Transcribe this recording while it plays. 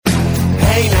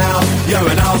Hey now, you're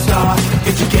an all-star.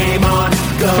 Get your game on,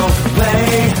 go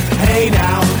play. Hey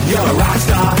now, you're a rock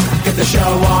star. Get the show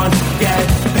on, get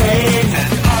paid.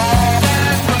 And all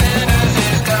that glitters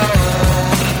is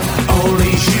gold.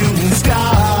 Only shooting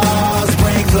stars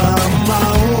break the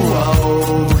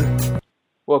mold.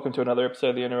 Welcome to another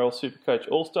episode of the NRL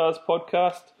Supercoach All-Stars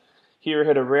podcast. Here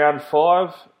ahead of round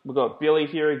 5, we've got Billy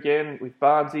here again with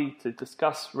Barnesy to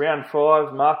discuss round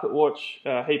 5, market watch,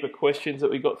 a heap of questions that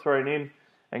we got thrown in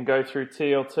and go through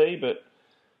TLT. But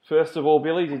first of all,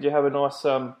 Billy, did you have a nice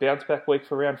bounce back week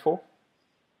for round 4?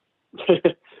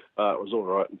 It was all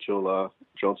right until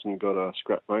Johnson got a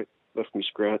scrap, mate. Left me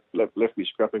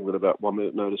scrapping with about 1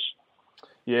 minute notice.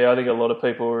 Yeah, I think a lot of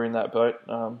people were in that boat.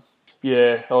 I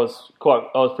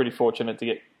was pretty fortunate to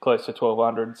get close to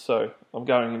 1,200, so I'm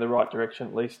going in the right direction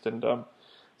at least. And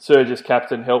Serge's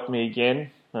captain helped me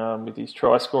again with his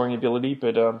try scoring ability,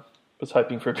 but was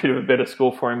hoping for a bit of a better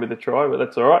score for him with the try, but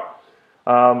that's all right.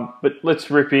 But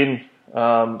let's rip in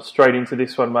straight into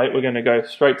this one, mate. We're going to go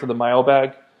straight to the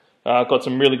mailbag. Got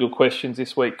some really good questions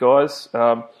this week, guys.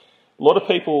 A lot of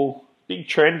people, big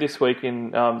trend this week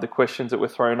in the questions that were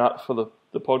thrown up for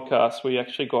the podcast. We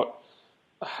actually got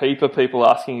a heap of people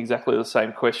asking exactly the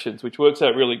same questions, which works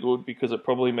out really good because it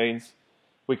probably means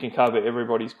we can cover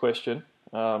everybody's question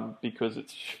because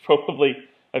it's probably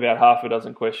about half a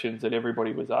dozen questions that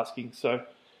everybody was asking. So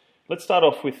let's start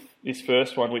off with this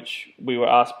first one, which we were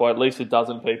asked by at least a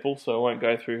dozen people, so I won't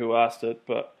go through who asked it,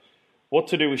 but what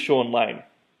to do with Shaun Lane?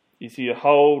 Is he a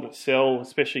hold, sell,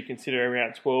 especially considering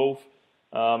around 12?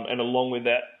 And along with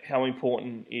that, how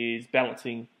important is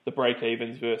balancing the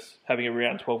break-evens versus having a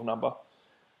round 12 number?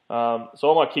 So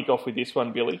I might kick off with this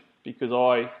one, Billy, because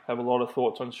I have a lot of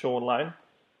thoughts on Shaun Lane,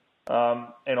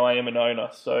 and I am an owner.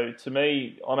 So to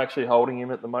me, I'm actually holding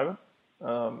him at the moment.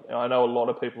 I know a lot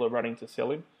of people are running to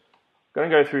sell him. I'm going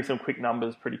to go through some quick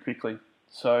numbers pretty quickly.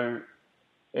 So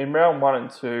in round 1 and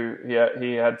 2,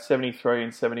 he had 73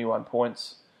 and 71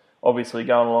 points, obviously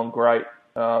going along great.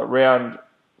 Round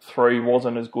 3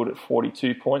 wasn't as good at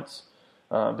 42 points.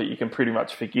 But you can pretty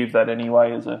much forgive that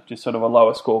anyway as just sort of a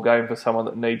lower score game for someone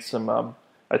that needs some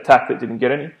attack that didn't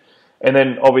get any. And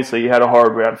then obviously he had a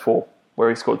horrid round 4 where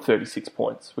he scored 36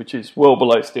 points, which is well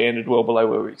below standard, well below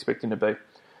where we're expecting to be.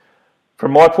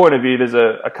 From my point of view, there's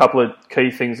a couple of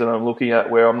key things that I'm looking at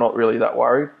where I'm not really that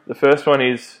worried. The first one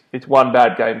is it's one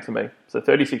bad game to me. So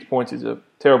 36 points is a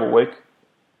terrible week.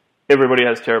 Everybody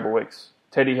has terrible weeks.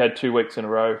 Teddy had 2 weeks in a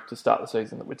row to start the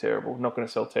season that were terrible. I'm not going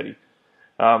to sell Teddy.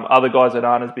 Other guys that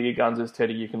aren't as big a guns as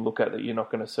Teddy, you can look at that you're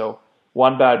not going to sell.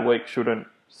 One bad week shouldn't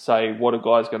say what a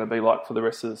guy's going to be like for the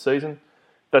rest of the season.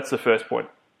 That's the first point.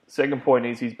 Second point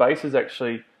is his base has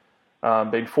actually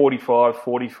been 45,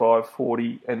 45,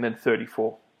 40, and then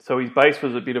 34. So his base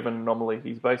was a bit of an anomaly.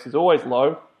 His base is always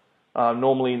low.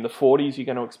 Normally in the 40s you're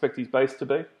going to expect his base to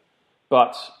be.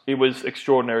 But it was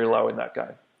extraordinarily low in that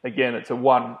game. Again, it's a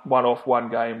one-off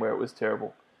game where it was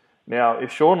terrible. Now,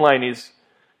 if Shaun Lane is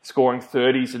scoring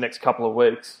 30s the next couple of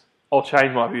weeks, I'll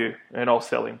change my view and I'll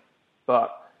sell him.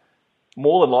 But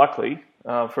more than likely,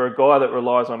 for a guy that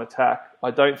relies on attack, I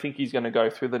don't think he's going to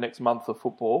go through the next month of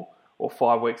football or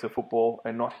 5 weeks of football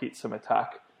and not hit some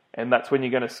attack. And that's when you're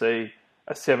going to see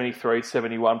a 73,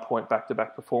 71 point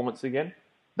back-to-back performance again.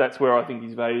 That's where I think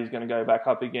his value is going to go back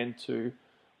up again to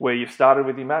where you've started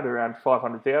with him at, around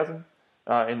 500,000.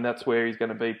 And that's where he's going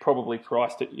to be probably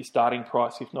priced at your starting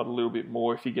price, if not a little bit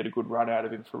more, if you get a good run out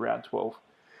of him for round 12.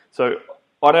 So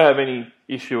I don't have any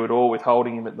issue at all with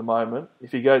holding him at the moment.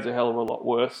 If he goes a hell of a lot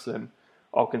worse, then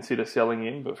I'll consider selling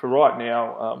him. But for right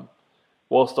now,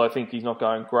 whilst I think he's not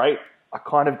going great, I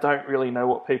kind of don't really know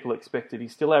what people expected.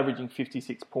 He's still averaging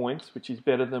 56 points, which is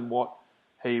better than what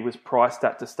he was priced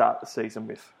at to start the season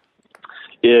with.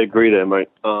 Yeah, agree there, mate.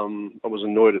 I was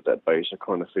annoyed at that base. I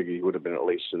kind of figured he would have been at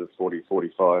least sort of 40,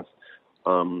 45.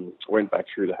 Went back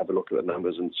through to have a look at the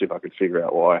numbers and see if I could figure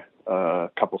out why. A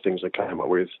couple of things I came up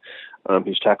with.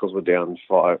 His tackles were down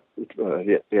 5.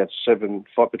 He had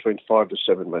between 5 to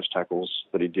 7 less tackles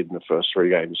that he did in the first 3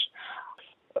 games.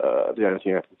 The only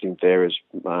thing I can think there is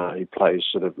he plays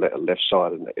sort of left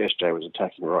side and SJ was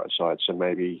attacking right side, so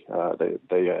maybe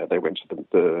they went to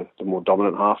the more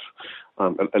dominant half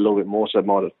a little bit more, so it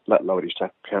might have lowered his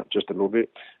tackle count just a little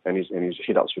bit, and his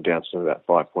hit-ups were down to about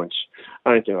 5 points.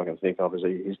 Only thing I can think of is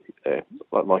he's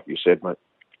like you said, mate,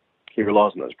 he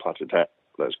relies on those clutch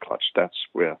stats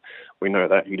where we know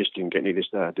that he just didn't get any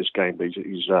this game, but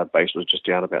his base was just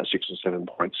down about 6 or 7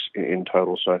 points in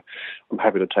total. So I'm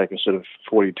happy to take a sort of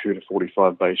 42 to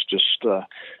 45 base just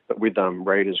But with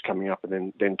Raiders coming up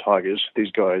and then Tigers, these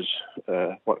guys,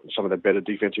 some of the better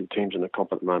defensive teams in the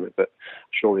comp at the moment. But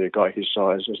surely a guy his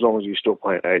size, as long as he's still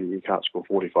playing 80, you can't score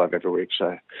 45 every week.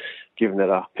 So given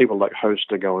that people like Host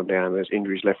are going down, there's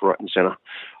injuries left, right and centre,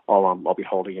 I'll be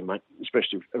holding him, mate,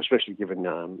 especially given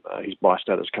his buy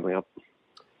status coming up.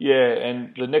 Yeah,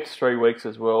 and the next 3 weeks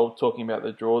as well, talking about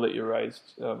the draw that you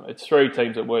raised, it's 3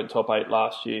 teams that weren't top 8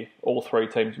 last year. All 3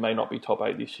 teams may not be top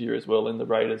 8 this year as well, in the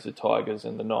Raiders, the Tigers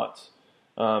and the Knights.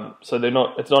 So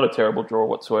it's not a terrible draw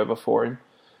whatsoever for him.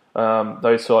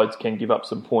 Those sides can give up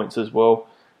some points as well.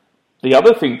 The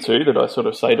other thing too that I sort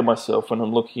of say to myself when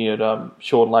I'm looking at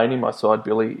Sean Lane in my side,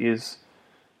 Billy, is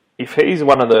if he's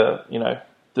one of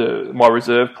my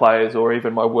reserve players or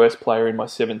even my worst player in my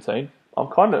 17,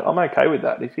 I'm okay with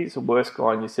that. If he's the worst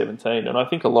guy in your 17, and I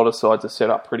think a lot of sides are set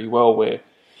up pretty well where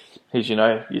he's, your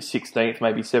 16th,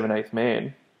 maybe 17th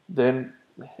man, then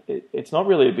it's not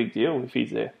really a big deal if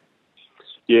he's there.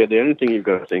 Yeah, the only thing you've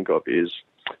got to think of is,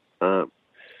 you're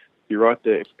right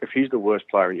there. If he's the worst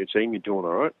player in your team, you're doing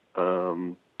all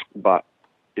right. But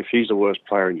if he's the worst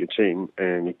player in your team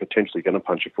and you're potentially going to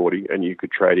punch a 40 and you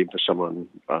could trade him for someone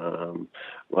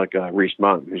like Reece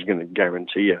Martin, who's going to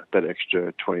guarantee you that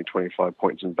extra 20, 25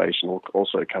 points in base and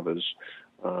also covers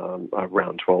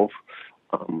round 12,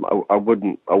 I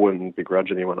wouldn't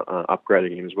begrudge anyone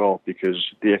upgrading him as well, because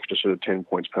the extra sort of 10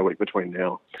 points per week between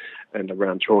now and the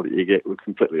round 12 that you get would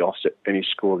completely offset any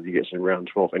score that you get in round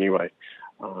 12 anyway.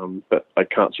 But I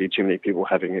can't see too many people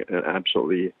having an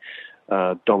absolutely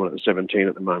dominant 17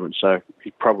 at the moment, so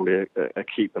he's probably a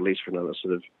keep at least for another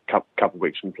sort of couple of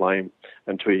weeks and play him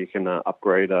until you can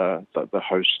upgrade the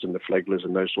Host and the Fleglers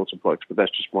and those sorts of blokes. But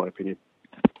that's just my opinion.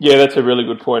 Yeah, that's a really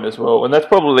good point as well, and that's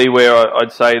probably where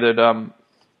I'd say that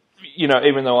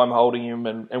even though I'm holding him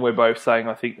and we're both saying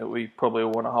I think that we probably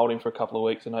want to hold him for a couple of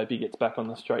weeks and hope he gets back on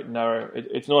the straight and narrow,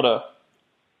 it's not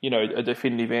a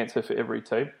definitive answer for every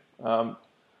team.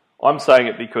 I'm saying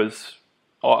it because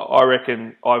I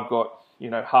reckon I've got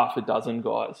half a dozen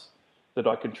guys that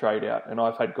I can trade out, and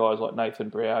I've had guys like Nathan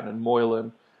Brown and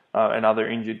Moylan and other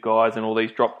injured guys and all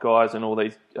these dropped guys and all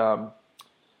these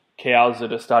cows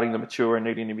that are starting to mature and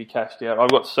needing to be cashed out. I've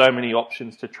got so many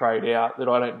options to trade out that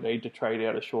I don't need to trade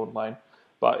out a Sean Lane.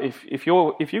 But if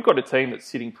you've got a team that's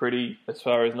sitting pretty as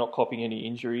far as not copping any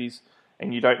injuries,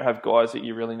 and you don't have guys that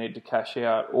you really need to cash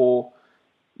out, or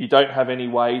you don't have any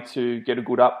way to get a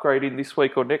good upgrade in this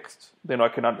week or next, then I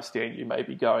can understand you may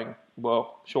be going,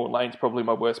 well, Sean Lane's probably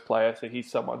my worst player, so he's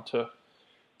someone to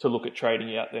look at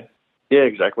trading out there. Yeah,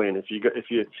 exactly. And if you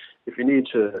need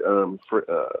to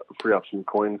free up some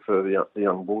coin for the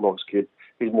young Bulldogs kid,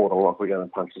 he's more than likely going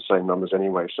to punch the same numbers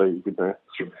anyway. So you could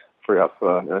free up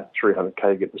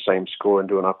 300k, get the same score, and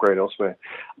do an upgrade elsewhere.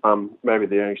 Maybe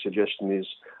the only suggestion is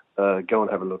go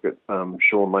and have a look at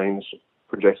Sean Lane's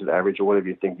projected average, or whatever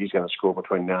you think he's going to score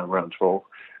between now and round 12.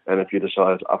 And if you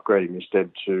decide to upgrade him instead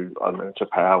to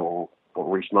Powell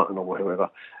or Reece Martin or whatever,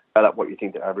 add up what you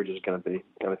think the average is going to be.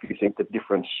 And if you think the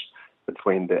difference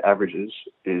between the averages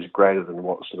is greater than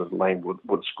what sort of Lane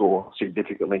would score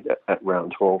significantly at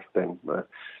round 12, then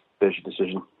there's your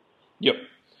decision. Yep.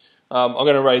 I'm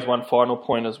going to raise one final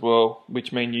point as well,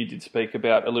 which me and you did speak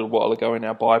about a little while ago in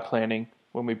our buy planning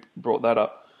when we brought that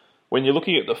up. When you're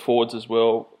looking at the forwards as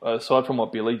well, aside from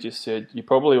what Billy just said, you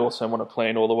probably also want to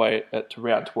plan all the way to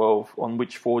round 12 on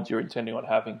which forwards you're intending on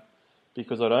having,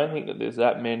 because I don't think that there's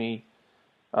that many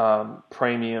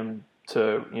premium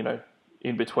to,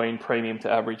 in between premium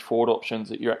to average forward options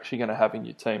that you're actually going to have in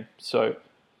your team. So,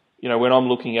 when I'm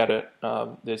looking at it,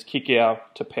 there's Kikau,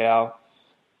 Tapau,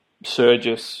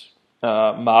 Surgis,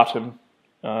 Martin,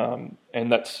 and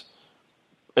that's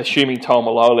assuming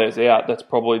Taumalola's out. That's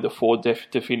probably the 4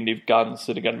 definitive guns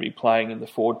that are going to be playing in the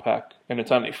forward pack, and it's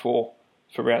only 4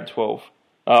 for round 12.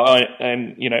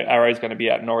 And Arrow's going to be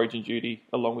out in Origin duty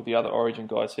along with the other Origin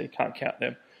guys, so you can't count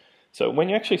them. So when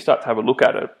you actually start to have a look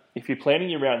at it, if you're planning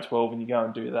your round 12 and you go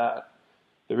and do that,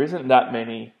 there isn't that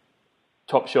many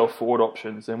top shelf forward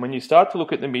options. And when you start to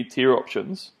look at the mid-tier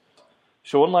options,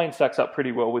 Sean Lane stacks up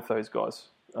pretty well with those guys.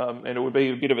 And it would be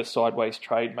a bit of a sideways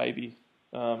trade maybe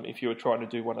if you were trying to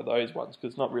do one of those ones,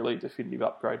 because it's not really a definitive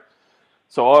upgrade.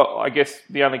 So I guess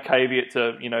the only caveat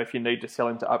to, if you need to sell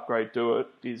him to upgrade, do it,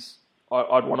 is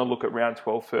I'd want to look at round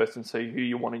 12 first and see who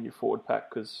you want in your forward pack,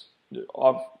 because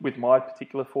with my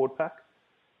particular forward pack,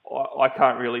 I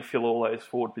can't really fill all those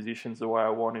forward positions the way I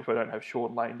want if I don't have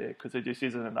Sean Lane there, because there just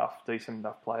isn't decent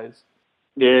enough players.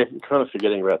 Yeah, you're kind of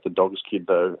forgetting about the Dogs kid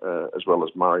though, as well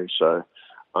as Murray. So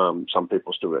some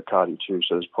people still got Cardi too.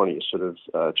 So there's plenty of sort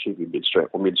of cheapy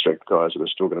mid-strength guys that are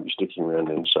still going to be sticking around.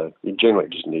 And so you generally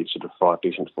just need sort of 5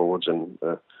 decent forwards and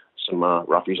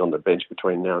roughies on the bench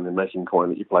between now and then, making coin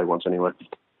that you play once anyway.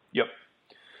 Yep.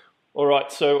 All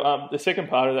right, so the second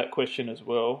part of that question as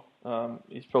well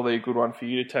is probably a good one for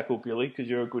you to tackle, Billy, because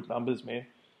you're a good numbers man.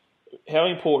 How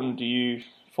important do you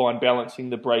find balancing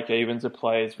the break-evens of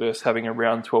players versus having a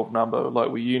round 12 number? Like,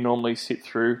 will you normally sit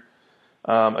through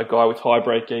a guy with high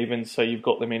break-evens, so you've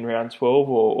got them in round 12,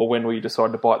 or when will you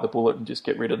decide to bite the bullet and just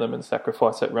get rid of them and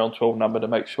sacrifice that round 12 number to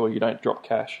make sure you don't drop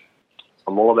cash?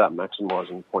 I'm all about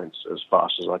maximising points as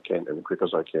fast as I can and quick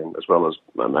as I can, as well as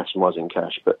maximising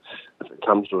cash. But if it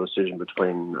comes to a decision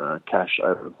between cash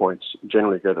over points,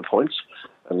 generally go to points,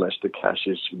 unless the cash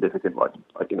is significant, like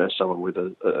someone with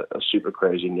a super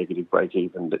crazy negative break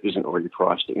even that isn't already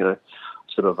priced,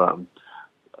 sort of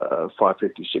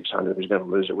 550, 600, who's going to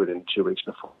lose it within 2 weeks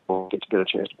before get a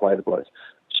chance to play the bloke.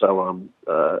 So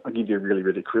I'll give you a really,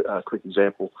 really quick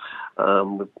example.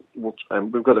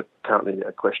 We've got currently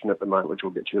a question at the moment, which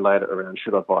we'll get to later, around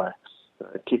should I buy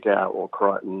Kickout or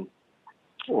Crichton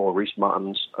or Reece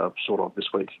Martins sort of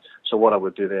this week. So what I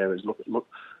would do there is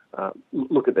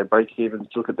look at their break-evens,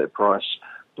 look at their price,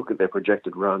 look at their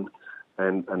projected run,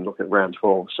 and look at round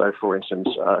 12. So, for instance,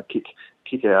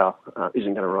 Kickout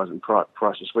isn't going to rise in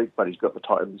price this week, but he's got the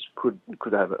Titans. Could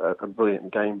have a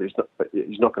brilliant game, but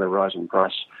he's not going to rise in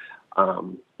price.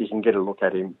 You can get a look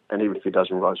at him, and even if he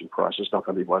doesn't rise in price, it's not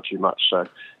going to be by too much. So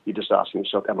you're just asking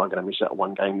yourself, am I going to miss out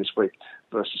one game this week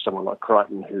versus someone like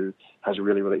Crichton who has a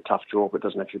really, really tough draw but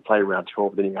doesn't actually play round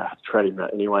 12, then you have to trade him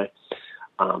out anyway.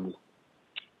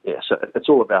 So it's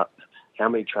all about how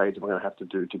many trades am I going to have to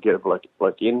do to get a bloke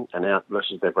in and out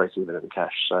versus their break-even and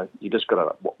cash. So you just got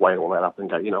to weigh all that up and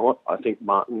go, you know what, I think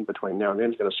Martin between now and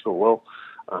then is going to score well,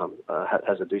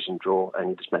 has a decent draw,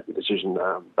 and you just make the decision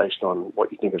based on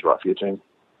what you think is right for your team.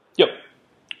 Yep,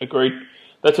 agreed.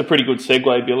 That's a pretty good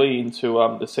segue, Billy, into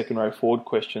the second row forward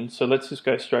question. So let's just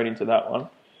go straight into that one.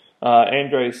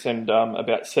 Andres and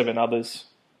about 7 others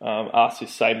asked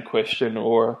this same question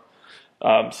or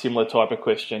similar type of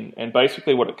question, and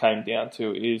basically what it came down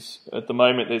to is at the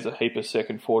moment there's a heap of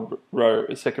second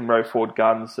row forward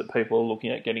guns that people are looking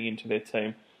at getting into their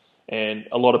team, and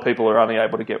a lot of people are only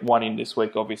able to get one in this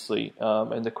week, obviously,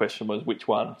 and the question was which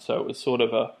one. So it was sort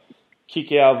of a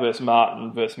Kickout versus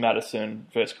Martin versus Madison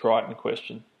versus Crichton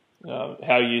question. How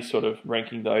are you sort of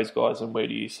ranking those guys, and where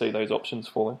do you see those options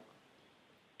falling?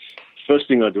 First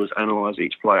thing I do is analyse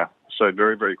each player. So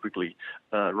very, very quickly,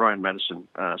 Ryan Madison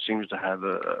seems to have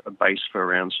a base for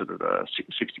around sort of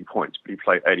 60 points, but he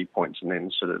played 80 points and then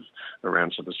sort of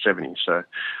around sort of 70. So,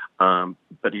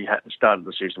 but he had started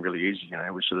the season really easy.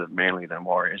 It was sort of Manly, then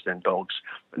Warriors, then Dogs.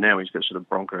 But now he's got sort of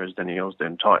Broncos, then Eels,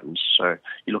 then Titans. So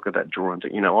you look at that draw and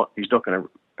think, you know what, he's not going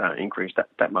to increase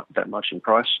that much in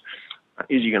price.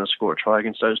 Is he going to score a try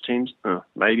against those teams?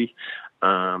 Maybe.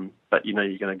 But you're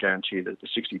going to guarantee the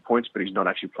 60 points, but he's not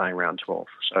actually playing round 12.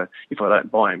 So if I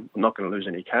don't buy him, I'm not going to lose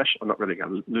any cash. I'm not really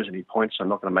going to lose any points. I'm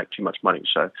not going to make too much money.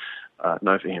 So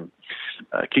no for him.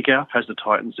 Kickout has the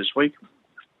Titans this week.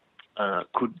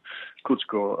 Could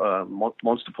score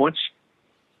monster points.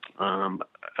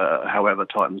 However,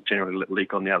 Titans generally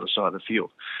leak on the other side of the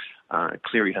field.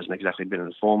 Cleary hasn't exactly been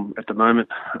in form at the moment.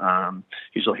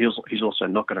 He's also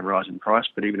not going to rise in price,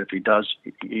 but even if he does,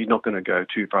 he's not going to go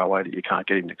too far away that you can't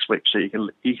get him next week. So you can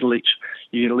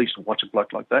at least watch a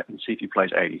bloke like that and see if he plays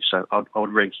 80. So I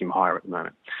would rank him higher at the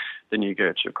moment. Then you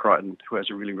go to Crichton, who has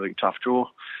a really, really tough draw,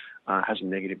 has a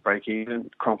negative break even.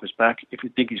 Cronk is back. If you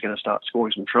think he's going to start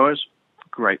scoring some tries,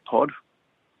 great pod.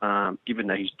 Given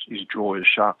that his draw is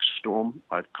Sharks Storm,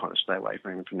 I'd kind of stay away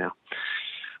from him for now.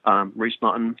 Reece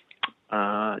Martin,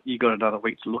 you got another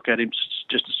week to look at him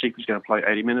just to see if he's going to play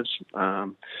 80 minutes.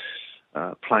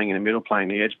 Playing in the middle, playing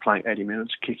the edge, playing 80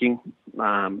 minutes, kicking,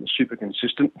 super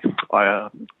consistent. I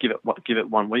give it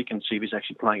 1 week and see if he's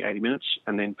actually playing 80 minutes,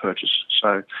 and then purchase.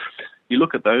 So you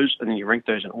look at those and then you rank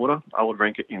those in order. I would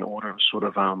rank it in order of sort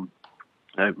of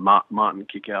Martin,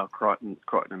 Kickout, Crichton,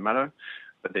 and Maddo.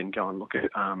 But then go and look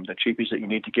at the cheapies that you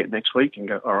need to get next week and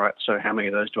go, all right, so how many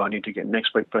of those do I need to get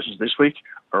next week versus this week?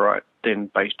 All right, then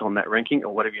based on that ranking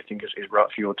or whatever you think is right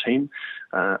for your team,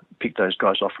 pick those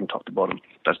guys off from top to bottom.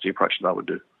 That's the approach that I would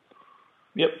do.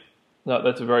 Yep. No,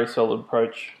 that's a very solid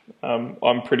approach.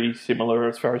 I'm pretty similar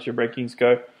as far as your rankings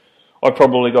go. I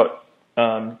probably got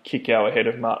Kickout ahead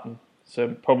of Martin. So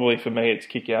probably for me it's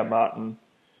Kickout, Martin,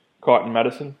 Crichton,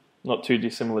 Madison. Not too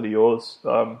dissimilar to yours.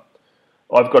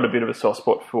 I've got a bit of a soft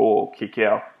spot for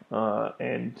Kickout,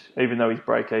 and even though his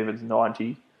break-even's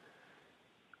 90,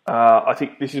 I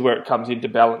think this is where it comes into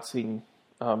balancing,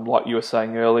 like you were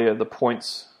saying earlier, the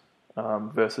points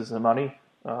versus the money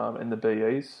and the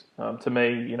BEs. To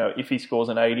me, if he scores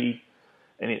an 80,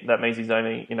 and that means he's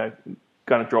only,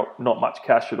 going to drop not much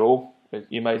cash at all.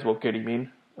 You may as well get him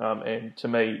in. And to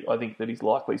me, I think that he's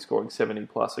likely scoring 70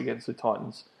 plus against the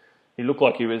Titans. He looked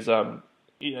like he was, that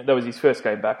was his first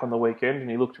game back on the weekend, and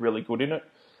he looked really good in it.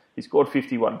 He scored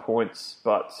 51 points,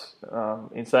 but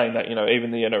in saying that,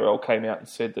 even the NRL came out and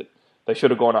said that they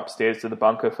should have gone upstairs to the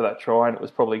bunker for that try, and it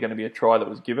was probably going to be a try that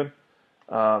was given.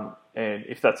 And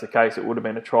if that's the case, it would have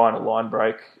been a try and a line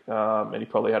break, and he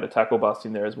probably had a tackle bust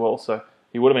in there as well. So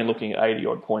he would have been looking at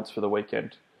 80-odd points for the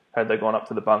weekend had they gone up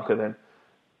to the bunker then.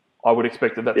 I would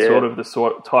expect that that's sort of the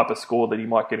type of score that he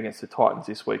might get against the Titans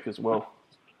this week as well.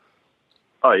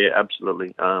 Oh, yeah,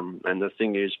 absolutely. And the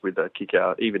thing is, with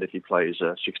Kikau, even if he plays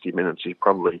 60 minutes, he's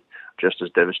probably just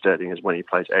as devastating as when he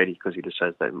plays 80 because he just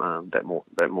has that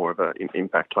more of an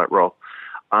impact type role.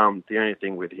 The only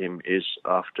thing with him is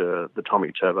after the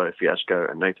Tommy Turbo fiasco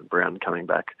and Nathan Brown coming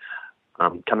back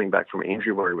from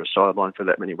injury where he was sidelined for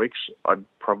that many weeks, I'd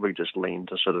probably just lean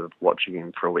to sort of watching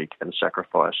him for a week and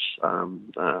sacrifice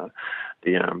the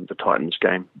Titans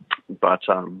game. But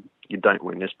you don't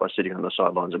win this by sitting on the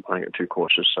sidelines and playing it too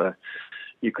cautious. So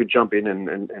you could jump in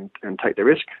and take the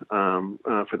risk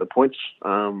for the points.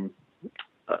 Him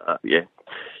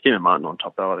and Martin on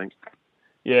top though, I think.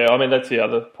 Yeah, I mean that's the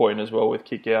other point as well with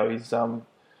Kikau.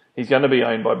 He's going to be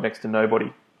owned by next to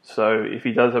nobody. So if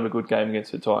he does have a good game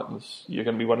against the Titans, you're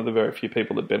going to be one of the very few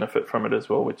people that benefit from it as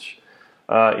well, which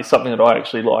is something that I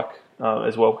actually like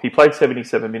as well. He played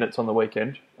 77 minutes on the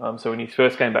weekend. So when he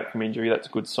first came back from injury, that's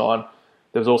a good sign.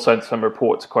 There was also some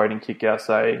reports quoting Kikau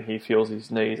saying he feels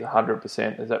his knee is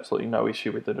 100%. There's absolutely no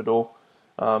issue with it at all.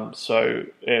 And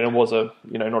it was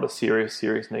not a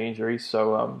serious knee injury.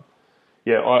 So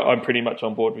I'm pretty much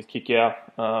on board with Kikau.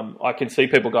 I can see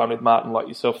people going with Martin like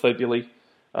yourself though, Billy.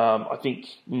 I think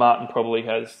Martin probably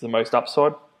has the most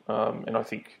upside. And I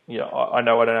think, I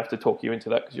know I don't have to talk you into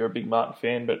that because you're a big Martin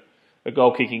fan, but a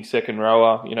goal-kicking second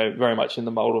rower, very much in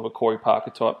the mould of a Corey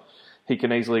Parker type. He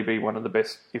can easily be one of the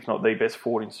best, if not the best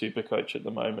forward in Supercoach at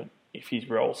the moment if his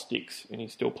role sticks and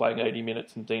he's still playing 80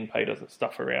 minutes and Dean Pay doesn't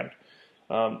stuff around.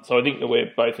 So I think that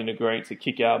we're both in agreement to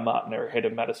Kikau and Martin are ahead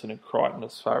of Madison and Crichton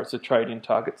as far as the trade-in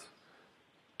targets.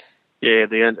 Yeah,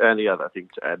 the only other thing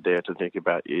to add there to think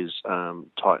about is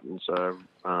Titans are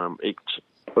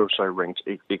also ranked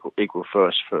equal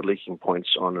first for leaking points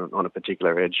on a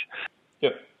particular edge.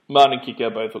 Yep. Martin and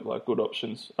Kikau both look like good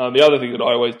options. The other thing that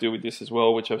I always do with this as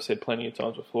well, which I've said plenty of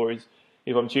times before, is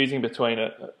if I'm choosing between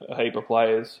a heap of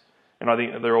players and I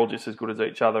think that they're all just as good as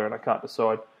each other and I can't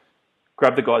decide,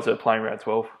 grab the guys that are playing round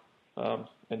 12.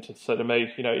 So to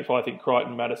me, if I think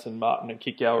Crichton, Madison, Martin and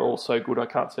Kikau are all so good I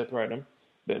can't separate them,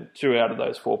 then 2 out of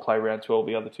those 4 play round 12,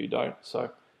 the other 2 don't.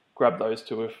 So grab those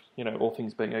 2 if, all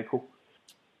things being equal.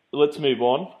 Let's move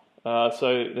on.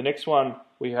 So the next one,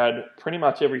 we had pretty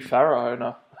much every Farah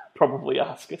owner probably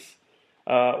ask us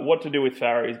what to do with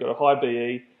Farah. He's got a high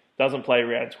BE, doesn't play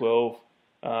round 12,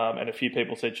 and a few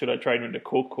people said, should I trade him to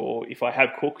Cook, or if I have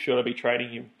Cook, should I be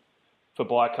trading him for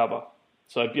buy cover?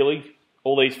 So Billy,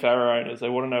 all these Farah owners, they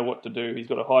want to know what to do. He's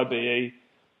got a high BE,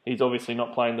 he's obviously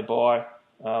not playing the buy.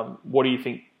 What do you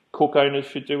think Cook owners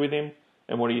should do with him,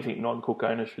 and what do you think non-Cook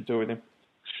owners should do with him?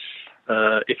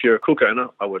 If you're a Cook owner,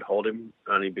 I would hold him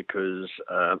only because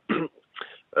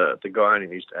the guy only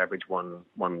needs to average one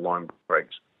line break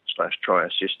 / try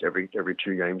assist every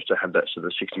 2 games to have that sort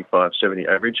of 65-70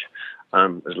 average.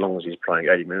 As long as he's playing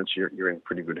 80 minutes, you're in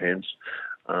pretty good hands.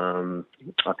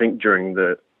 I think during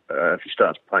if he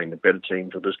starts playing the better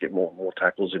teams, he'll just get more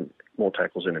tackles in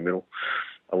the middle.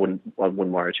 I wouldn't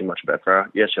worry too much about Farah.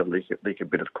 Yes, he'll leak a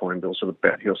bit of coin, but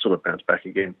he'll sort of bounce back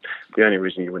again. The only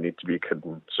reason you would need to be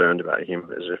concerned about him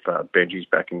is if Benji's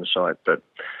back in the side, but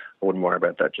I wouldn't worry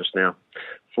about that just now.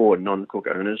 For non-Cook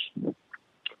owners,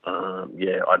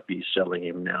 I'd be selling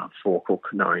him now for Cook,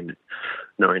 knowing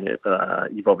that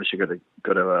you've obviously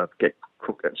got to get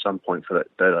Cook at some point for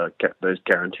get those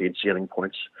guaranteed ceiling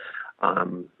points.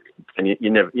 And you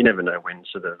never know when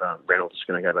sort of Reynolds is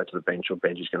going to go back to the bench or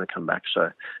Benji's going to come back.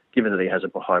 So given that he has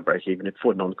a high break, even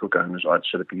for non-Cook owners, I'd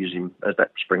sort of use him as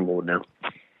that springboard now.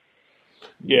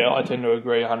 Yeah, I tend to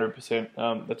agree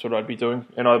 100%. That's what I'd be doing.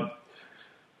 And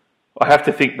I have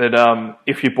to think that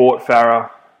if you bought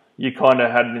Farah, you kind of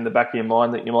had it in the back of your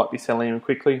mind that you might be selling him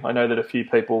quickly. I know that a few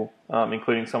people,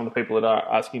 including some of the people that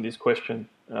are asking this question,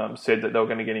 said that they were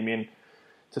going to get him in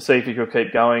to see if he could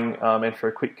keep going and for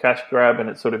a quick cash grab. And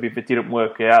it's sort of, if it didn't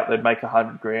work out, they'd make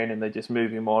 $100,000 and they just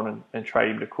move him on and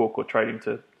trade him to Cook or trade him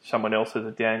to someone else as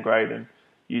a downgrade and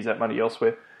use that money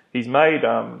elsewhere. He's made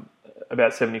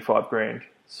about $75,000,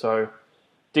 so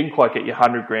didn't quite get you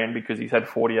 $100,000 because he's had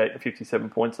 48 to 57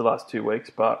 points the last 2 weeks,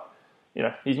 but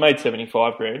he's made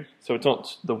 $75,000, so it's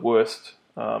not the worst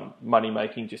money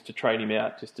making just to trade him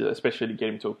out, especially to get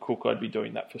him to a Cook. I'd be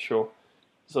doing that for sure.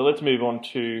 So let's move on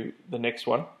to the next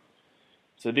one.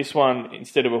 So this one,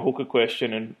 instead of a hooker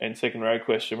question and second row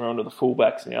question, we're on to the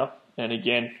fullbacks now. And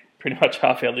again, pretty much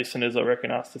half our listeners, I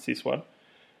reckon, asked us this one.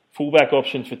 Fullback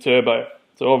options for Turbo.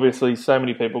 So obviously, so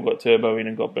many people got Turbo in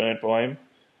and got burnt by him.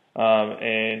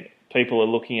 And people are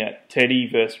looking at Teddy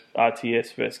versus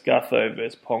RTS versus Gutho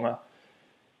versus Ponga.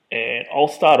 And I'll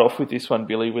start off with this one,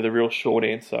 Billy, with a real short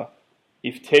answer.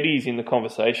 If Teddy's in the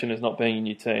conversation as not being in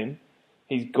your team,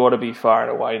 he's got to be far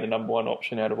and away the number one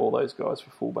option out of all those guys for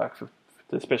fullback,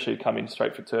 especially coming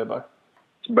straight for Turbo.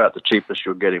 It's about the cheapest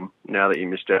you'll get him. Now that you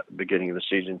missed out at the beginning of the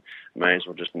season, may as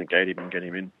well just negate him and get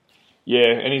him in. Yeah,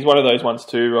 and he's one of those ones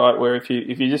too, right, where if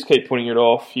you just keep putting it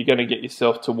off, you're going to get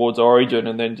yourself towards Origin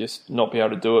and then just not be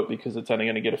able to do it because it's only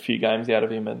going to get a few games out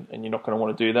of him and you're not going to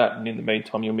want to do that. And in the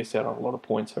meantime, you'll miss out on a lot of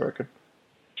points, I reckon.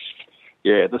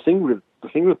 Yeah, the thing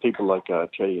with people like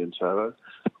Teddy and Turbo,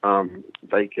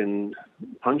 they can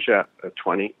punch out a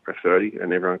 20 or 30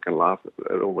 and everyone can laugh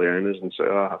at all the owners and say,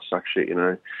 oh, suck shit, you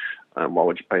know. Why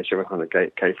would you pay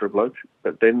 $700K for a bloke?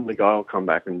 But then the guy will come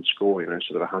back and score, sort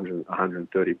of 100,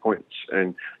 130 points.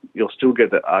 And you'll still get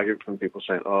that argument from people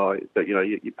saying, oh, that,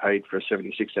 you paid for a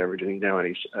 76 average and he's now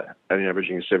only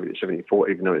averaging a 70, 74,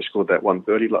 even though he scored that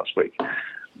 130 last week.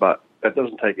 But that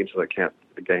doesn't take into account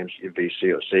the games you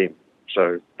VC or see him.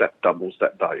 So that doubles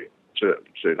that value to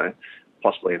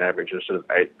possibly an average of sort of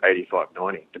 85,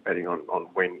 90, depending on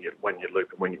when you loop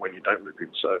and when you don't loop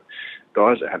him. So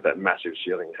guys that have that massive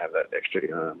ceiling have that extra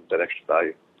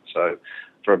value. So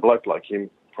for a bloke like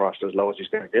him, priced as low as he's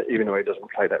going to get, even though he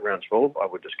doesn't play that round 12, I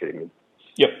would just get him in.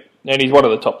 Yep, and he's one of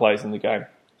the top players in the game.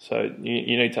 So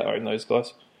you need to own those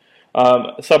guys.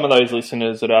 Some of those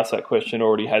listeners that asked that question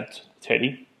already had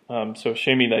Teddy. So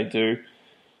assuming they do,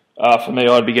 for me,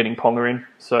 I'd be getting Ponga in.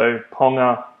 So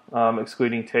Ponga,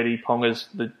 excluding Teddy, Ponga's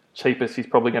the cheapest he's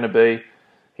probably going to be.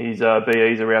 His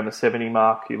BE's around the 70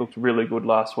 mark. He looked really good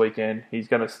last weekend. He's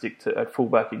going to stick at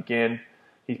fullback again.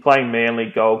 He's playing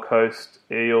Manly, Gold Coast,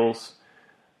 Eels,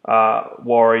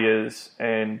 Warriors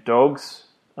and Dogs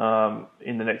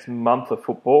in the next month of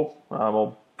football,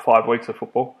 or 5 weeks of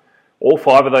football. All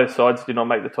 5 of those sides did not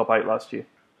make the top 8 last year.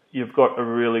 You've got a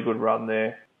really good run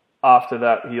there. After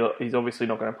that, he's obviously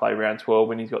not going to play round 12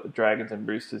 when he's got the Dragons and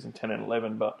Roosters in 10 and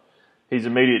 11, but his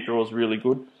immediate draw is really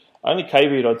good. Only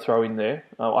caveat I'd throw in there,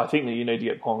 I think that you need to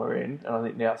get Ponga in, and I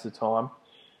think now's the time.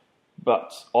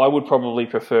 But I would probably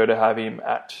prefer to have him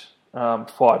at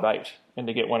 5'8", and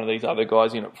to get one of these other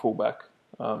guys in at fullback.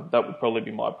 That would probably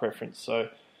be my preference. So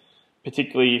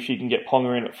particularly if you can get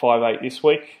Ponga in at 5'8" this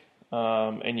week,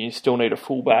 and you still need a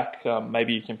fullback,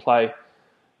 maybe you can play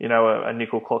a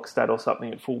nickel clock stat or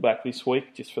something at fullback this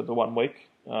week, just for the 1 week.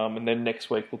 And then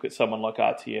next week, look at someone like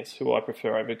RTS, who I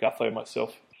prefer over Gutho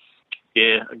myself.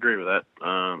 Yeah, I agree with that,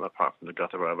 apart from the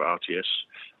Gutho over RTS.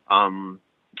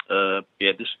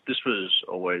 This was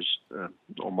always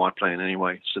on my plan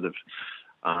anyway, sort of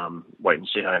wait and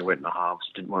see how he went in the halves.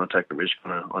 Didn't want to take the risk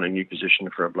on a new position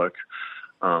for a bloke.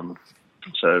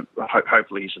 So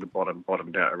hopefully he sort of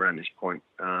bottomed out around this point.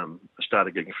 I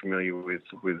started getting familiar with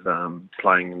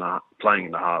playing in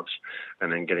the halves,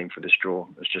 and then getting for this draw.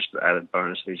 It's just the added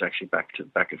bonus that he's actually back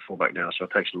at fullback now, so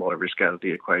it takes a lot of risk out of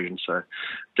the equation. So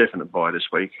definite buy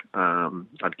this week.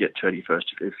 I'd get Teddy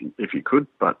first if you could,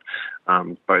 but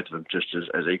both of them just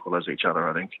as equal as each other,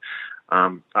 I think.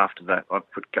 After that,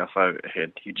 I'd put Gutho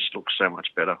ahead. He just looks so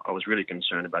much better. I was really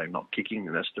concerned about him not kicking,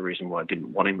 and that's the reason why I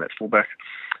didn't want him at fullback.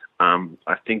 I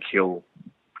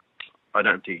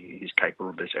don't think he's capable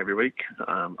of this every week.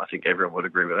 I think everyone would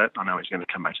agree with that. I know he's going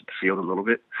to come back to the field a little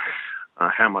bit.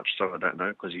 How much so, I don't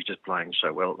know, because he's just playing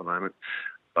so well at the moment.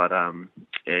 But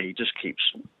he just keeps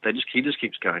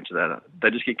going to that.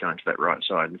 They just keep going to that right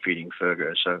side and feeding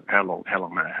Fergo. So how long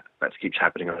that keeps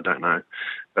happening, I don't know.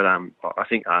 But I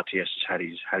think RTS has had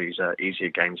his easier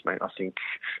games, mate. I think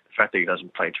the fact that he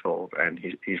doesn't play 12 and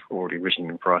he's already risen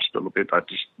in price a little bit,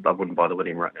 I wouldn't bother with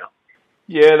him right now.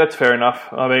 Yeah, that's fair enough.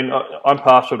 I mean, I'm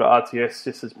partial to RTS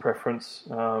just as preference,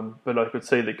 but I could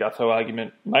see the Gutho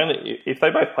argument. Mainly, if they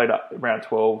both played up around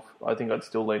 12, I think I'd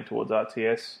still lean towards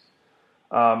RTS.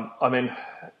 I mean,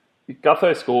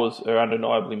 Gutho scores are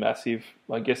undeniably massive.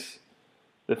 I guess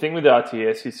the thing with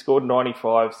RTS, he scored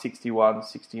 95, 61,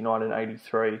 69 and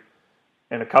 83.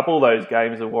 And a couple of those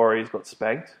games, the Warriors got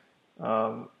spanked,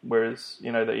 whereas,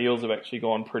 the Eels have actually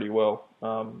gone pretty well.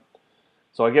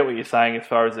 So I get what you're saying as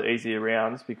far as the easier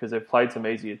rounds, because they've played some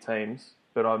easier teams.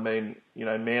 But I mean,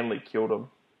 Manly killed them,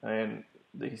 and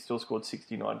he still scored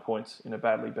 69 points in a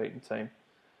badly beaten team.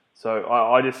 So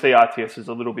I just see RTS as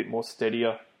a little bit more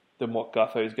steadier than what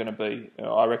Gutho is going to be.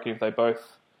 I reckon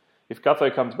if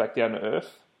Gutho comes back down to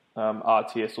earth,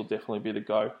 RTS will definitely be the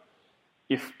go.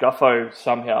 If Gutho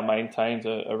somehow maintains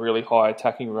a really high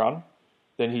attacking run,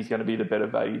 then he's going to be the better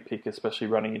value pick, especially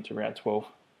running into round 12.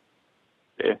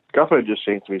 Yeah, Gutho just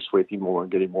seems to be sweeping more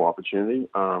and getting more opportunity.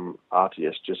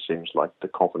 RTS just seems like the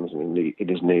confidence in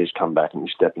his knees come back and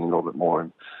he's stepping a little bit more.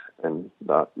 And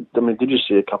did you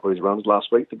see a couple of his runs last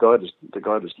week? The guy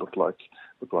just looked like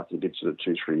he did sort of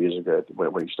 2-3 years ago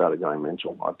when he started going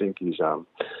mental. I think he's a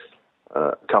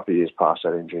couple of years past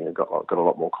that injury and got a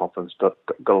lot more confidence. Got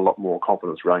a lot more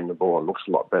confidence running the ball and looks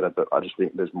a lot better. But I just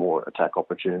think there's more attack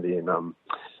opportunity in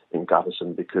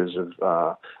Gutherson because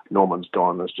of Norman's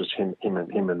gone. There's just him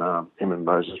and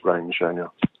Moses running the show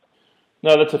now.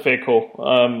 No, that's a fair call.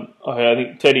 I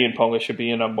think Teddy and Ponga should be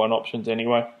your number one options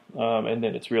anyway. And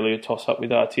then it's really a toss-up with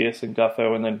RTS and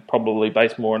Gutho, and then probably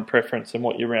based more on preference and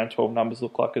what your round 12 numbers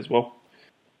look like as well.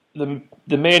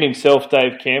 The man himself,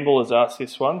 Dave Campbell, has asked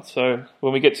this one. So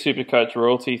when we get Supercoach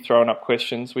Royalty throwing up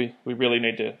questions, we really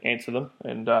need to answer them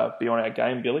and be on our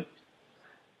game, Billy.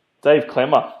 Dave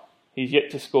Clemmer, he's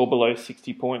yet to score below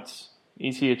 60 points.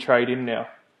 Is he a trade-in now?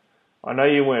 I know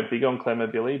you weren't big on Clemmer,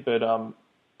 Billy, but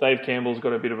Dave Campbell's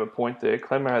got a bit of a point there.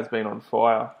 Clemmer has been on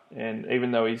fire, and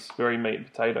even though he's very meat and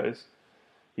potatoes,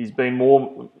 he's been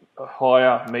more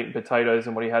higher meat and potatoes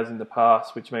than what he has in the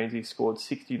past, which means he scored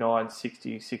 69,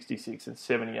 60, 66 and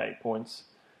 78 points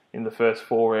in the first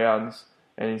 4 rounds.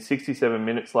 And in 67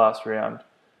 minutes last round,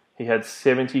 he had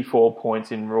 74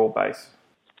 points in raw base.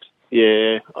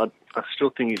 Yeah, I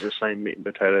still think he's the same meat and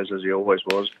potatoes as he always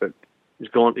was, but he's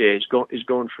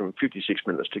gone from 56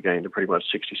 minutes to game to pretty much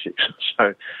 66.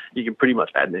 So you can pretty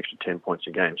much add an extra 10 points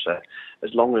a game. So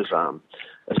as long as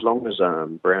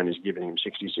Brown is giving him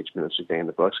 66 minutes a game,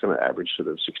 the bloke's going to average sort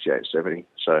of 68, 70.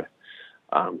 So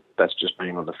that's just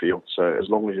being on the field. So as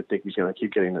long as you think he's going to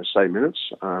keep getting the same minutes,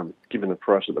 given the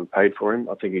price that they've paid for him,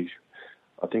 I think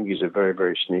he's a very,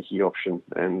 very sneaky option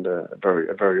and a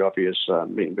very obvious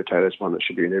meat and potatoes one that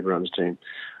should be in everyone's team.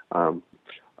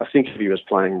 I think if he was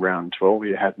playing round 12,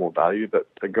 he had more value, but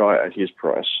a guy at his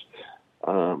price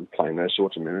playing those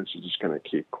sorts of minutes is just going to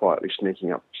keep quietly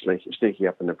sneaking up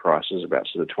in the prices about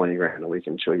sort of 20 grand a week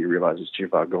until you realise it's too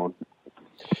far gone.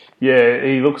 Yeah,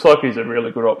 he looks like he's a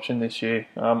really good option this year.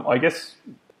 I guess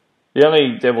the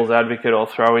only devil's advocate I'll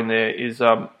throw in there is,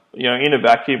 in a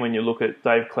vacuum, when you look at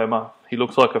Dave Clemmer, he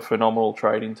looks like a phenomenal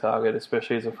trading target,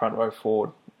 especially as a front row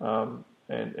forward. And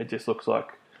it just looks like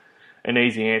an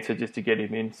easy answer just to get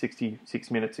him in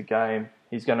 66 minutes a game.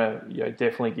 He's going to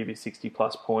definitely give you 60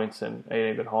 plus points and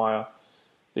even higher.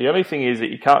 The only thing is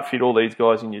that you can't fit all these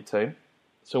guys in your team.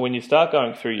 So when you start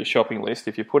going through your shopping list,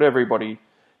 if you put everybody,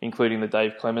 including the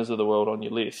Dave Clemmers of the world, on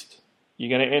your list,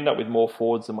 you're going to end up with more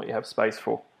forwards than what you have space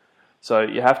for. So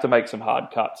you have to make some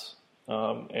hard cuts.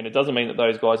 And it doesn't mean that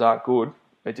those guys aren't good.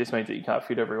 It just means that you can't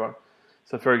fit everyone.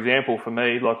 So for example, for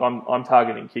me, I'm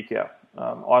targeting Kickout.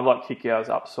 I like Kickout's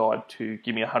upside to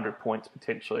give me 100 points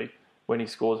potentially when he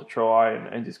scores a try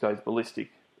and just goes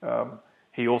ballistic.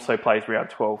 He also plays round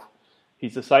 12.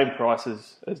 He's the same price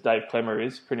as Dave Clemmer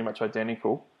is, pretty much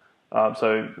identical.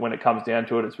 So when it comes down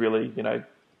to it, it's really,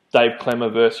 Dave Clemmer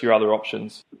versus your other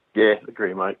options. Yeah,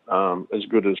 agree, mate. As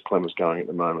good as Clemmer's going at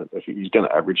the moment, he's going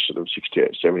to average sort of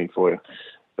 68, 70 for you.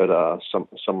 But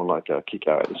someone like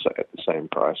Kiko at the same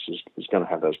price is going to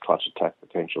have those clutch attack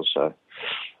potential. So,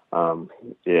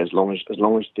 as long as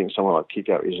you think someone like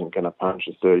Kiko isn't going to punch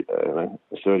a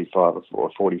 35 or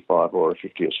a 45 or a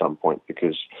 50 at some point,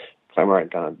 because Clemmer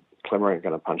ain't going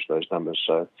to punch those numbers.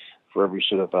 So, for every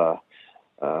sort of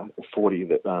 40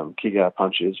 that Kiko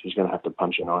punches, he's going to have to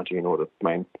punch a 90 in order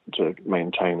to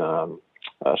maintain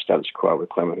status quo with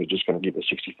Clemmer, who's just going to give a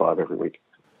 65 every week.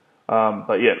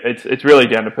 But yeah, it's really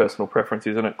down to personal preference,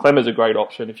 isn't it? Clemmer's a great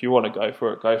option. If you want to go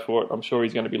for it, go for it. I'm sure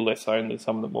he's going to be less owned than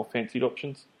some of the more fancied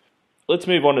options. Let's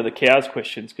move on to the cows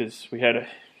questions, because we had a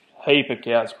heap of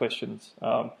cows questions.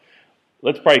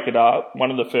 Let's break it up.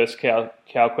 One of the first cow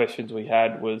questions we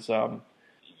had was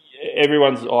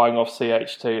everyone's eyeing off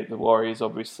CHT at the Warriors,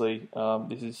 obviously.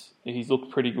 He's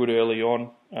looked pretty good early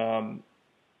on.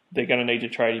 They're going to need to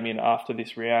trade him in after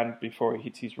this round before he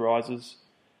hits his rises.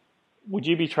 Would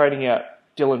you be trading out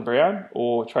Dylan Brown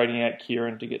or trading out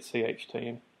Kieran to get CHT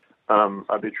in?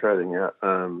 I'd be trading out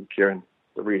Kieran.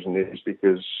 The reason is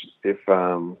because if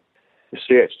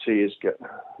CHT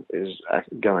is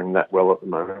going that well at the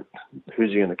moment,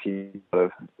 who's he going to keep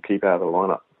out of the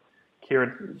lineup?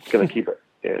 Kieran. He's going to keep it.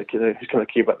 Yeah, he's going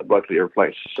to keep out the bloke that he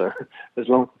replaced. So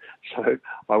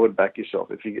I would back yourself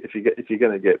if you're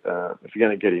going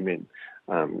to get him in.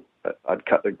 I'd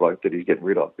cut the bloke that he's getting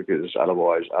rid of, because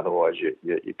otherwise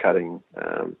you're cutting.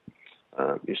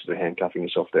 You're sort of handcuffing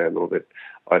yourself there a little bit.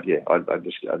 I'd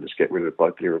just get rid of the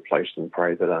bloke that he replaced and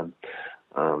pray that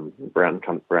Brown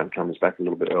comes back a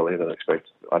little bit earlier than I expect.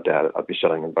 I doubt it. I'd be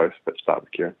selling them both, but start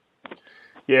with Kieran.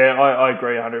 Yeah, I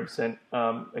agree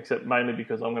 100%, except mainly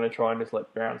because I'm going to try and just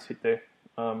let Brown sit there.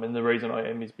 And the reason I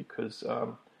am is because,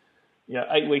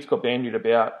 8 weeks got bandied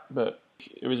about, but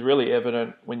it was really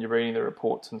evident when you're reading the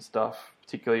reports and stuff,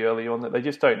 particularly early on, that they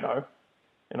just don't know.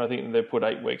 And I think they've put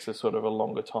 8 weeks as sort of a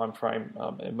longer time frame.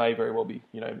 It may very well be,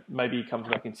 maybe he comes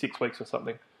back in 6 weeks or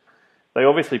something. They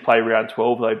obviously play round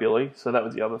 12 though, Billy, so that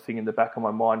was the other thing in the back of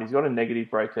my mind. He's got a negative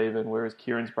break-even, whereas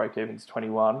Kieran's break-even is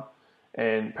 21,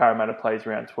 and Parramatta plays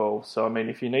round 12. So, I mean,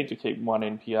 if you need to keep one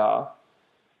NPR,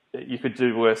 you could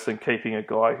do worse than keeping a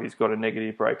guy who's got a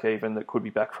negative break-even that could be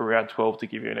back for round 12 to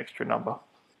give you an extra number.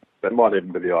 That might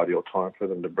even be the ideal time for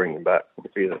them to bring him back,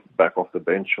 either back off the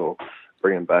bench or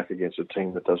bring him back against a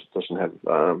team that doesn't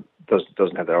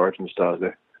have their origin stars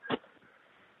there.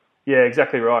 Yeah,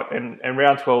 exactly right. And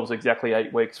round 12 is exactly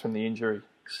 8 weeks from the injury.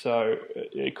 So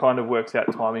it kind of works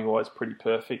out timing-wise pretty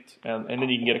perfect. And then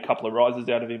you can get a couple of rises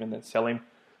out of him and then sell him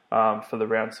for the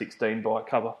round 16 buy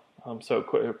cover. So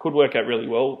it could work out really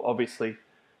well, obviously,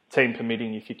 team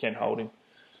permitting if you can hold him.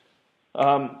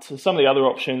 So some of the other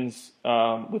options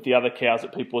with the other cows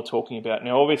that people are talking about.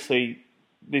 Now, obviously,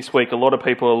 this week a lot of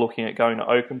people are looking at going to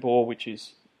Oakenbaugh, which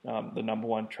is the number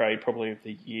one trade probably of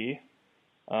the year.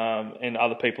 And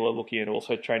other people are looking at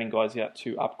also trading guys out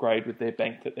to upgrade with their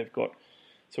bank that they've got.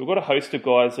 So we've got a host of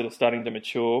guys that are starting to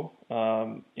mature,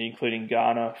 including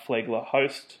Garner, Flegler,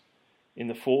 Host in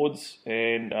the forwards,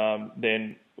 and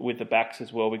then with the backs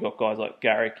as well, we've got guys like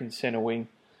Garrick and centre wing.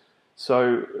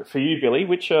 So for you, Billy,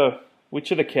 which are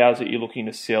the cows that you're looking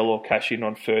to sell or cash in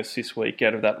on first this week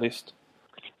out of that list?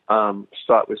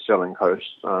 Start with selling Host,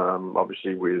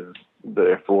 obviously with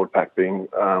their forward pack being,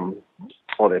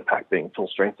 or their pack being full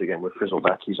strength again with Frizzle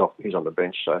back. He's on the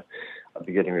bench, so I'd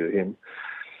be getting rid of him.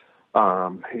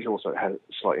 He's also had a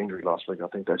slight injury last week, I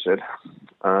think they said.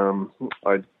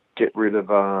 I'd get rid of,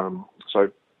 so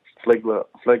Flegler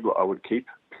I would keep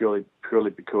purely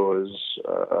because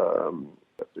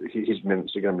his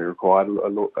minutes are going to be required a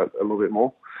little bit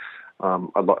more.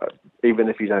 Even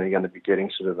if he's only going to be getting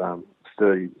sort of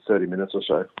 30 minutes or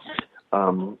so.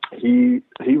 He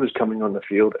was coming on the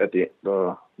field at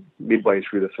the midway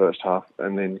through the first half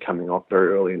and then coming off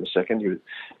very early in the second.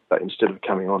 But instead of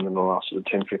coming on in the last sort of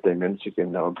 10-15 minutes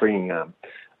again, they were bringing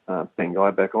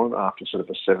Pengai back on after sort of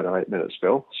a 7 or 8 minute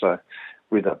spell. So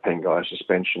with that Pengai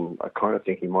suspension, I kind of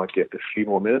think he might get a few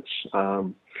more minutes.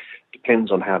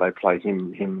 Depends on how they play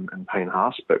him and Payne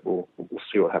Haas, but we'll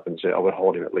see what happens there. I would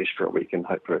hold him at least for a week and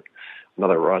hope for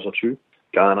another rise or two.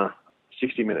 Garner,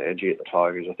 60-minute edgy at the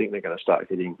Tigers. I think they're going to start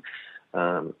hitting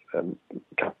a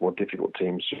couple more difficult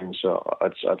teams soon, so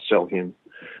I'd sell him.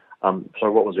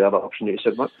 So what was the other option you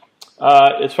said, mate?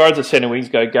 As far as the centre wings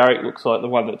go, Garrick looks like the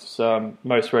one that's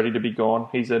most ready to be gone.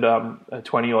 He's at a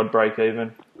 20-odd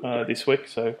break-even this week.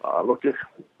 So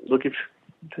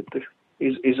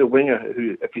if he's a winger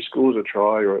who, if he scores a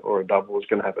try or a double, is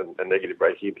going to have a negative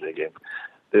break-even again.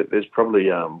 There's probably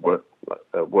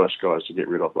worse guys to get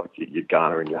rid of, like your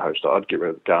Garner and your Host. I'd get rid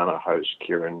of Garner, Host,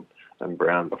 Kieran and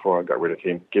Brown before I got rid of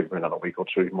him. Give him another week or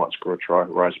two. He might score a try,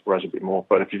 rise a bit more.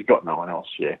 But if you've got no one else,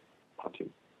 punt him.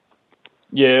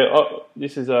 Yeah,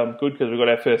 this is good because we've got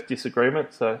our first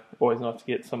disagreement, so always nice to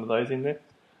get some of those in there.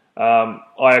 I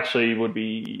actually would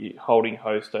be holding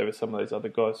Host over some of those other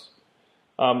guys.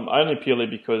 Only purely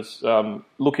because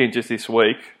looking just this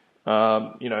week,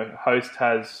 Host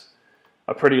has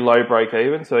a pretty low break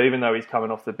even, so even though he's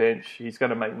coming off the bench, he's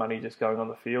going to make money just going on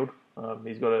the field.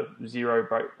 He's got a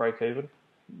 0 break even.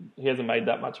 He hasn't made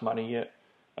that much money yet,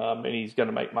 and he's going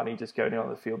to make money just going out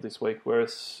on the field this week.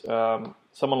 Whereas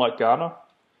someone like Garner,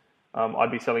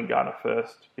 I'd be selling Garner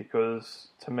first because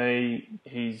to me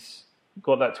he's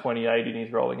got that 28 in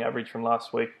his rolling average from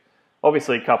last week.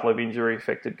 Obviously, a couple of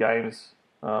injury-affected games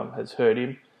has hurt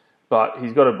him, but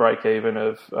he's got a break even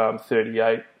of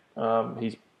 38.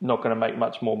 He's not going to make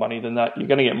much more money than that. You're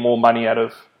going to get more money out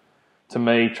of, to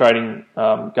me, trading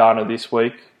Garner this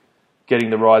week,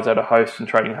 getting the rise out of Host and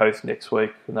trading Host next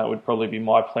week, and that would probably be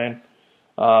my plan.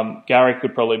 Garrick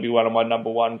would probably be one of my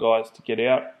number one guys to get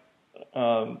out,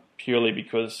 purely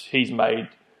because he's made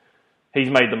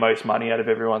the most money out of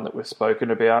everyone that we've spoken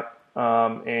about.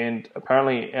 And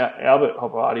apparently Albert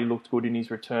Hovardi looked good in his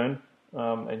return,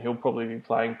 and he'll probably be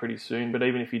playing pretty soon. But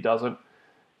even if he doesn't,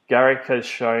 Garrick has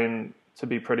shown to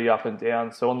be pretty up and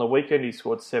down. So on the weekend he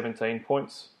scored 17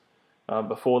 points,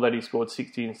 Before that, he scored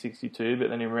 60 and 62, but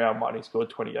then in round 1, he scored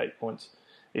 28 points.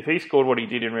 If he scored what he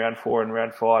did in round 4 and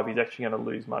round 5, he's actually going to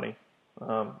lose money.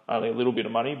 Only a little bit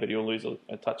of money, but he'll lose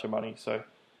a touch of money. So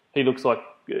he looks like,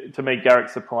 to me,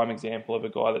 Garrick's the prime example of a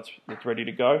guy that's ready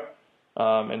to go.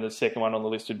 And the second one on the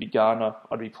list would be Garner.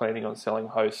 I'd be planning on selling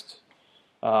Host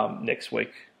next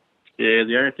week. Yeah,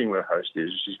 the only thing with Host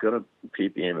is he's got a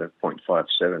PPM of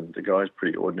 0.57. The guy's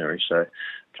pretty ordinary. So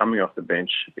coming off the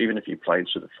bench, even if he played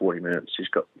sort of 40 minutes, he's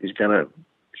going to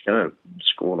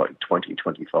score like 20,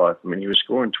 25. I mean, he was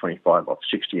scoring 25 off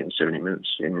 60 and 70 minutes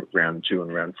in round 2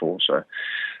 and round 4. So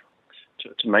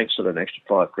to make sort of an extra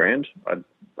 $5,000, I'd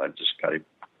just go.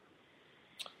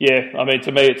 Yeah, I mean,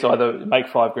 to me, it's either make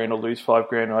 $5,000 or lose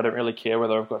 $5,000. I don't really care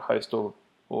whether I've got Host or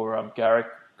Garrick,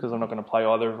 because I'm not going to play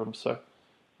either of them. So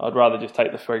I'd rather just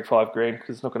take the free $5,000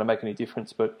 because it's not going to make any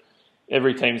difference. But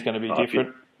every team's going to be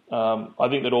different. I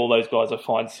think that all those guys are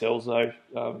fine sells, though.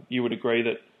 You would agree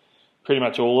that pretty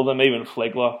much all of them, even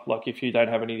Flegler, like if you don't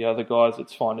have any of the other guys,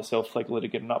 it's fine to sell Flegler to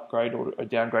get an upgrade or a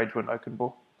downgrade to an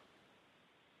Oakenball.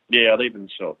 Yeah, I'd even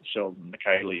sell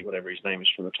McKaylee, whatever his name is,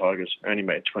 from the Tigers. I only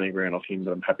made $20,000 off him,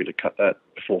 but I'm happy to cut that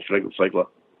before Flegler.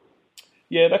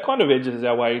 Yeah, that kind of edges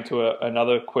our way into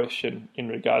another question in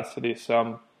regards to this.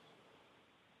 I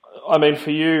mean,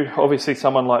 for you, obviously,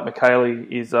 someone like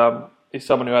McKaylee is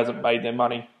someone who hasn't made their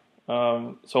money.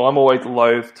 So I'm always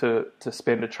loath to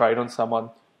spend a trade on someone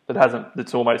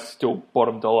that's almost still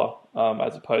bottom dollar,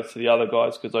 as opposed to the other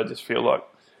guys, because I just feel like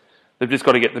they've just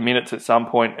got to get the minutes at some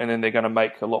point, and then they're going to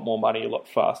make a lot more money a lot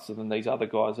faster than these other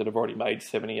guys that have already made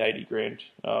 70, 80 grand.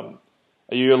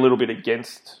 Are you a little bit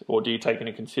against, or do you take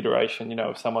into consideration,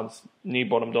 if someone's near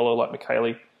bottom dollar like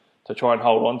McKaylee, to try and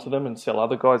hold on to them and sell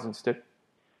other guys instead?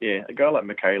 Yeah, a guy like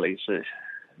McKaylee,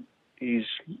 he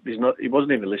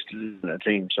wasn't even listed in a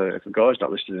team. So if a guy's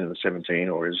not listed in the 17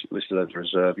 or is listed as a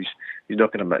reserve, he's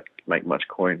not going to make much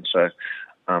coin. So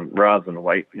rather than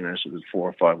wait, sort of 4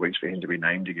 or 5 weeks for him to be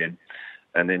named again,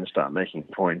 and then start making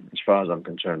coin, as far as I'm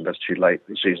concerned, that's too late.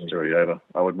 The season's already over.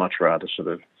 I would much rather sort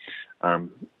of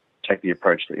take the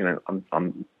approach that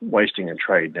I'm wasting a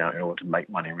trade now in order to make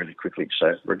money really quickly.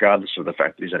 So regardless of the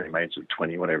fact that he's only made sort of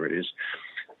 20, whatever it is,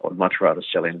 I would much rather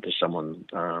sell into someone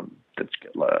that's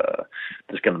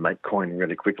going to make coin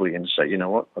really quickly and say, you know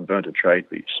what, I burnt a trade,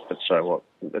 but so what?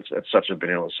 It's such a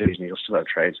vanilla season. You'll still have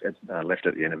trades left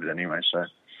at the end of it anyway. So,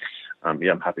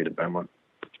 I'm happy to burn one.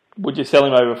 Would you sell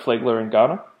him over Flegler and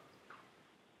Garner?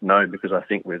 No, because I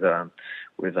think with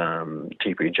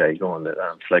TPJ gone, that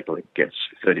Flegler gets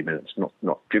 30 minutes,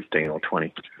 not 15 or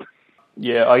 20.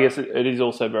 Yeah, I guess it is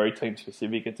also very team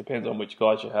specific. It depends on which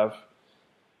guys you have.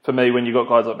 For me, when you've got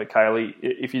guys like McKaylee,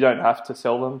 if you don't have to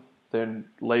sell them, then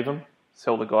leave them.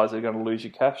 Sell the guys that are going to lose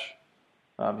your cash.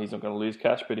 He's not going to lose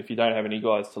cash, but if you don't have any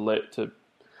guys to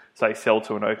say sell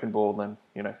to an Oakenball, then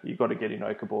you've got to get in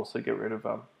Oakenball. So get rid of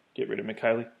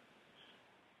McKaylee.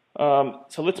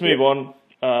 So let's move on,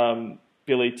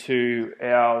 Billy, to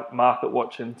our market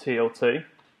watch and TLT.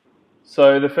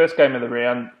 So the first game of the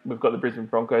round, we've got the Brisbane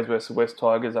Broncos versus the West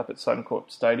Tigers up at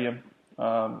Suncorp Stadium.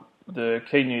 The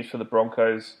key news for the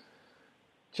Broncos,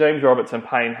 James Roberts and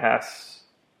Payne Haas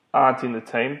aren't in the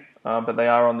team, but they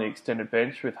are on the extended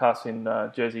bench with Haas in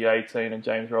jersey 18 and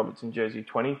James Roberts in jersey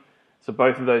 20. So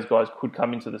both of those guys could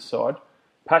come into the side.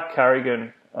 Pat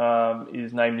Carrigan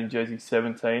is named in jersey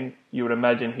 17. You would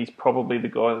imagine he's probably the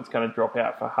guy that's going to drop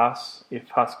out for Haas if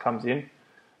Haas comes in.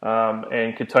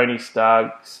 And Katoni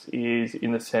Staggs is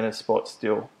in the centre spot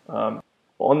still.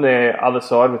 On their other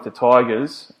side with the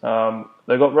Tigers,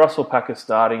 they've got Russell Packer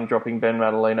starting, dropping Ben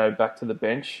Madaleno back to the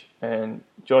bench, and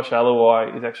Josh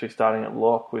Aloiai is actually starting at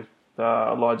lock with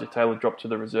Elijah Taylor dropped to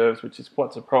the reserves, which is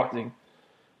quite surprising.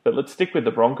 But let's stick with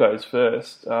the Broncos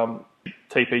first.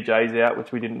 TPJ's out,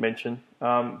 which we didn't mention.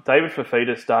 David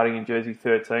Fifita starting in jersey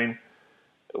 13.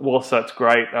 Whilst that's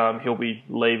great, he'll be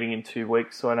leaving in 2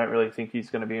 weeks, so I don't really think he's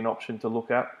going to be an option to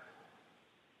look at.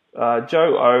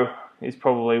 Joe O is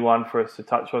probably one for us to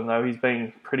touch on, though. He's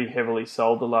been pretty heavily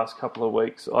sold the last couple of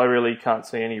weeks. I really can't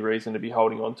see any reason to be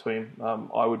holding on to him.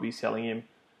 I would be selling him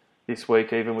this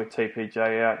week, even with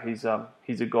TPJ out. He's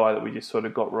a guy that we just sort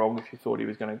of got wrong if you thought he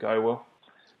was going to go well.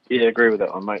 Yeah, I agree with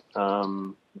that one, mate. I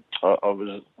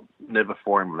was never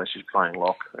for him unless he's playing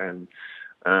lock, and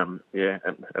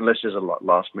unless there's a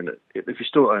last minute. If you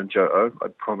still own Joe O,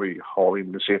 I'd probably hold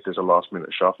him to see if there's a last minute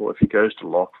shuffle. If he goes to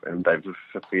lock and David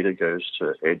Fifita goes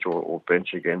to edge or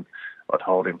bench again, I'd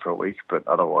hold him for a week. But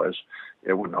otherwise,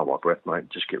 I wouldn't hold my breath, mate.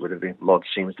 Just get rid of him. Lodge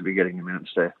seems to be getting the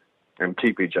minutes there, and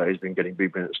TPJ has been getting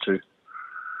big minutes too.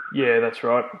 Yeah, that's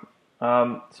right.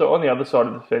 So on the other side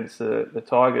of the fence, the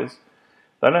Tigers,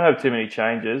 They don't have too many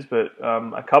changes, but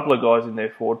a couple of guys in their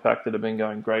forward pack that have been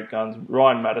going great guns.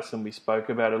 Ryan Madison, we spoke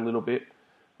about a little bit.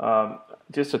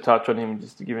 Just to touch on him,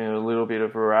 just to give him a little bit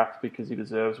of a rap because he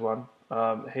deserves one.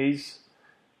 He's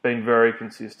been very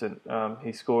consistent.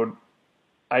 He scored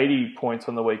 80 points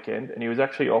on the weekend, and he was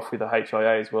actually off with a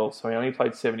HIA as well, so he only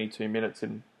played 72 minutes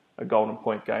in a golden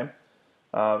point game.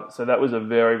 So that was a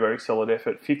very, very solid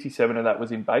effort. 57 of that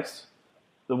was in base.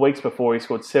 The weeks before, he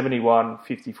scored 71,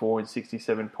 54 and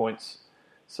 67 points.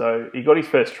 So he got his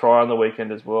first try on the weekend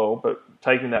as well, but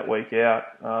taking that week out,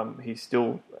 he's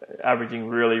still averaging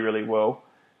really, really well.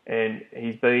 And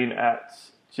he's been at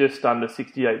just under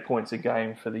 68 points a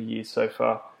game for the year so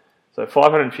far. So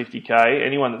 550k,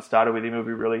 anyone that started with him will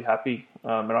be really happy.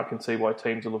 And I can see why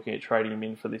teams are looking at trading him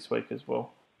in for this week as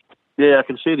well. Yeah, I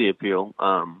can see the appeal.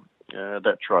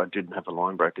 That try didn't have a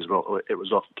line break as well. It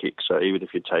was off kick, so even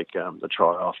if you take the try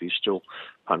off, he's still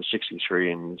punched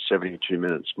 63 in 72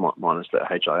 minutes minus that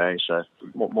HIA, so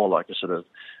more like a sort of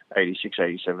 86,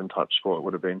 87 type score it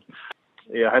would have been.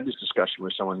 Yeah, I had this discussion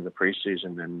with someone in the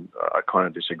preseason, and I kind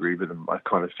of disagreed with him. I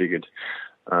kind of figured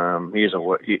he is a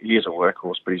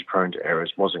workhorse, but he's prone to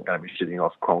errors. Wasn't going to be sitting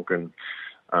off Cronk, and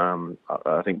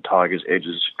I think Tigers'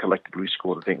 edges collectively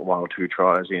scored, I think, 1 or 2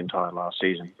 tries the entire last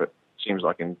season, but seems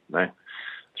like in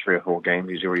 3 or 4 games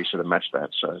he's already sort of matched that.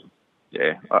 So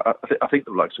yeah, I think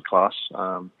the bloke's a class.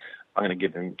 I'm going to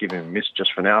give him a miss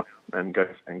just for now and go.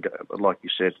 Like you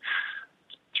said,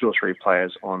 2 or 3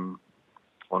 players on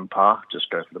par.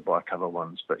 Just go for the buy cover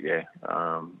ones. But yeah,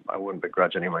 I wouldn't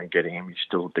begrudge anyone getting him. He's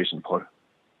still a decent player.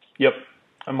 Yep.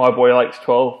 And my boy Lakes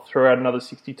 12 threw out another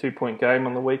 62-point game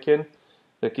on the weekend.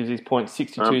 That gives his points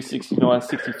 62, 69,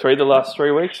 63 the last 3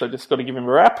 weeks. So just got to give him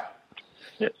a rap.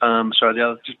 Yeah,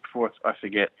 just before I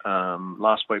forget,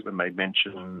 last week we made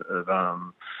mention of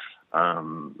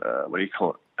what do you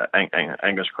call it,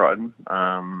 Angus Crichton.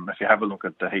 If you have a look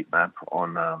at the heat map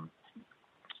on the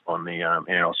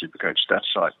NRL Supercoach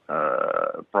stats site,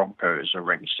 Broncos are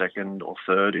ranked 2nd or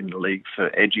 3rd in the league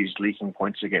for edgies leaking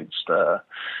points against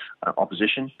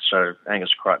opposition. So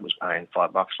Angus Crichton was paying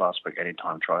 $5 last week.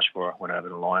 Anytime try scorer went over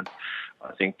the line.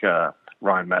 I think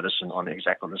Ryan Madison on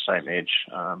the same edge.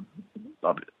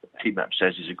 Heat map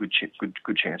says he's a good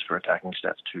chance for attacking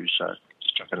stats too. So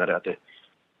just chucking that out there.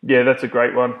 Yeah, that's a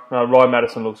great one. Ryan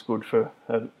Madison looks good for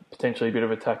potentially a bit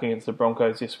of attacking against the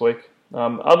Broncos this week.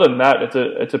 Other than that,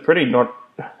 it's a pretty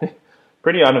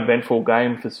uneventful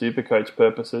game for Supercoach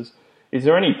purposes. Is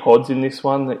there any pods in this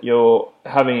one that you're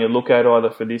having a look at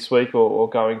either for this week or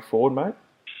going forward, mate?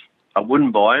 I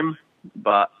wouldn't buy him,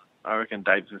 but I reckon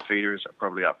David Fifita is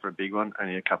probably up for a big one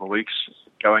only a couple of weeks.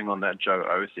 Going on that Joe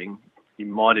O thing, he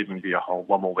might even be a whole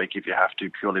 1 more week if you have to,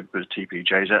 purely because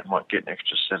TPJ's out, might get an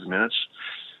extra 7 minutes.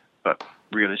 But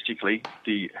realistically,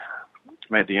 the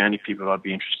only people I'd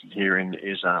be interested in hearing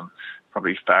is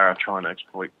probably Farah trying to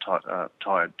exploit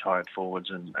tired forwards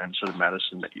and sort of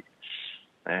Madison.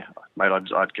 Mate,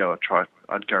 I'd go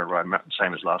Ryan,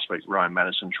 same as last week. Ryan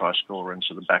Madison try scorer and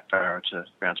sort of back Farah to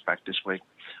bounce back this week.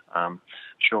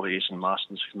 Surely Easton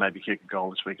Marstons can maybe kick a goal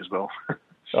this week as well.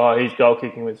 Oh, his goal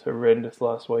kicking was horrendous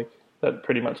last week. That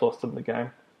pretty much lost him the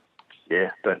game.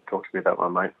 Yeah, don't talk to me about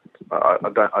my mate. I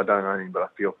don't own him, but I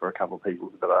feel for a couple of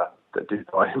people that do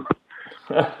buy him.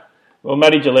 Well,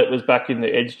 Matty Gillette was back in the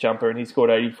edge jumper and he scored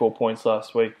 84 points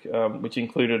last week, which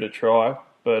included a try,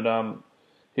 but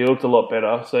he looked a lot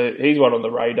better. So he's one on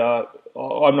the radar.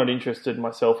 I'm not interested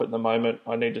myself at the moment.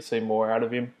 I need to see more out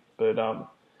of him. But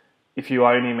if you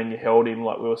own him and you held him,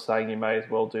 like we were saying, you may as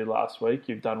well do last week.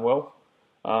 You've done well.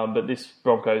 But this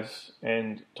Broncos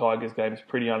and Tigers game is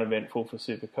pretty uneventful for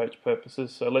Supercoach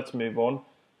purposes. So let's move on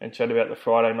and chat about the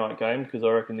Friday night game because I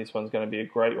reckon this one's going to be a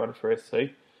great one for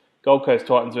SC. Gold Coast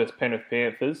Titans versus Penrith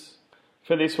Panthers.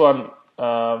 For this one,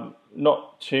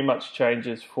 not too much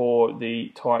changes for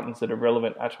the Titans that are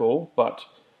relevant at all. But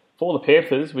for the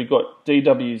Panthers, we got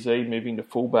DWZ moving to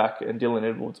fullback and Dylan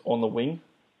Edwards on the wing.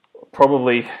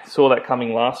 Probably saw that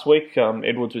coming last week.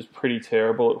 Edwards was pretty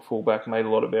terrible at fullback, made a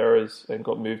lot of errors and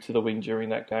got moved to the wing during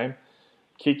that game.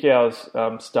 Kikau's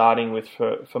starting with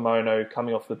Famono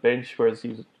coming off the bench, whereas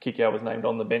Kikau was named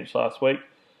on the bench last week.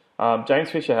 James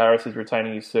Fisher-Harris is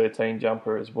retaining his 13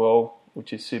 jumper as well,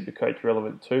 which is Supercoach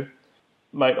relevant too.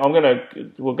 Mate,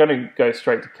 we're going to go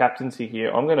straight to captaincy here.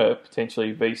 I'm going to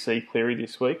potentially VC Cleary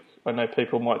this week. I know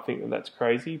people might think that that's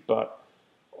crazy, but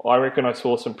I reckon I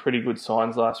saw some pretty good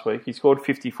signs last week. He scored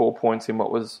 54 points in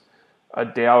what was a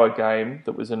dour game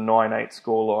that was a 9-8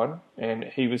 scoreline, and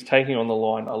he was taking on the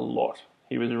line a lot.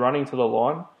 He was running to the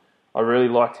line. I really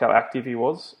liked how active he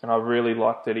was, and I really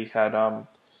liked that he had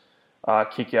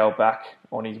Kikau back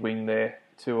on his wing there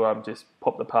to just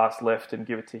pop the pass left and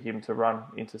give it to him to run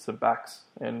into some backs.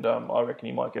 And I reckon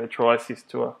he might get a try assist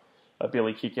to a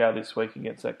Billy Kickout this week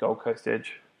against that Gold Coast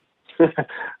edge.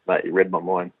 Mate, you read my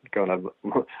mind.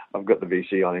 I've got the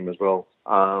VC on him as well.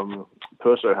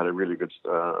 Perso had a really good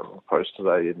post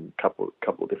today in a couple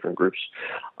of different groups.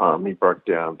 He broke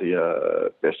down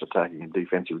the best attacking and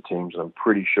defensive teams, and I'm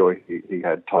pretty sure he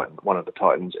had one of the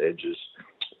Titans' edges,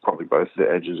 probably both the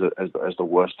edges, as the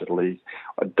worst of the league.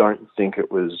 I don't think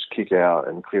it was Kickout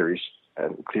and Cleary's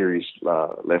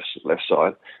left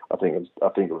side. I think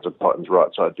it was the Titans'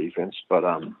 right side defense, but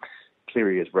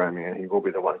Cleary is roaming and he will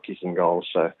be the one kicking goals.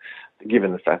 So,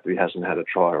 given the fact that he hasn't had a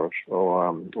try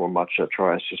or much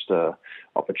try assist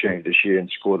opportunity this year and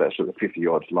scored that sort of 50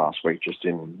 odds last week just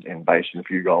in base and a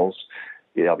few goals,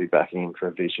 yeah, I'll be backing him for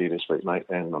a VC this week, mate.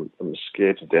 And I'm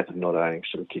scared to death of not owning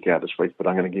sort of Kickout this week, but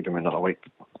I'm going to give him another week.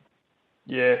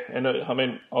 Yeah, and I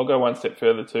mean, I'll go one step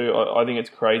further too. I think it's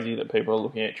crazy that people are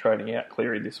looking at trading out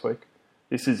Cleary this week.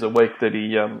 This is a week that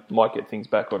he might get things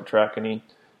back on track, and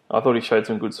I thought he showed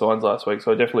some good signs last week,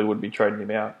 so I definitely would be trading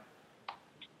him out.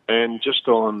 And just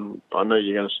on, I know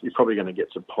you're probably going to get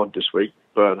to pod this week,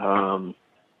 but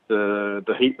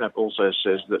the heat map also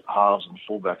says that halves and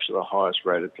fullbacks are the highest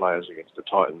rated players against the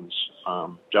Titans.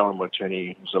 Jalen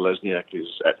Watene-Zelezniak is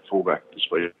at fullback this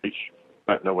week.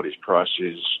 Don't know what his price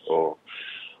is or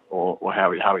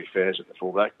how he fares at the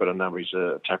fullback, but I know he's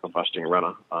a tackle busting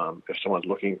runner. If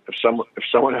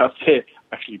someone out there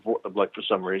actually bought the bloke for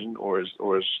some reason, or is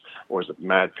a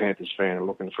mad Panthers fan and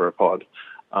looking for a pod,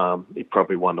 he'd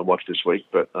probably one to watch this week.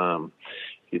 But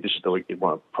this is the week you'd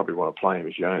probably want to play him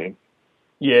if you own him.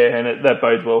 Yeah, and that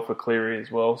bodes well for Cleary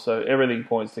as well. So everything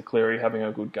points to Cleary having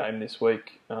a good game this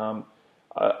week. A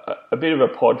bit of a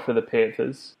pod for the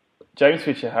Panthers. James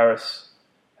Fisher-Harris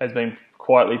has been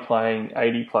quietly playing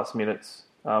 80-plus minutes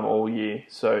all year.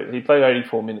 So he played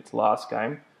 84 minutes last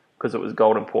game because it was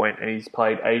Golden Point, and he's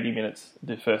played 80 minutes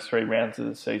the first 3 rounds of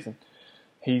the season.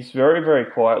 He's very, very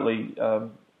quietly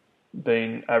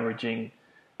been averaging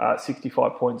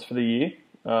 65 points for the year.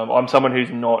 I'm someone who's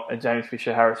not a James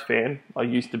Fisher-Harris fan. I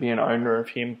used to be an owner of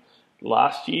him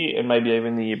last year and maybe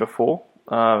even the year before.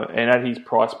 And at his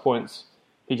price points,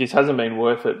 he just hasn't been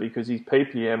worth it because his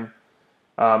PPM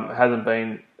hasn't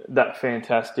been that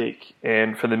fantastic,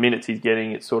 and for the minutes he's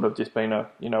getting, it's sort of just been a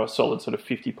solid sort of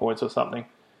 50 points or something.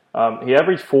 He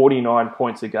averaged 49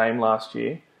 points a game last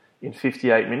year in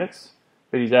 58 minutes,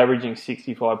 but he's averaging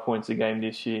 65 points a game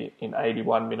this year in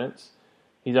 81 minutes.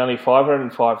 He's only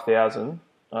 505,000.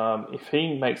 If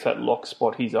he makes that lock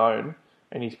spot his own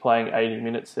and he's playing 80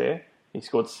 minutes there, he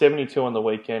scored 72 on the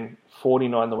weekend,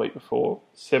 49 the week before,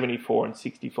 74 and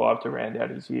 65 to round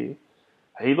out his year.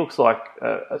 He looks like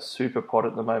a super pod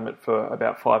at the moment for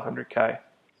about 500k.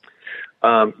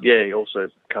 Yeah, he also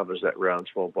covers that round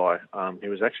 12 bye. He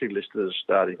was actually listed as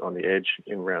starting on the edge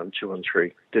in round 2 and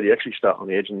 3. Did he actually start on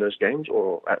the edge in those games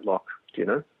or at lock? Do you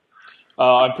know?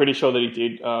 I'm pretty sure that he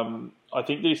did. I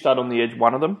think that he started on the edge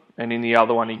one of them, and in the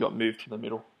other one he got moved to the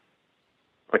middle.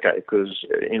 Okay, because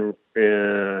he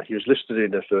was listed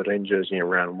in the 13 jersey in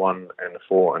round 1 and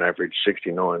 4 and averaged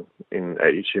 69 in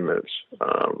 82 minutes.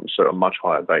 So a much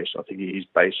higher base. I think his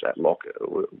base at lock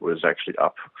was actually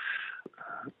up.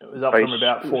 It was up from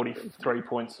about 43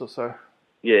 points or so.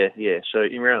 Yeah. So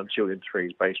in round 2 and 3,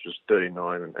 his base was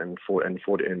 39 and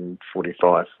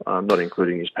 45, not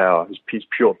including his power. His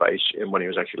pure base, and when he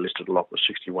was actually listed at lock, was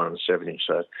 61 and 70.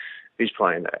 So if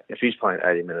he's playing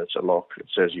 80 minutes at lock, it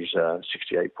says he's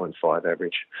 68.5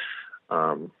 average.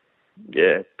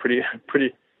 Yeah, pretty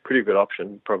good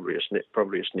option. Probably a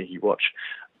sneaky watch.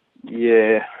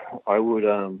 Yeah, I would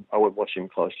watch him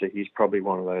closely. He's probably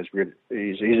one of those.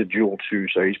 He's a dual too,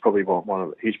 so he's probably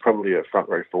he's probably a front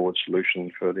row forward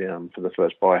solution for the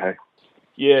first bye. Hey.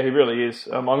 Yeah, he really is.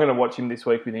 I'm going to watch him this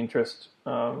week with interest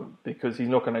because he's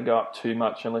not going to go up too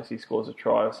much unless he scores a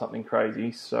try or something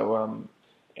crazy. So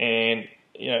and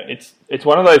it's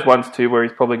one of those ones too where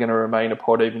he's probably going to remain a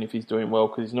pod even if he's doing well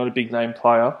because he's not a big name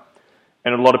player,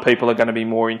 and a lot of people are going to be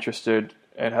more interested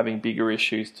and having bigger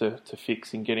issues to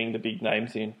fix in getting the big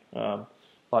names in,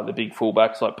 like the big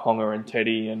fullbacks like Ponga and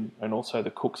Teddy and also the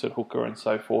Cooks at hooker and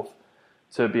so forth,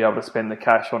 to be able to spend the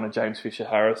cash on a James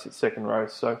Fisher-Harris at second row.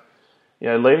 So,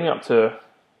 leading up to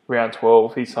round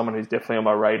 12, he's someone who's definitely on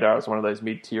my radar as one of those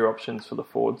mid-tier options for the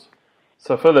forwards.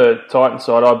 So for the Titans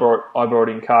side, I brought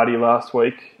in Cardi last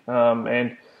week,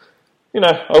 and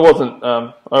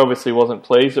I obviously wasn't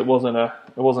pleased. It wasn't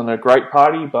a great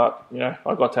party, but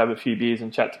I got to have a few beers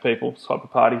and chat to people type of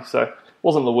party, so it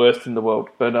wasn't the worst in the world.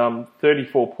 But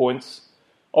 34 points,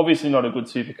 obviously not a good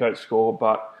Supercoach score,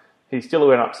 but He's still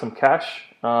went up some cash,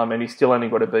 and he's still only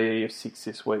got a BE of 6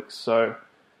 this week. So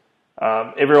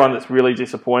everyone that's really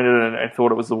disappointed and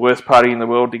thought it was the worst party in the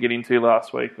world to get into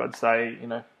last week, I'd say,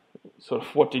 sort of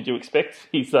what did you expect?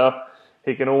 He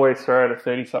can always throw out a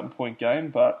 30-something point game,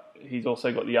 but he's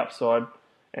also got the upside,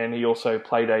 and he also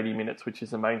played 80 minutes, which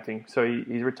is the main thing. So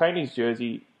he's retained his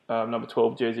jersey, number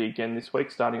 12 jersey again this week,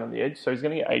 starting on the edge. So he's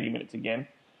going to get 80 minutes again.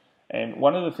 And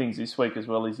one of the things this week as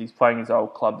well is he's playing his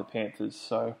old club, the Panthers.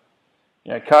 So,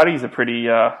 Cardi's a pretty...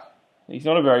 he's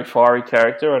not a very fiery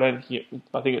character. I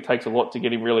think it takes a lot to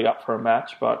get him really up for a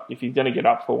match, but if he's going to get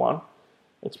up for one,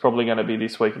 it's probably going to be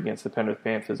this week against the Penrith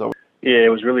Panthers. Yeah, I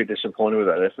was really disappointed with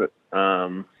that effort.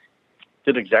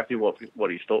 Did exactly what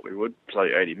he thought we would, play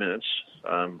 80 minutes.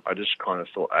 I just kind of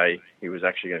thought, A, he was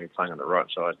actually going to be playing on the right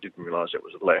side. Didn't realise it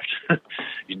was the left.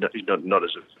 he's not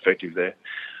as effective there.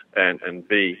 And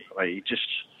B, he just...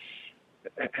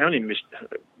 How many missed...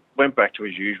 Went back to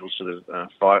his usual sort of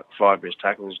five missed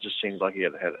tackles. Just seemed like he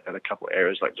had a couple of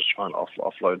errors, like just trying to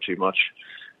offload too much.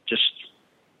 Just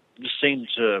seemed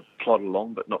to plod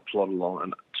along, but not plod along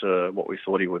and to what we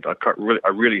thought he would. I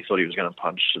really thought he was going to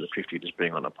punch to the 50 just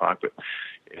being on the park, but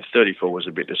 34 was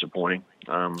a bit disappointing.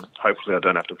 Hopefully I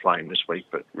don't have to play him this week,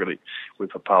 but really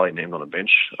with Papali named on the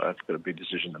bench, I've got a big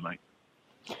decision to make.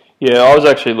 Yeah, I was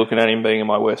actually looking at him being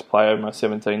my worst player in my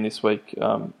 17 this week,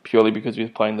 purely because he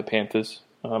was playing the Panthers.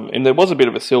 And there was a bit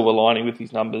of a silver lining with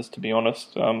his numbers, to be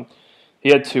honest. He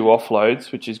had 2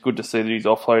 offloads, which is good to see that he's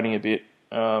offloading a bit.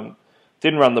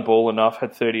 Didn't run the ball enough,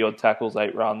 had 30-odd tackles,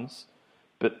 8 runs.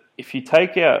 But if you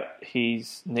take out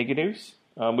his negatives,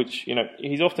 which,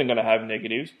 he's often going to have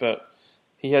negatives, but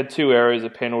he had 2 errors, a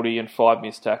penalty, and 5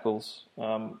 missed tackles.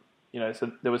 So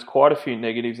there was quite a few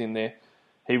negatives in there.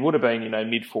 He would have been,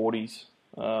 mid-40s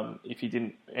if he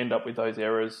didn't end up with those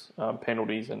errors,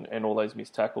 penalties, and all those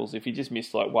missed tackles. If he just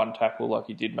missed like 1 tackle like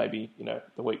he did maybe,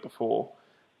 the week before,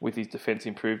 with his defence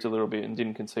improved a little bit and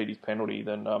didn't concede his penalty,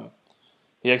 then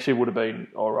he actually would have been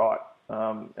all right.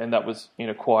 And that was in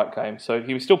a quiet game. So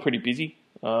he was still pretty busy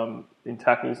in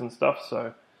tackles and stuff.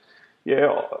 So, yeah,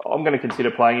 I'm going to consider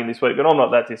playing him this week, but I'm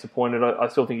not that disappointed. I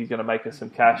still think he's going to make us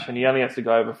some cash, and he only has to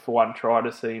go over for 1 try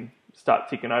to see him start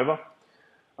ticking over.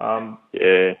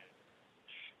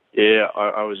 Yeah,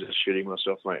 I was just shooting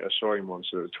myself, mate. I saw him on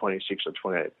sort of 26 or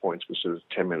 28 points with sort of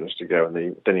 10 minutes to go, and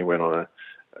then he went on a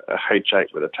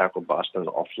H8 with a tackle bust and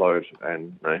an offload,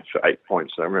 and for 8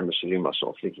 points. And I remember sitting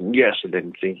myself thinking, yes, and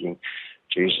then thinking,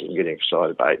 Jesus, I'm getting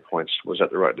excited about 8 points. Was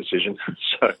that the right decision?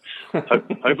 So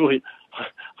hopefully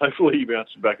he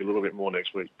bounces back a little bit more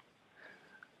next week.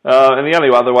 And the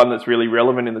only other one that's really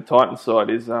relevant in the Titans side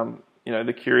is,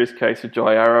 the curious case of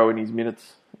Jai Arrow and his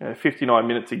minutes. 59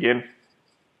 minutes again.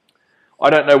 I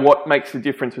don't know what makes the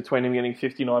difference between him getting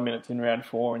 59 minutes in round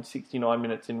 4 and 69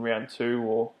 minutes in round 2,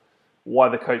 or why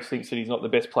the coach thinks that he's not the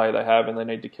best player they have and they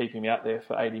need to keep him out there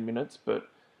for 80 minutes. But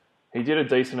he did a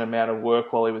decent amount of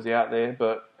work while he was out there.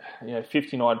 But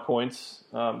 59 points,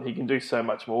 he can do so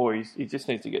much more. He just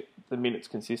needs to get the minutes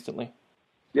consistently.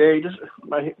 Yeah,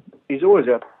 he's always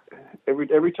out.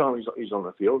 Every time he's on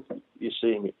the field, you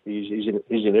see him. He's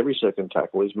in every second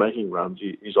tackle. He's making runs.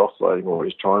 He's offloading, or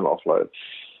he's trying to offload.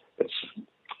 It's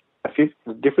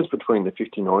the difference between the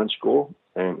 59 score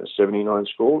and the 79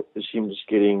 score is him just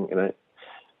getting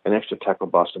an extra tackle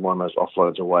bust and one of those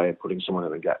offloads away and putting someone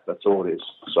in the gap. That's all it is.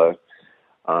 So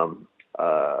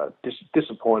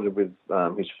disappointed with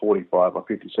his 45 or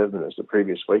 57 minutes the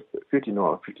previous week, but 59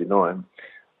 or 59.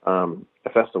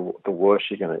 If that's the worst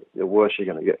you're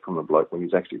gonna get from a bloke when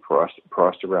he's actually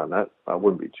priced around that, I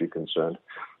wouldn't be too concerned.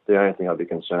 The only thing I'd be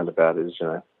concerned about is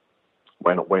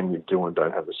when you do and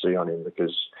don't have the C on him,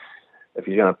 because if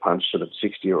you're going to punch sort of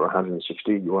 60 or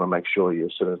 160, you want to make sure you're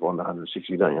sort of on the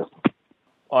 160, don't you?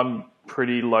 I'm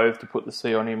pretty loath to put the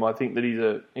C on him. I think that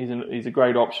he's a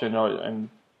great option, and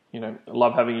I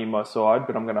love having him in my side,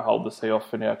 but I'm going to hold the C off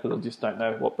for now because I just don't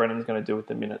know what Brennan's going to do with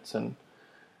the minutes and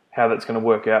how that's going to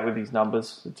work out with his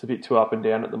numbers. It's a bit too up and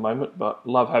down at the moment, but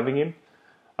love having him.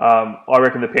 I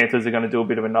reckon the Panthers are going to do a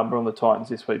bit of a number on the Titans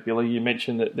this week, Billy. You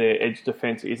mentioned that their edge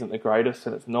defence isn't the greatest,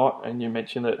 and it's not, and you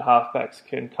mentioned that halfbacks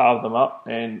can carve them up,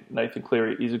 and Nathan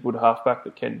Cleary is a good halfback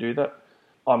that can do that.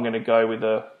 I'm going to go with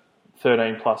a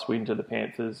 13-plus win to the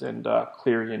Panthers, and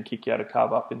Cleary and Kikau to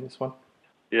carve up in this one.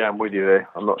 Yeah, I'm with you there.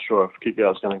 I'm not sure if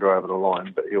Kikau's going to go over the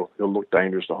line, but he'll look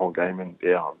dangerous the whole game, and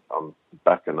yeah, I'm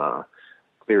backing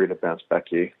Cleary to bounce back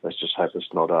here. Let's just hope it's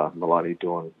not Maloney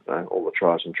doing all the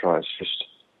tries and tries.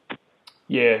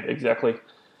 Yeah, exactly.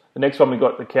 The next one we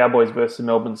got the Cowboys versus the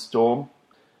Melbourne Storm.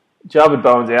 Jarvid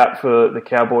Bowen's out for the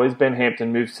Cowboys. Ben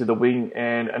Hampton moves to the wing,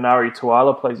 and Anari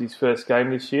Tuala plays his first game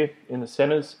this year in the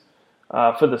centres.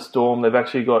 For the Storm, they've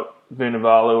actually got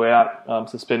Vunivalu out,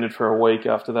 suspended for a week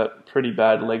after that pretty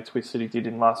bad leg twist that he did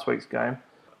in last week's game.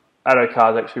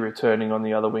 Addo-Carr's actually returning on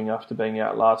the other wing after being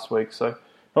out last week, so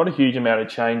not a huge amount of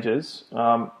changes.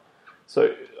 For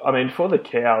the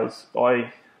Cows,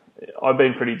 I've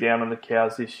been pretty down on the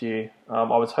Cows this year. I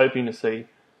was hoping to see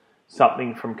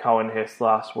something from Cohen Hess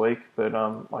last week, but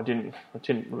I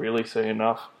didn't really see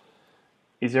enough.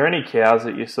 Is there any Cows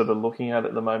that you're sort of looking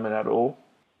at the moment at all?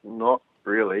 Not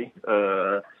really,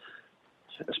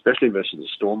 especially versus the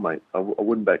Storm, mate. I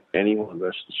wouldn't back anyone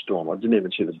versus the Storm. I didn't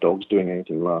even see the Dogs doing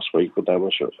anything last week, but they were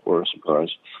a surprise.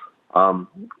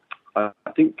 I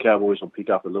think Cowboys will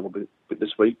pick up a little bit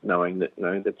this week, knowing that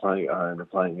they're playing at home, they're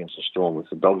playing against the Storm.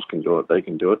 If the Dogs can do it, they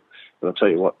can do it. But I'll tell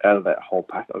you what, out of that whole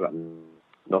pack, I'm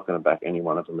not going to back any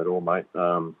one of them at all, mate.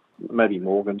 Maybe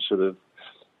Morgan sort of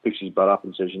picks his butt up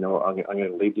and says, I'm going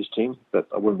to leave this team, but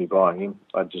I wouldn't be buying him.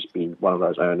 I'd just be one of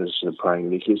those owners sort of praying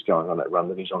that he's going on that run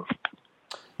that he's on.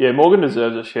 Yeah, Morgan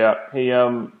deserves a shout. He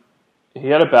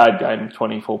had a bad game,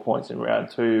 24 points in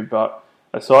round 2, but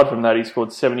aside from that, he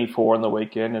scored 74 on the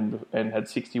weekend and had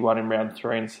 61 in round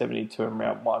 3 and 72 in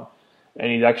round 1.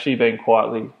 And he's actually been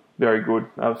quietly very good.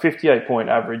 58-point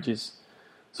average is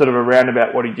sort of around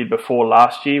about what he did before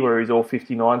last year, where he's all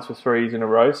 59s for 3s in a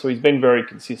row. So he's been very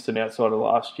consistent outside of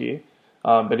last year.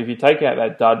 But if you take out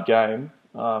that dud game,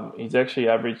 he's actually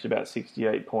averaged about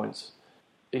 68 points.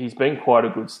 He's been quite a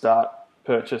good start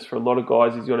purchase for a lot of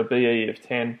guys. He's got a BE of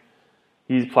 10.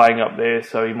 He's playing up there,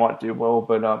 so he might do well.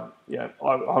 But I'm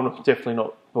definitely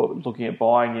not looking at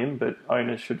buying him, but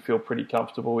owners should feel pretty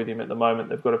comfortable with him at the moment.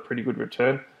 They've got a pretty good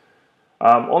return.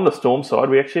 On the Storm side,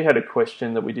 we actually had a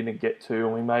question that we didn't get to,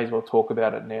 and we may as well talk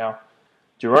about it now.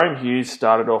 Jerome Hughes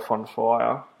started off on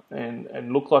fire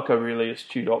and looked like a really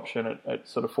astute option at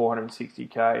sort of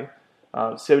 460k.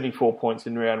 74 points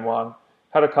in round 1.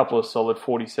 Had a couple of solid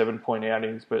 47-point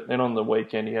outings, but then on the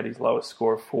weekend he had his lowest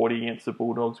score of 40 against the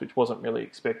Bulldogs, which wasn't really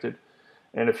expected.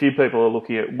 And a few people are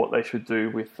looking at what they should do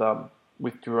with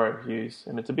Jerome Hughes,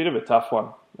 and it's a bit of a tough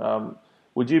one.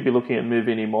 Would you be looking at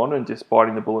moving him on and just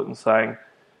biting the bullet and saying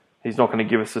he's not going to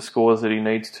give us the scores that he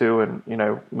needs to, and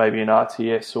maybe an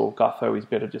RTS or Gutho is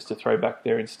better just to throw back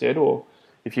there instead? Or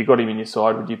if you got him in your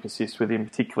side, would you persist with him,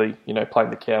 particularly playing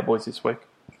the Cowboys this week?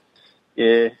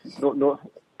 Yeah,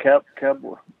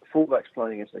 Cowboy fullbacks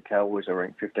playing against the Cowboys are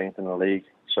ranked 15th in the league,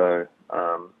 so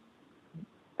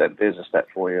there's a stat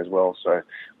for you as well. So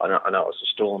I know it's a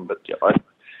Storm, but yeah,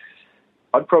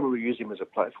 I'd probably use him as a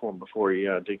platform before he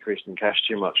decreased in cash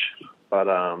too much. But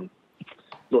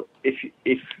look, if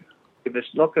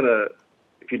it's not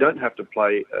if you don't have to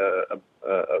play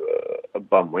a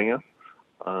bum winger,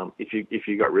 if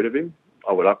you got rid of him,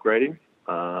 I would upgrade him.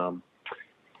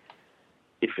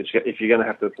 If you're going to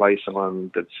have to play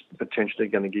someone that's potentially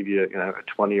going to give you a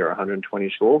 20 or 120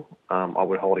 score, I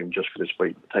would hold him just for this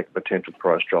week, take a potential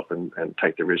price drop and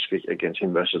take the risk against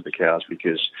him versus the Cows,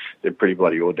 because they're pretty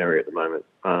bloody ordinary at the moment.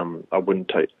 I wouldn't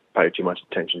pay too much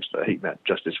attention to the heat map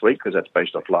just this week, because that's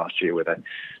based off last year where they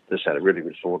just had a really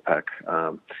good forward pack.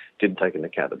 Didn't take into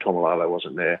account that Tomalolo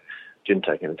wasn't there. Didn't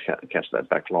take into account that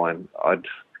back line.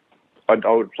 I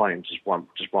would play him just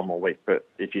one more week, but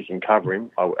if you can cover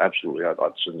him, I'd sort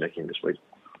of neck him this week.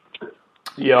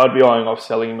 Yeah, I'd be eyeing off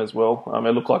selling him as well.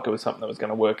 It looked like it was something that was going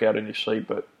to work out initially,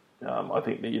 but I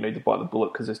think that you need to bite the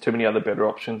bullet because there's too many other better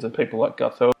options and people like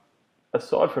Gutho.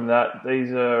 Aside from that,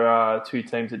 these are two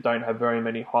teams that don't have very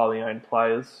many highly owned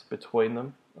players between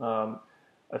them.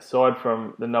 Aside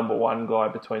from the number one guy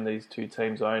between these two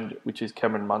teams owned, which is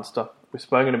Cameron Munster. We've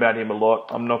spoken about him a lot.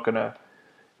 I'm not going to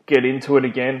get into it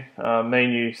again. Me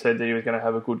and you said that he was going to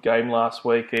have a good game last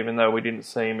week, even though we didn't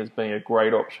see him as being a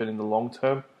great option in the long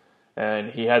term.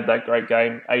 And he had that great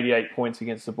game, 88 points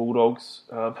against the Bulldogs.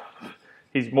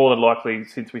 He's more than likely,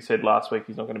 since we said last week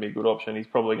he's not going to be a good option, he's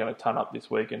probably going to ton up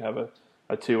this week and have a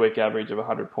 2-week average of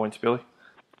 100 points, Billy.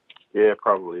 Yeah,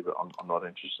 probably, but I'm not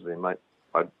interested in him, mate.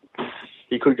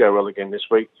 He could go well again this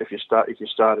week. If you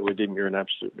started with him, you're an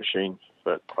absolute machine.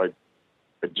 But I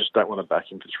just don't want to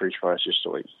back him for 3 tries just a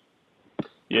week.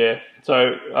 Yeah.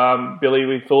 So, Billy,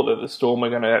 we thought that the Storm were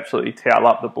going to absolutely towel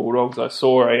up the Bulldogs. I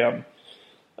saw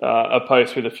a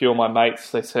post with a few of my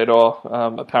mates. They said,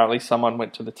 apparently someone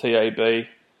went to the TAB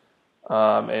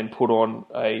and put on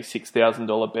a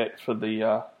 $6,000 bet for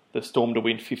the Storm to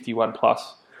win 51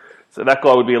 plus. So that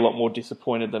guy would be a lot more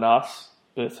disappointed than us.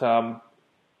 But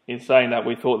in saying that,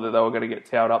 we thought that they were going to get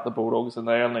towed up, the Bulldogs, and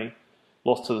they only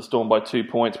lost to the Storm by 2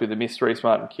 points with a missed Reece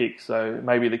Martin kick. So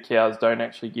maybe the Cows don't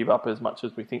actually give up as much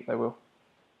as we think they will.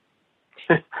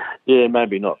 Yeah,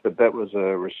 maybe not, but that was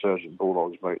a resurgent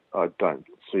Bulldogs, mate. I don't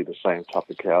see the same type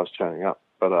of Cows turning up.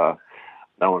 But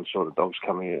no one saw the Dogs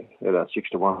coming at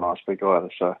 6-1 last week either.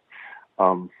 So,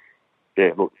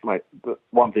 yeah, look, mate, the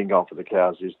one thing going for the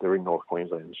Cows is they're in North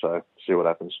Queensland, so see what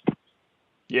happens.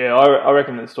 Yeah, I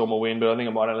reckon the Storm will win, but I think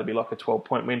it might only be like a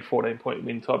 12-point win, 14-point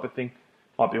win type of thing.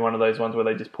 Might be one of those ones where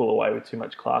they just pull away with too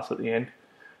much class at the end.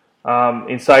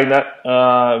 In saying that,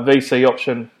 VC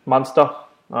option Munster,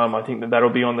 I think that'll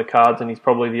be on the cards, and he's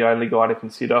probably the only guy to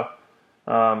consider.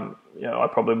 I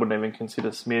probably wouldn't even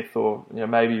consider Smith or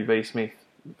maybe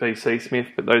VC Smith,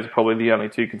 but those are probably the only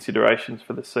two considerations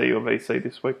for the C or VC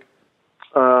this week.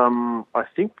 I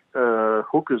think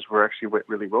hookers went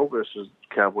really well versus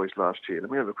Cowboys last year. Let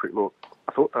me have a quick look.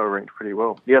 I thought they were ranked pretty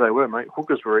well. Yeah, they were, mate.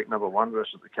 Hookers were ranked number 1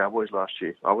 versus the Cowboys last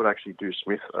year. I would actually do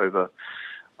Smith over,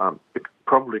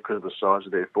 probably because of the size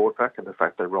of their forward pack and the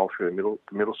fact they roll through the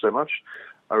middle so much.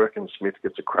 I reckon Smith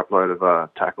gets a crap load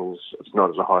of tackles. It's not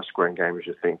as a high-scoring game as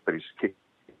you think, but he's kicked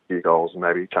a few goals and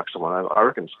maybe chucks someone over. I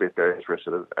reckon Smith goes for a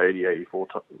sort of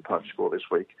 80-84 type score this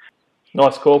week.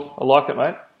 Nice call. I like it,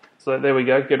 mate. So there we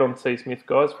go. Get on C Smith,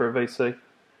 guys, for a VC.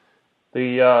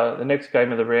 The next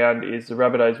game of the round is the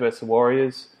Rabbitohs versus the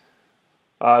Warriors.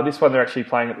 This one they're actually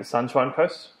playing at the Sunshine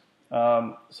Coast.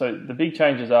 So the big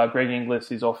changes are Greg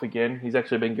Inglis is off again. He's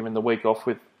actually been given the week off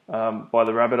by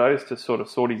the Rabbitohs to sort of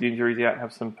sort his injuries out and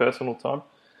have some personal time.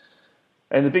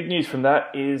 And the big news from that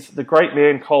is the great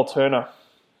man Cole Turner,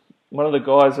 one of the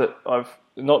guys that I've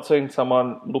not seen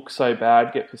someone look so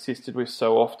bad, get persisted with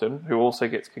so often, who also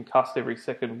gets concussed every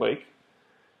second week,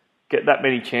 get that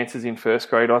many chances in first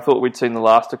grade. I thought we'd seen the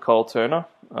last of Cole Turner,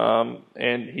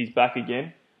 and he's back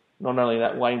again. Not only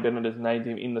that, Wayne Bennett has named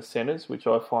him in the centres, which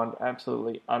I find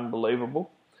absolutely unbelievable.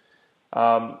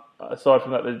 Aside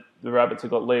from that, the Rabbits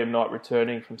have got Liam Knight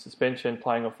returning from suspension,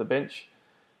 playing off the bench.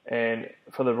 And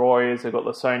for the Warriors, they've got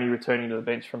Lasoni returning to the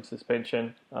bench from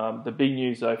suspension. The big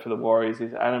news, though, for the Warriors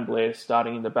is Adam Blair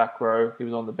starting in the back row. He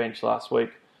was on the bench last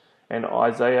week. And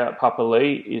Isaiah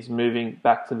Papali'i is moving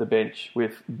back to the bench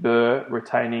with Burr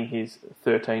retaining his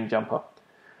 13 jumper.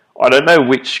 I don't know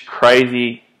which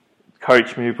crazy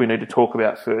coach move we need to talk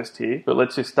about first here, but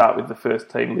let's just start with the first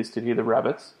team listed here, the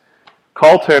Rabbits.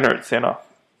 Cole Turner at centre.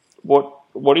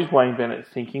 What is Wayne Bennett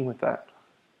thinking with that?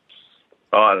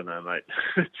 Oh, I don't know, mate.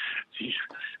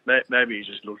 Maybe he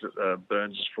just looked at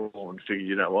Burns' form and figured,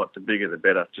 you know what, the bigger the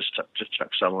better. Just chuck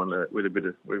someone with a bit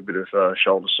of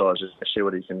shoulder size and see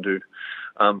what he can do.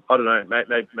 I don't know.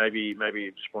 Maybe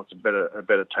he just wants a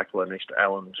better tackler next to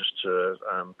Allen just to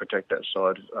protect that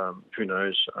side. Who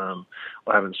knows? I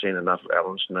haven't seen enough of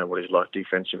Allen to know what he's like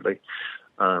defensively.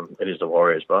 It is the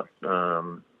Warriors, but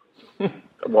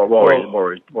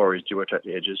Warriors do attack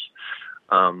the edges.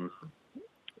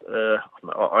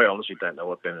 I honestly don't know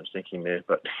what Bennett's thinking there,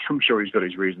 but I'm sure he's got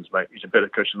his reasons, mate. He's a better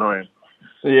coach than I am.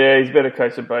 Yeah, he's a better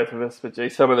coach than both of us, but gee,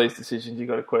 some of these decisions you've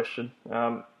got to question.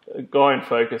 A guy in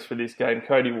focus for this game,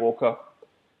 Cody Walker.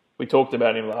 We talked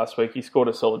about him last week. He scored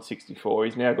a solid 64.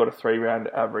 He's now got a 3-round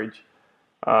average.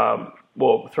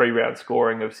 3-round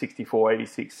scoring of 64,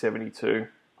 86, 72.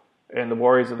 And the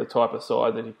Warriors are the type of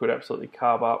side that he could absolutely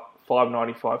carve up.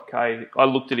 595k. I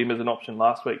looked at him as an option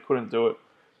last week, couldn't do it.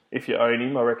 If you own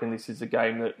him, I reckon this is a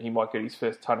game that he might get his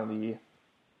first ton of the year.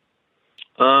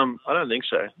 I don't think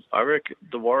so. I reckon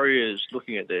the Warriors,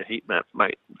 looking at their heat map,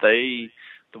 mate, the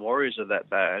Warriors are that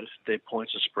bad. Their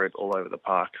points are spread all over the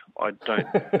park.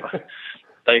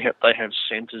 They have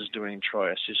centres doing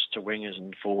try assists to wingers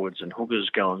and forwards and hookers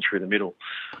going through the middle.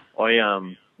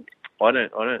 I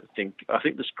think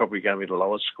this is probably going to be the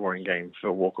lowest scoring game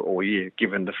for Walker all year,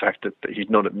 given the fact that he's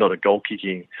not a goal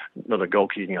kicking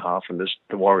half, and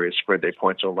the Warriors spread their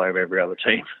points all over every other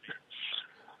team.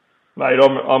 Mate,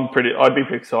 I'd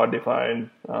be excited if I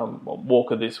owned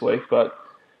Walker this week. But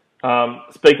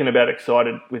speaking about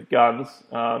excited with guns,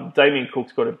 Damien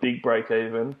Cook's got a big break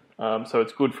even, so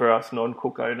it's good for us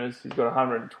non-Cook owners. He's got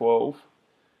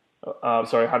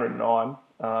 109,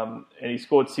 and he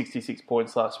scored 66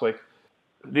 points last week.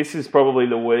 This is probably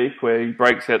the week where he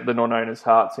breaks out the non-owners'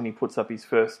 hearts and he puts up his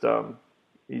first real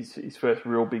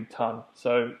big ton.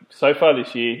 So far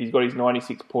this year, he's got his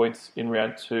 96 points in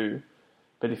round 2.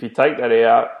 But if you take that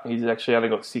out, he's actually only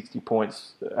got 60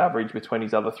 points average between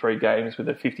his other 3 games with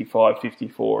a 55,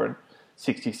 54 and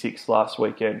 66 last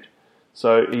weekend.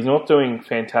 So he's not doing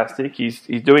fantastic. He's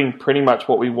doing pretty much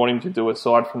what we want him to do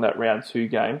aside from that round 2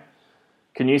 game.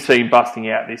 Can you see him busting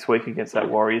out this week against that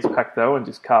Warriors pack though and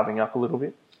just carving up a little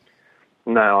bit?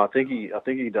 No, I think he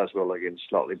does well against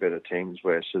slightly better teams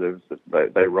where sort of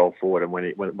they roll forward, and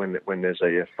when there's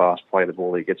a fast play the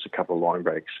ball, he gets a couple of line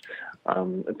breaks.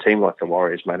 A team like the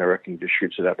Warriors, mate, I reckon he just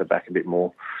shoots it out the back a bit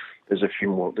more. There's a few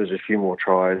more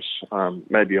tries,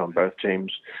 maybe on both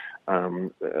teams.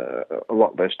 a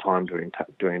lot less time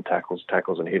doing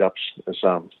tackles and hit ups. There's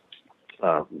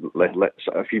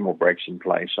a few more breaks in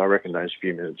play, so I reckon those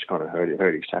few minutes kind of hurt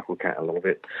his tackle count a little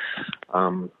bit.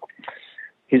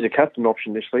 He's a captain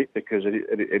option this week because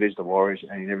it is the Warriors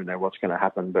and you never know what's going to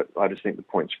happen, but I just think the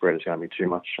point spread is going to be too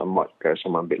much. I might go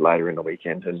someone a bit later in the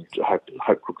weekend and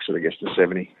hope Cook sort of gets to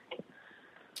 70.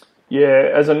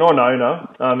 Yeah, as a non-owner,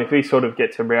 if he sort of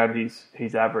gets around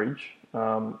his average,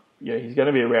 he's going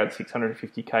to be around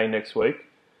 650k next week.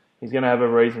 He's going to have a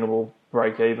reasonable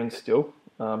break-even still,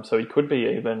 so he could be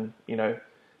even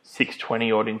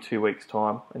 620 odd in 2 weeks'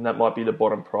 time, and that might be the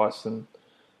bottom price and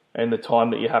the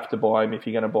time that you have to buy him if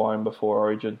you're going to buy him before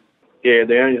Origin. Yeah,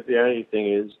 the only thing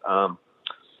is,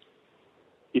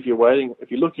 if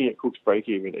you're looking at Cook's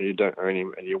break-even and you don't own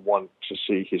him and you want to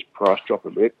see his price drop a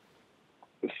bit,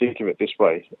 think of it this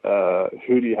way: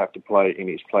 who do you have to play in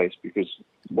his place? Because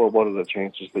what are the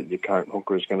chances that your current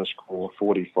hooker is going to score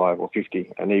 45 or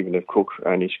 50? And even if Cook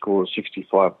only scores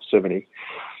 65, 70,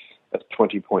 that's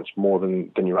 20 points more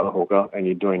than your other hooker, and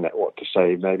you're doing that to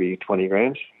save maybe 20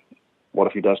 grand. What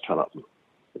if he does turn up?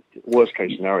 Worst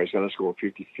case scenario, he's going to score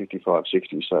 50, 55,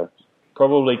 60. So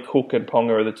probably Cook and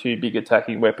Ponga are the two big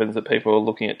attacking weapons that people are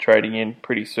looking at trading in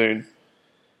pretty soon.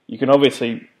 You can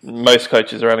obviously, most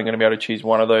coaches are only going to be able to choose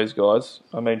one of those guys.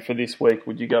 I mean, for this week,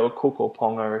 would you go with Cook or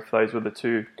Ponga if those were the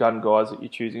two gun guys that you're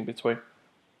choosing between?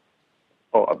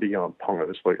 Oh, I'd be going Ponga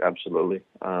this week, absolutely.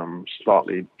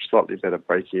 Slightly better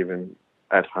break even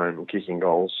at home and kicking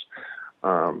goals.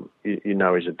 He's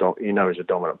a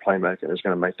dominant playmaker and is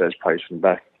going to make those plays from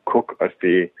back. Cook, I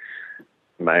fear,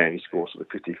 may only score sort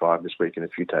of 55 this week and a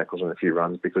few tackles and a few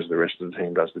runs because the rest of the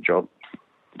team does the job.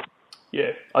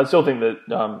 Yeah, I still think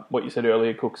that what you said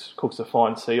earlier, Cook's a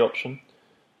fine C option.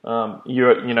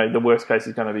 The worst case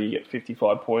is going to be you get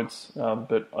 55 points,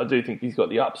 but I do think he's got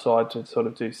the upside to sort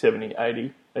of do 70,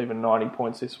 80, even 90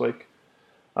 points this week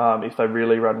if they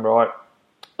really run right.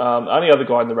 Only other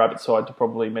guy on the Rabbit side to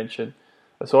probably mention,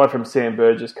 aside from Sam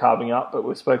Burgess carving up, but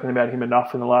we've spoken about him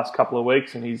enough in the last couple of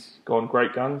weeks and he's gone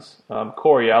great guns.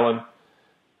 Corey Allen, a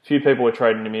few people were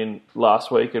trading him in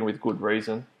last week and with good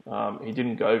reason. He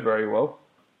didn't go very well,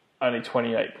 only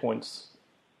 28 points.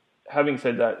 Having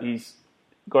said that, he's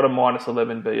got a minus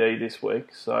 11 BE this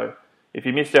week, so if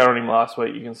you missed out on him last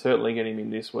week, you can certainly get him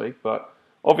in this week. But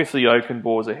obviously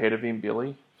Oakenbore's ahead of him,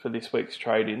 Billy, for this week's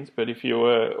trade-ins. But if you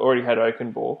already had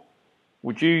Oakenbore,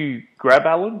 would you grab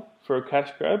Allen for a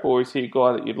cash grab, or is he a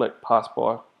guy that you'd let pass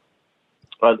by?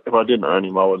 If I didn't own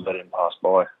him, I would let him pass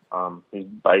by. His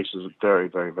base is very,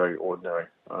 very, very ordinary.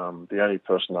 The only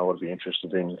person I would be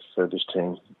interested in for this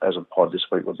team as a pod this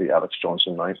week would be Alex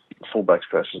Johnson, mate. Fullbacks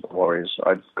versus the Warriors.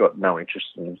 I've got no interest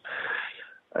in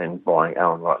buying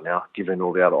Allen right now, given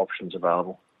all the other options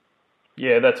available.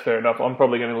 Yeah, that's fair enough. I'm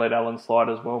probably going to let Allen slide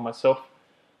as well myself.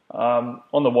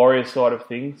 On the Warriors side of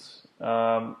things,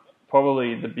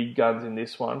 probably the big guns in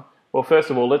this one. Well, first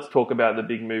of all, let's talk about the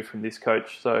big move from this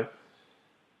coach. So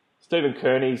Stephen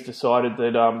Kearney's decided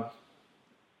that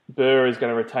Burr is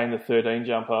going to retain the 13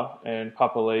 jumper and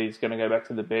Papa Lee is going to go back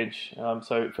to the bench.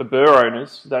 So for Burr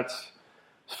owners, that's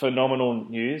phenomenal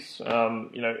news.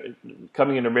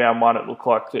 Coming into round one, it looked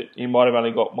like that you might have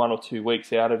only got 1 or 2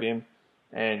 weeks out of him.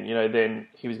 And, then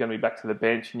he was going to be back to the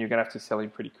bench and you're going to have to sell him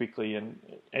pretty quickly. And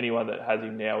anyone that has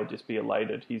him now would just be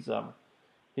elated. He's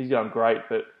going great.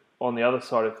 But on the other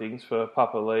side of things, for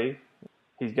Papa Lee,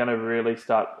 he's going to really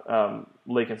start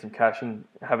leaking some cash and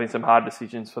having some hard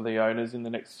decisions for the owners in the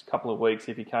next couple of weeks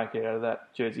if he can't get out of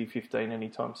that jersey 15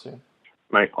 anytime soon.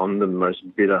 Mate, I'm the most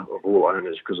bitter of all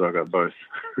owners because I got both.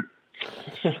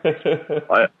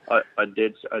 I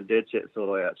dead set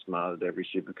thought I outsmarted every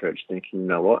super coach thinking, you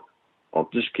know what, I'll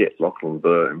just get Lachlan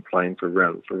Burr and play him for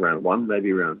round one,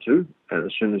 maybe round two, and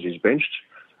as soon as he's benched,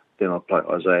 then I'll play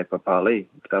Isaiah Papali.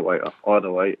 That way,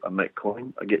 either way, I make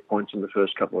coin. I get points in the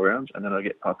first couple of rounds, and then I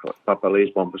get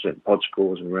Papali's 1% pod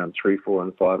scores in round 3, 4,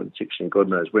 and 5, and 6, and God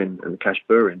knows when, and cash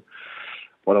Burr in.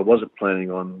 What I wasn't planning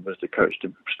on was the coach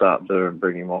to start Burr and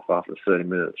bring him off after 30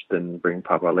 minutes, then bring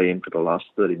Papali in for the last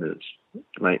 30 minutes.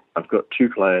 Mate, I've got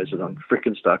 2 players that I'm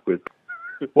freaking stuck with.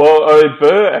 Well,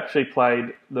 Burr actually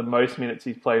played the most minutes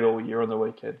he's played all year on the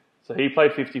weekend. So he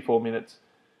played 54 minutes,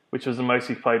 which was the most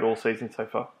he's played all season so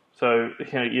far. So,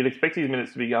 you'd expect his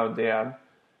minutes to be going down,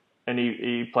 and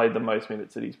he played the most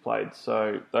minutes that he's played.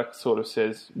 So that sort of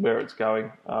says where it's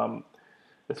going.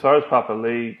 As far as Papa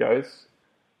Lee goes,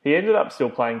 he ended up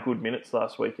still playing good minutes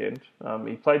last weekend.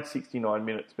 He played 69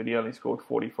 minutes, but he only scored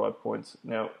 45 points.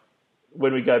 Now,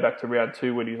 when we go back to round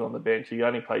 2 when he was on the bench, he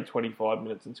only played 25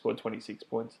 minutes and scored 26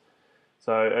 points.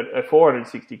 So at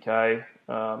 460k,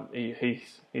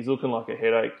 he's looking like a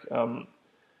headache.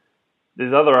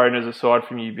 There's other owners aside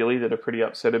from you, Billy, that are pretty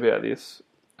upset about this.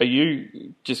 Are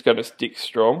you just going to stick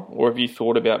strong, or have you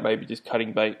thought about maybe just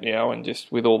cutting bait now and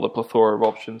just with all the plethora of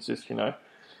options, just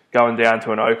going down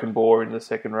to an open bore in the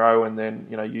second row and then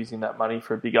using that money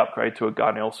for a big upgrade to a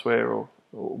gun elsewhere, or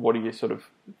what are your sort of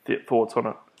thoughts on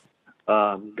it?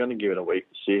 I'm going to give it a week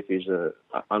to see if he's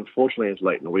unfortunately it's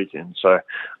late in the weekend, so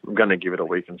I'm going to give it a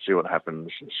week and see what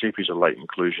happens, see if he's a late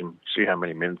inclusion, see how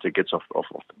many minutes he gets off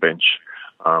the bench.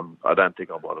 I don't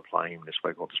think I'll bother playing him this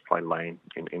week. I'll just play Lane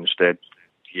instead.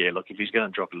 Yeah, look, if he's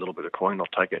going to drop a little bit of coin, I'll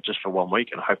take it just for 1 week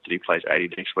and hope that he plays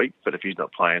 80 next week. But if he's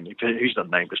not playing, if he's not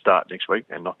named to start next week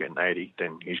and not getting 80,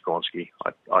 then he's Gonski.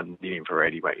 I need him for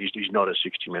 80, mate. He's not a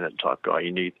 60-minute type guy.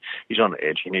 He's on the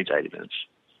edge. He needs 80 minutes.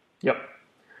 Yep.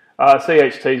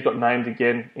 CHT's got named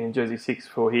again in Jersey 6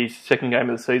 for his second game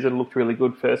of the season. Looked really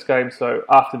good first game. So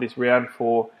after this round,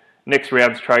 for next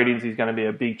round's trade-ins, he's going to be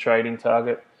a big trading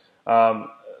target.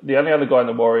 The only other guy in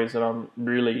the Warriors that I'm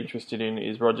really interested in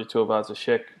is Roger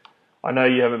Tuivasa-Sheck. I know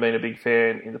you haven't been a big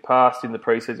fan in the past. In the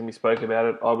preseason, we spoke about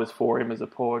it. I was for him as a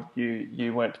pod.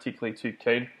 You weren't particularly too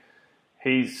keen.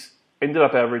 He's ended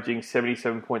up averaging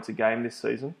 77 points a game this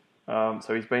season.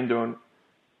 So he's been doing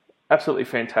absolutely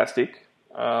fantastic.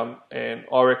 And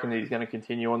I reckon that he's going to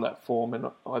continue on that form. And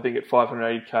I think at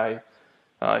 580k,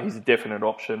 he's a definite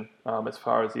option as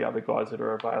far as the other guys that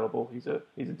are available. He's a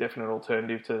definite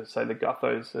alternative to, say, the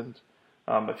Guthos and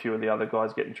a few of the other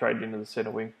guys getting traded into the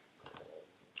centre wing.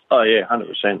 Oh, yeah,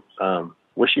 100%.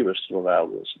 Wish he was still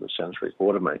available as the centre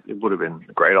three-quarter, mate. It would have been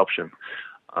a great option.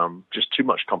 Just too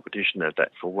much competition at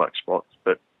that full-back spot.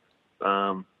 But,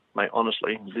 mate,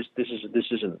 honestly, this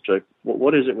isn't a joke.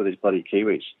 What is it with these bloody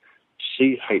Kiwis?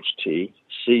 CHT,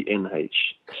 CNH,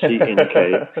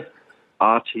 CNK,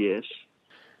 RTS.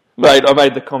 Mate, I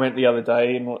made the comment the other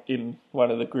day in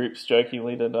one of the groups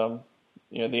jokingly that the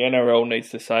NRL needs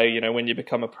to say, when you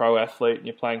become a pro athlete and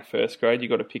you're playing first grade,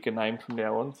 you've got to pick a name from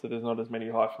now on, so there's not as many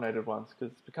hyphenated ones,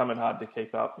 because it's becoming hard to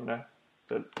keep up,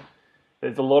 But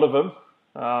there's a lot of them,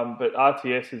 but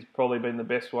RTS has probably been the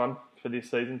best one for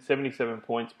this season. 77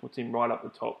 points puts him right up the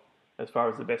top as far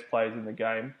as the best players in the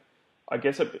game. I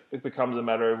guess it becomes a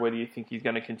matter of whether you think he's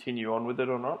going to continue on with it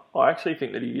or not. I actually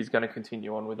think that he is going to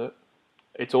continue on with it.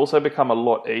 It's also become a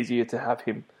lot easier to have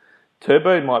him.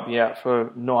 Turbo might be out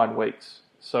for 9 weeks.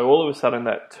 So all of a sudden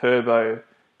that Turbo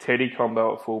Teddy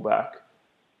combo at fullback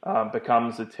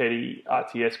becomes the Teddy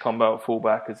RTS combo at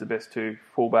fullback as the best two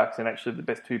fullbacks and actually the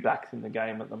best two backs in the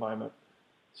game at the moment.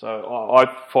 So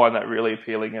I find that really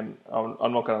appealing, and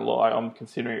I'm not going to lie, I'm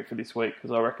considering it for this week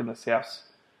because I reckon the South's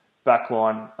back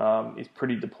line is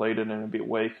pretty depleted and a bit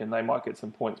weak, and they might get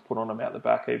some points put on them out the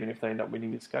back even if they end up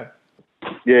winning this game.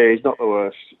 Yeah, he's not the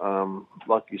worst.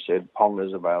 Like you said, Pong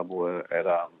is available at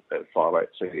 5'8",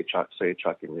 so you chuck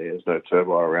him there. There's no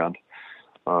Turbo around.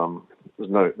 There's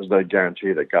no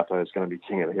guarantee that Gutho is going to be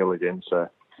king of the hill again. So,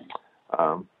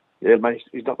 yeah, mate,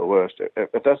 he's not the worst.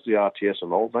 If that's the RTS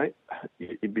of old, mate,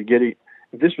 you'd be getting.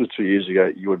 If this was 2 years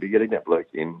ago, you would be getting that bloke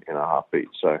in a heartbeat.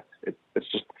 So it's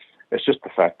just the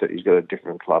fact that he's got a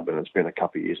different club and it's been a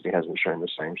couple of years and he hasn't shown the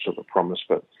same sort of promise.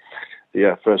 But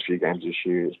the first few games this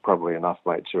year is probably enough,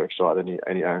 mate, to excite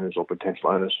any owners or potential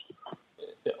owners.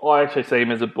 I actually see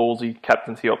him as a ballsy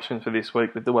captaincy option for this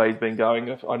week with the way he's been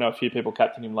going. I know a few people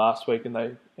captained him last week and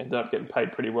they ended up getting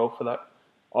paid pretty well for that.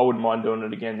 I wouldn't mind doing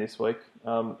it again this week.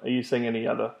 Are you seeing any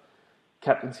other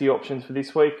captaincy options for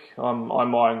this week? I'm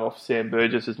eyeing off Sam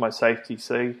Burgess as my safety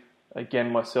C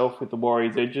again myself with the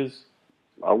Warriors edges.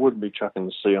 I wouldn't be chucking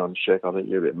the C on Sheck. I think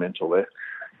you're a bit mental there.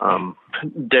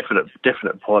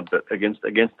 Definite pod, but against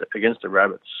the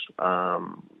Rabbits, I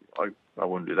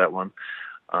wouldn't do that one.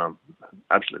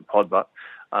 Absolute pod, but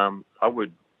I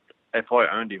would, if I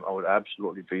owned him, I would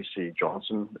absolutely VC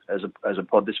Johnson as a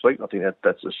pod this week. I think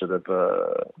that's a sort of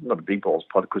not a big balls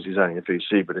pod because he's only a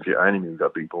VC, but if you own him, you've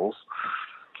got big balls.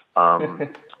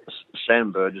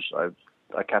 Sam Burgess,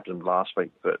 I captained last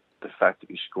week, but the fact that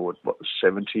he scored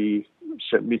mid-70s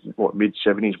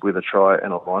with a try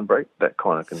and a line break, that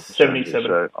kind of concerns 77. me.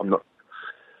 So I'm not.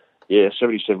 Yeah,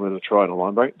 77 with a try and a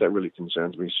line break, that really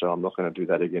concerns me. So I'm not going to do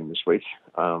that again this week.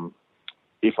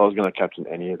 If I was going to captain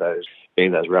any of those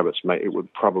Rabbits, mate, it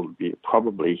would probably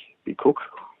be Cook.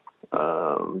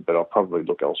 But I'll probably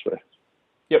look elsewhere.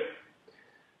 Yep.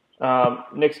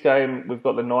 Next game, we've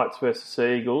got the Knights versus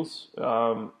Sea Eagles.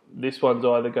 This one's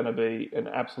either going to be an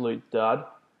absolute dud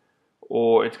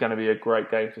or it's going to be a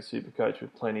great game for Supercoach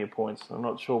with plenty of points. I'm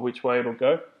not sure which way it'll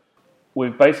go.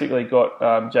 We've basically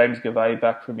got James Gavay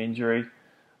back from injury.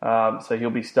 So he'll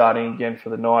be starting again for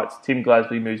the Knights. Tim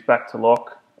Glasby moves back to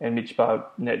lock, and Mitch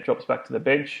Barnett drops back to the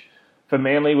bench. For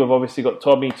Manly, we've obviously got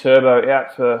Tommy Turbo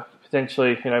out for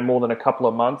potentially more than a couple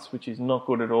of months, which is not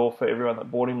good at all for everyone that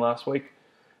bought him last week.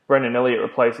 Brendan Elliott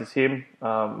replaces him.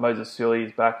 Moses Suli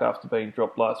is back after being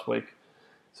dropped last week.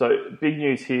 So big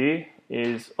news here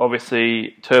is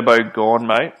obviously Turbo gone,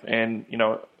 mate. And,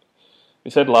 we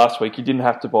said last week you didn't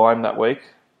have to buy him that week.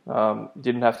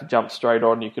 Didn't have to jump straight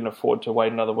on. You can afford to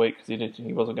wait another week because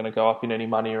he wasn't going to go up in any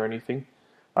money or anything.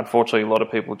 Unfortunately, a lot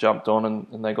of people jumped on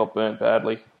and they got burnt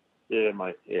badly. Yeah,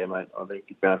 mate. I think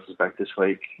he bounces back this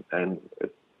week, and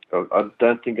I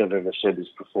don't think I've ever said this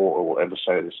before or will ever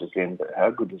say this again, but how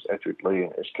good does Edric Lee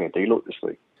and SKD look this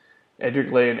week?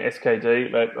 Edric Lee and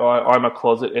SKD, but I'm a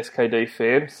closet SKD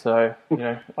fan, so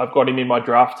I've got him in my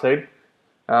draft team,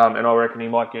 and I reckon he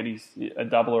might get a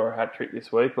double or a hat trick this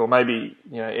week, or maybe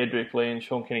Edric Lee and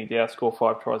Sean Kenny-Dow score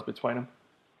 5 tries between them.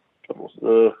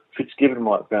 Fitzgibbon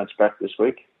might bounce back this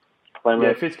week.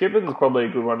 Yeah, Fitzgibbon's is probably a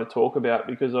good one to talk about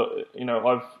because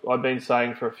I've been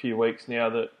saying for a few weeks now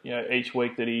that each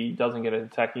week that he doesn't get an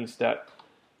attacking stat,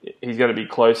 he's going to be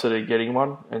closer to getting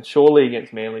one. And surely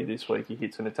against Manly this week he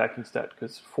hits an attacking stat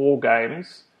because 4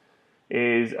 games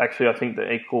is actually I think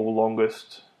the equal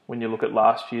longest when you look at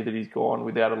last year that he's gone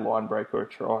without a line break or a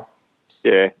try.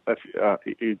 Yeah,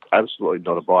 he's absolutely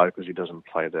not a buy because he doesn't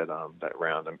play that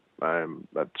round.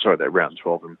 That round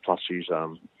 12, and plus he's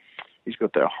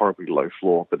got that horribly low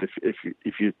floor. But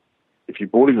if you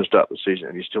bought him to start the season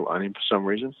and you still own him for some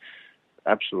reason,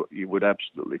 you would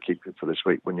absolutely keep him for this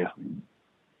week, wouldn't you?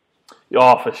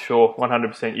 Oh, for sure,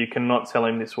 100%. You cannot sell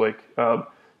him this week.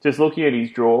 Just looking at his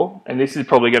draw, and this is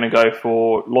probably going to go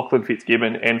for Lachlan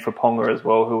Fitzgibbon and for Ponga as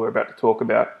well, who we're about to talk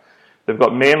about. They've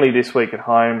got Manly this week at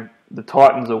home, the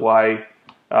Titans away,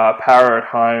 Para at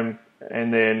home,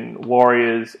 and then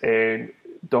Warriors and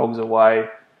Dogs away.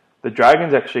 The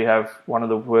Dragons actually have one of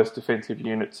the worst defensive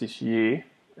units this year,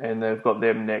 and they've got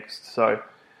them next. So,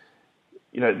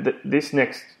 this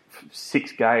next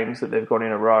 6 games that they've got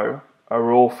in a row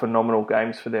are all phenomenal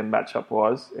games for them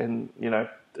matchup-wise. And,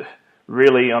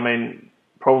 really,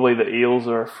 probably the Eels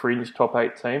are a fringe top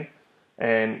 8 team,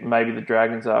 and maybe the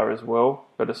Dragons are as well.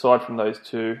 But aside from those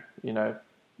 2,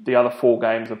 the other 4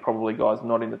 games are probably guys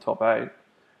not in the top 8.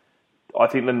 I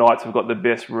think the Knights have got the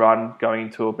best run going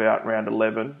into about round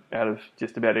 11 out of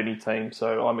just about any team.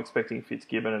 So I'm expecting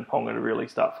Fitzgibbon and Ponga to really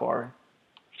start firing.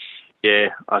 Yeah,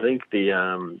 I think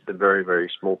the very,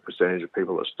 very small percentage of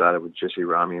people that started with Jesse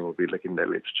Rami will be licking their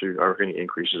lips too. I reckon he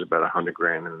increases about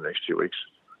 $100,000 in the next 2 weeks.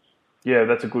 Yeah,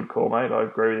 that's a good call, mate. I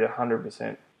agree with you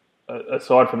 100%.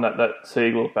 Aside from that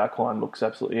Seagull backline looks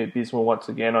absolutely abysmal once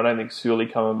again. I don't think Sully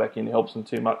coming back in helps them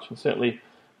too much, and certainly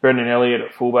Brendan Elliott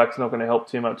at fullback's not going to help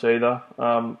too much either.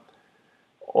 On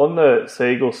the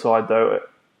Seagull side, though,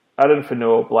 Adam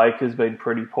Fanua-Blake has been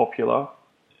pretty popular.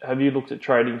 Have you looked at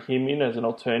trading him in as an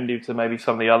alternative to maybe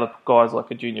some of the other guys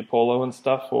like a Junior Paulo and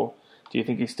stuff, or do you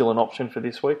think he's still an option for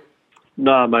this week?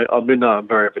 No, mate. I've been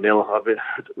very vanilla.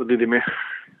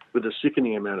 With the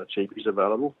sickening amount of cheapies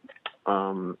available,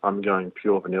 I'm going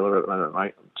pure vanilla at the moment,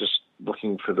 mate. I'm just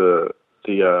looking for the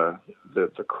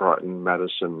Crichton,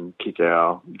 Madison,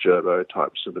 Kikau, Gerbo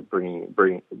types of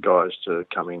bringing guys to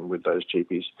come in with those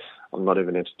cheapies. I'm not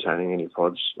even entertaining any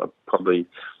pods. For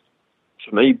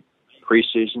me,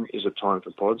 pre-season is a time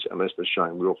for pods unless they're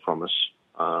showing real promise.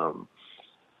 And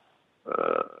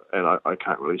I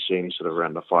can't really see any sort of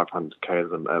around the 500k of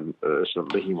them sort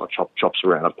of licking my chops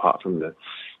around apart from the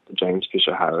James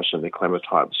Fisher-Harris and the Clemmer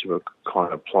types who are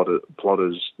kind of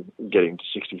plotters getting to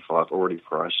 65 already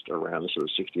priced around the sort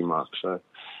of 60 mark. So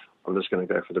I'm just going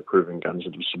to go for the proven guns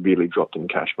that have severely dropped in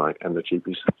cash, mate, and the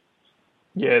cheapies.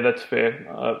 Yeah, that's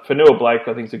fair. Fanua-Blake,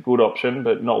 I think, is a good option,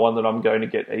 but not one that I'm going to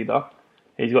get either.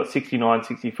 He's got 69,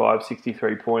 65,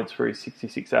 63 points for his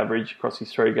 66 average across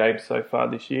his 3 games so far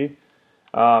this year.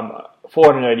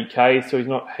 480k, so he's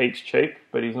not heaps cheap,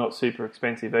 but he's not super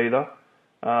expensive either.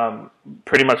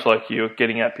 Pretty much like you're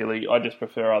getting at, Billy, I just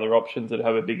prefer other options that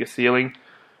have a bigger ceiling.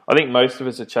 I think most of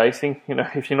us are chasing.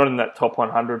 If you're not in that top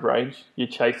 100 range, you're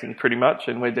chasing pretty much,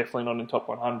 and we're definitely not in top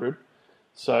 100.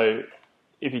 So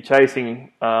if you're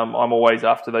chasing, I'm always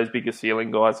after those bigger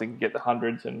ceiling guys that can get the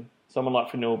hundreds, and someone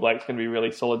like Fanua-Blake's going to be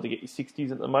really solid to get your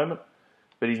 60s at the moment,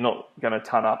 but he's not going to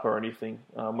ton up or anything,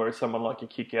 whereas someone like a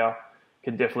Kikau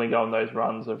can definitely go on those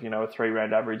runs of, a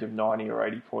 3-round average of 90 or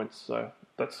 80 points. So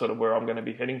that's sort of where I'm going to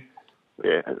be heading.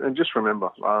 Yeah, and just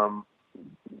remember,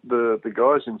 the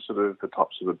guys in sort of the top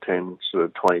sort of 10, sort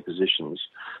of 20 positions,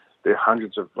 they're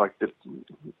hundreds of, they're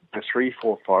 300,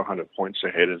 400, 500 points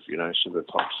ahead of, so the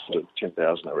top sort of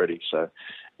 10,000 already. So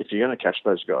if you're going to catch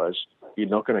those guys, you're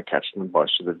not going to catch them by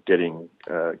sort of getting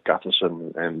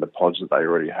Gutherson and the pods that they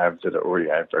already have that are already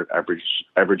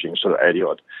averaging sort of 80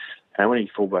 odd. How many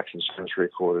fullbacks in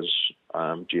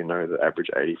 3/4 do you know that average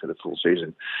 80 for the full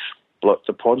season? But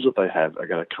the pods that they have are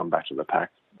going to come back to the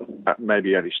pack,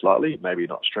 maybe only slightly, maybe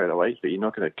not straight away, but you're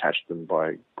not going to catch them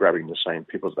by grabbing the same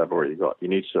people that they've already got. You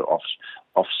need to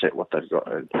offset what they've got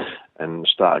and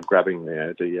start grabbing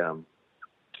the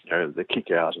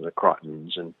kick outs and the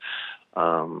Crichtons and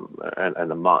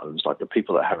the Martins, like the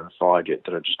people that haven't fired yet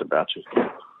that are just about to.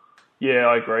 Yeah,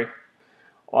 I agree.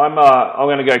 I'm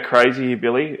going to go crazy here,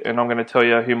 Billy, and I'm going to tell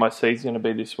you who my C's going to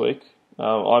be this week.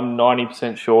 I'm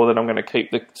 90% sure that I'm going to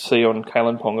keep the C on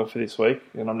Kalen Ponga for this week,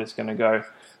 and I'm just going to go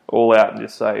all out and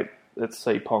just say, let's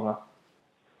see Ponga.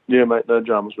 Yeah, mate, no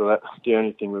dramas with that. The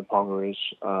only thing with Ponga is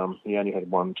he only had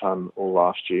 1 ton all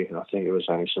last year, and I think it was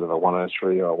only sort of a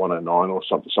 103 or a 109 or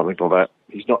something like that.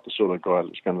 He's not the sort of guy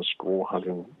that's going to score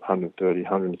 100, 130,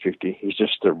 150. He's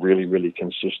just a really, really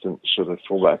consistent sort of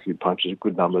fullback who punches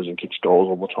good numbers and kicks goals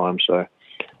all the time. So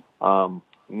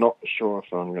not sure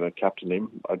if I'm going to captain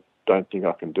him. I don't think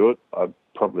I can do it. I'd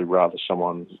probably rather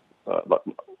someone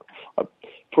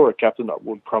for a captain, I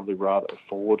would probably rather a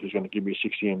forward who's going to give me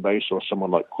 60 in base, or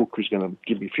someone like Cook who's going to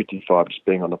give me 55 just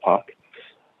being on the park.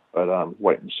 But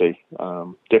wait and see.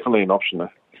 Definitely an option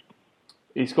there.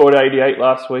 He scored 88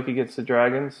 last week against the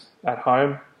Dragons at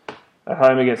home. At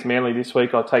home against Manly this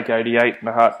week, I'll take 88 in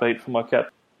a heartbeat for my cap.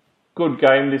 Good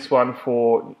game this one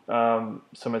for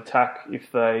some attack if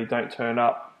they don't turn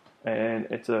up, and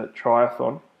it's a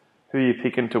triathlon. Who are you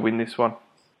picking to win this one?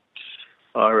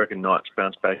 I reckon Knights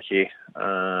bounce back here.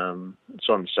 It's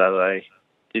on Saturday.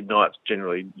 The Knights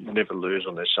generally never lose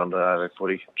on their Sunday Arvo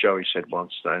footy. Joey said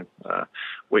once, Sunday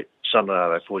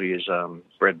Arvo footy is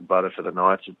bread and butter for the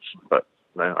Knights. But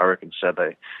no, I reckon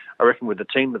Saturday. I reckon with the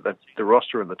team that the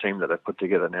roster and the team that they've put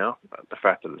together now, the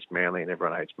fact that it's Manly and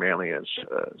everyone hates Manly as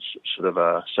sort of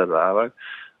a Saturday Arvo,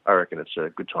 I reckon it's a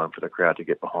good time for the crowd to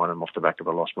get behind them off the back of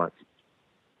a loss, mate.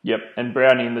 Yep, and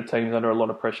Brownie and the team's under a lot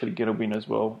of pressure to get a win as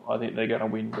well. I think they're going to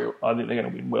win. I think they're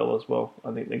going to win well as well.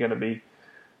 I think they're going to be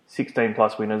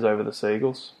 16-plus winners over the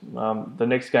Seagulls. The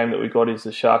next game that we got is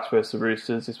the Sharks versus the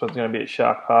Roosters. This one's going to be at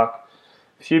Shark Park.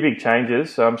 A few big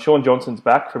changes. Sean Johnson's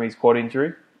back from his quad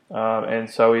injury, and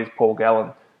so is Paul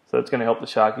Gallen. So it's going to help the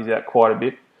Sharkies out quite a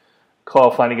bit. Kyle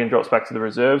Flanagan drops back to the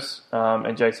reserves,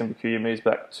 and Jason Bakuya moves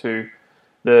back to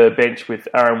the bench with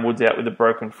Aaron Woods out with a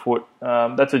broken foot.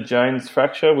 That's a Jones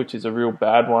fracture, which is a real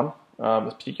bad one,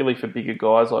 particularly for bigger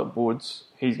guys like Woods.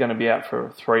 He's going to be out for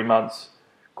 3 months.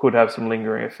 Could have some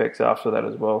lingering effects after that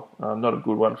as well. Not a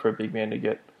good one for a big man to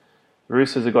get. The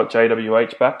Roosters have got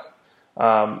JWH back.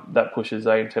 That pushes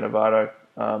Zane Tenavato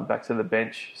back to the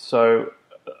bench. So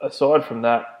aside from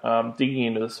that, digging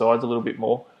into the sides a little bit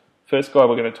more, first guy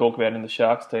we're going to talk about in the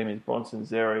Sharks team is Bronson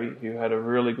Xerri, who had a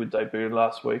really good debut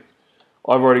last week.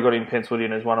 I've already got him penciled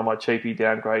in as one of my cheapie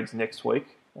downgrades next week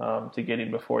to get him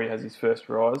before he has his first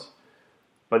rise.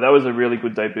 But that was a really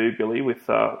good debut, Billy, with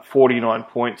 49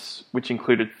 points, which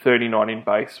included 39 in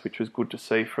base, which was good to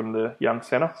see from the young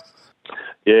centre.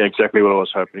 Yeah, exactly what I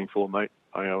was hoping for, mate.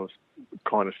 I was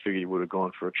kind of figured he would have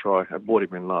gone for a try. I brought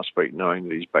him in last week knowing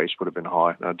that his base would have been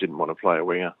high, and I didn't want to play a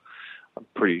winger. I'm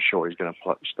pretty sure he's going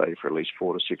to stay for at least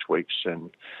 4 to 6 weeks, and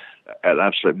at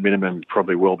absolute minimum,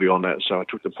 probably well beyond that. So I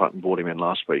took the punt and brought him in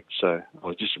last week. So I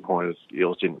was disappointed the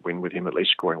Eels didn't win with him at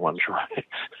least scoring 1 try.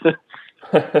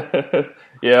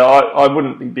 Yeah, I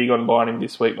wouldn't be big on buying him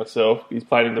this week myself. He's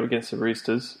playing against the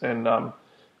Roosters, and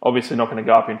obviously not going to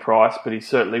go up in price, but he's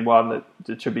certainly one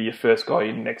that should be your first guy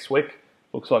in next week.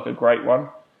 Looks like a great one.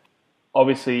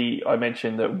 Obviously, I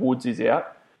mentioned that Woods is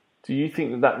out. Do you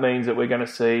think that means that we're going to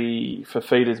see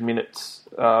Fafita's minutes,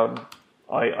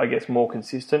 I guess, more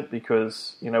consistent?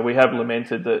 Because, we have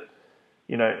lamented that,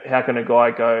 how can a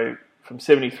guy go from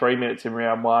 73 minutes in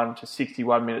round 1 to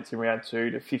 61 minutes in round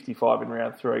 2 to 55 in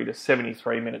round 3 to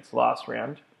 73 minutes last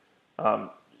round?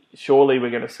 Surely we're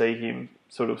going to see him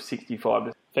sort of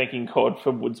 65, thanking God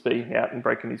for Woods being out and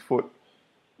breaking his foot.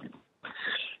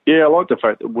 Yeah, I like the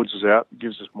fact that Woods is out. It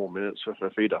gives us more minutes for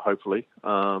Fafita, hopefully.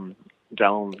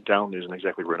 Gallen isn't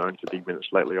exactly renowned for big minutes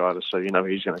lately either, so he's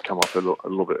going to come off a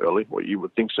little bit early. Well, you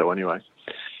would think so anyway.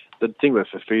 The thing with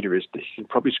Fafita is that he can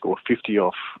probably score 50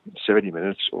 off 70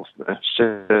 minutes or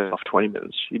 7 off 20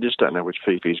 minutes. You just don't know which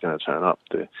Fifi's going to turn up.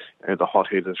 The hot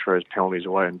hitter that throws penalties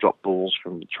away and drop balls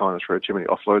from trying to throw too many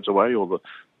offloads away, or the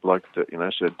bloke that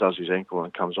sort of does his ankle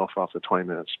and comes off after 20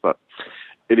 minutes. But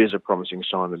it is a promising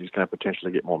sign that he's going to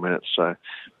potentially get more minutes, so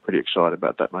pretty excited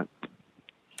about that, mate.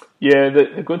 Yeah,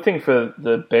 the good thing for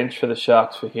the bench for the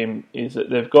Sharks for him is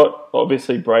that they've got,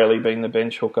 obviously, Brayley being the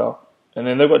bench hooker, And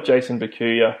then they've got Jason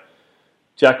Bakuya,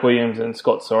 Jack Williams and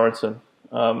Scott Sorensen.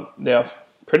 Now,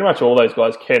 pretty much all those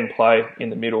guys can play in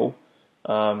the middle,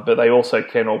 but they also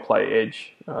can all play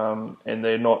edge. And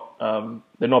they're not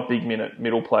big minute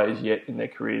middle players yet in their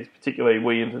careers, particularly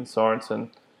Williams and Sorensen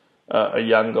are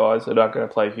young guys that aren't going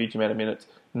to play a huge amount of minutes.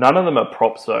 None of them are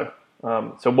props though.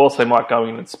 So whilst they might go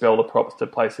in and spell the props to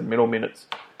play some middle minutes,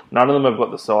 none of them have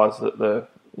got the size that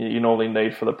you normally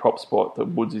need for the prop spot that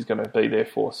Woods is going to be there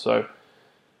for. So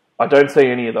I don't see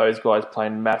any of those guys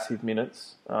playing massive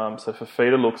minutes. So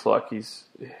Fifita looks like he's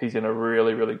in a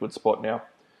really, really good spot now.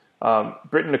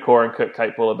 Britton Nakor and Kurt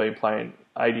Capewell have been playing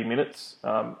 80 minutes.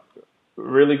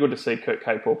 Really good to see Kurt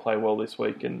Capewell play well this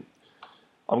week. And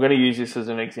I'm going to use this as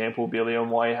an example, Billy, on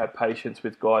why you have patience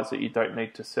with guys that you don't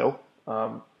need to sell.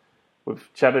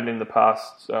 We've chatted in the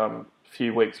past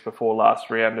few weeks before last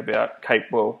round about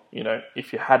Capewell.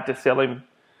 If you had to sell him,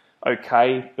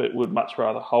 okay, but would much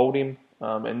rather hold him.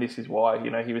 And this is why.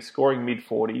 He was scoring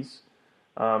mid-40s,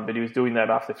 but he was doing that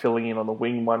after filling in on the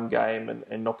wing one game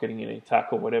and not getting any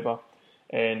attack or whatever,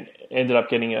 and ended up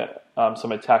getting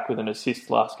some attack with an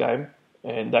assist last game,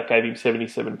 and that gave him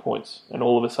 77 points. And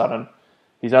all of a sudden,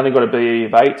 he's only got a BE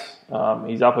of 8.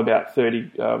 He's up about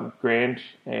 30 grand,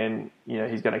 and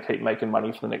he's going to keep making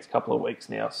money for the next couple of weeks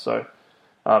now. So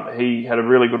he had a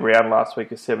really good round last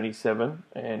week of 77,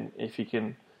 and if he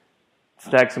can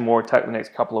snag some more attack the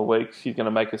next couple of weeks, he's going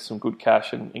to make us some good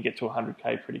cash and get to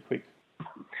 100k pretty quick.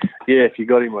 Yeah, if you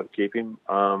got him, I'd keep him.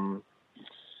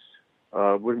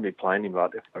 Wouldn't be playing him,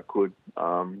 but if I could.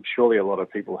 Surely a lot of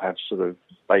people have sort of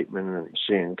Bateman and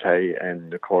CNK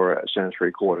and Nakora at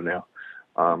centre 3/4 now.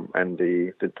 And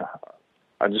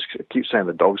I just keep saying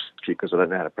the dog's kick because I don't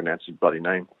know how to pronounce his bloody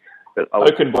name. But I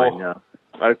would be playing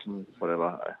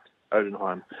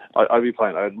Odenheim. I'd be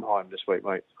playing Odenheim this week,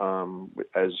 mate,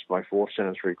 as my fourth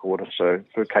centre 3/4. So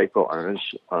for Capewell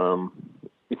owners,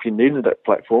 if you needed that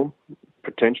platform,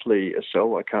 potentially a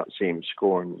sell. I can't see him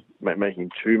scoring,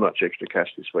 making too much extra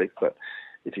cash this week. But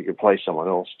if you could play someone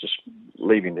else, just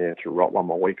leave him there to rot one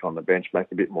more week on the bench,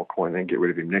 make a bit more coin, then get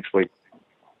rid of him next week.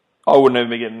 I wouldn't even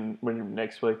be getting rid of him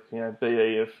next week.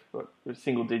 BE of a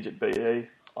single-digit BE.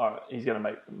 He's going to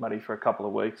make money for a couple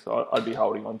of weeks. I'd be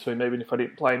holding on to him even if I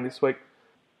didn't play him this week.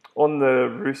 On the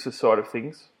Roosters side of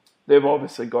things, they've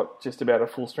obviously got just about a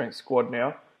full-strength squad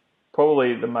now.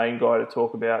 Probably the main guy to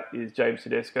talk about is James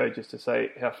Tedesco, just to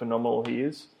say how phenomenal he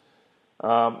is.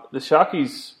 The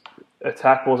Sharkies'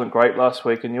 attack wasn't great last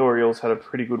week, and your Eels had a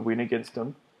pretty good win against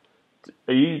them.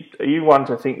 Are you one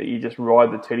to think that you just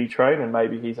ride the Teddy train and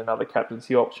maybe he's another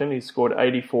captaincy option? He's scored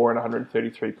 84 and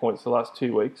 133 points the last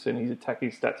 2 weeks, and his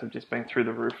attacking stats have just been through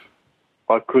the roof.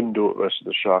 I couldn't do it versus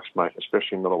the Sharks, mate,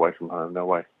 especially not away from home. No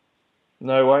way.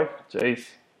 No way?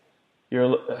 Jeez.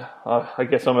 I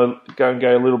guess I'm going to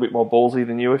go a little bit more ballsy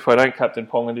than you. If I don't captain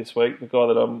Ponga this week, the guy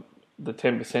that I'm the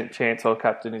 10% chance I'll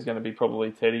captain is going to be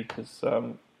probably Teddy, because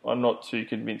I'm not too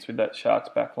convinced with that Sharks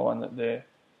back line that they're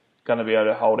going to be able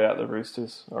to hold out the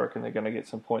Roosters. I reckon they're going to get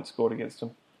some points scored against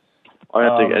them. I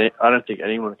don't think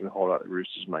anyone can hold out the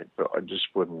Roosters, mate, but I just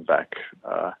wouldn't back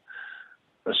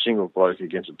a single bloke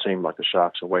against a team like the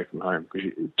Sharks away from home,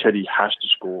 because Teddy has to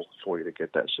score for you to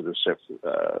get that sort of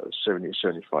 70,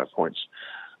 75 points.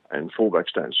 And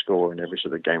fullbacks don't score in every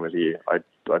sort of game of the year. I'd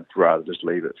rather just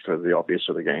leave it for the obvious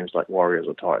sort of games like Warriors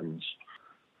or Titans.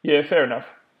 Yeah, fair enough.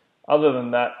 Other than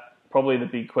that, probably the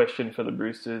big question for the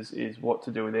Roosters is what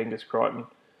to do with Angus Crichton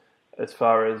as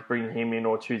far as bringing him in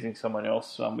or choosing someone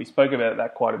else. We spoke about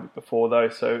that quite a bit before, though,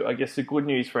 so I guess the good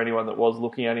news for anyone that was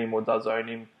looking at him or does own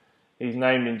him, he's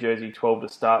named in jersey 12 to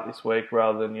start this week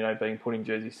rather than being put in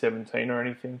jersey 17 or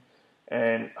anything.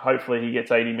 And hopefully he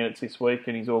gets 80 minutes this week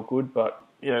and he's all good. But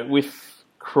with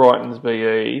Crichton's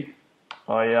BE,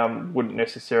 I wouldn't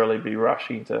necessarily be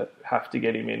rushing to have to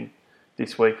get him in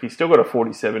this week. He's still got a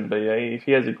 47 BE. If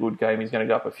he has a good game, he's going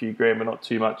to go up a few grand, but not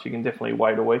too much. You can definitely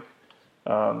wait a week.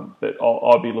 But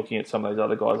I'll be looking at some of those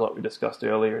other guys like we discussed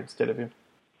earlier instead of him.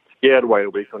 Yeah, I'd wait a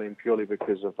week on him purely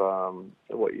because of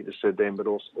what you just said then, but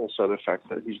also the fact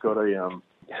that he's got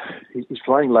he's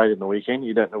playing late in the weekend.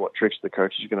 You don't know what tricks the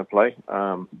coach is going to play.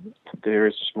 There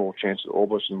is a small chance that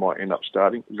Orbison might end up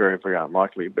starting. Very, very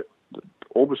unlikely, but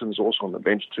Orbison's also on the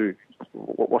bench too.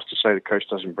 What's to say the coach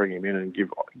doesn't bring him in and give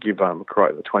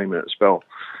Crichton a 20-minute spell?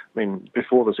 I mean,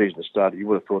 before the season started, you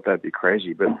would have thought that'd be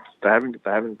crazy, but they haven't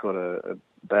got a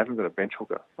bench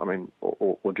hooker. I mean,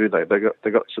 or do they? They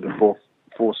got sort of four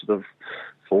sort of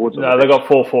forwards. No, they got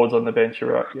 4 forwards on the bench.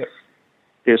 You're right. Yep.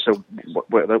 Yeah. So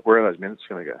where are those minutes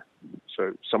going to go?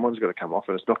 So someone's got to come off,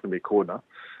 and it's not going to be Cordner.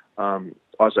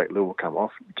 Isaac Liu will come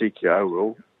off. TKO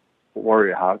will.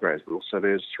 Warrior Hargraves will. So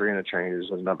there's 3 interchanges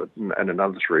and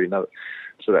another 3.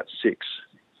 So that's 6.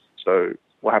 So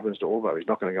what happens to Orvo? He's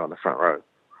not going to go on the front row.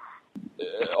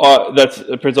 That's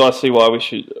precisely why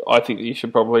I think that you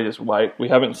should probably just wait. We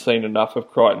haven't seen enough of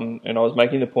Crichton, and I was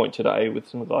making the point today with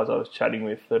some guys I was chatting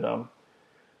with that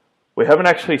we haven't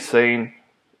actually seen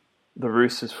the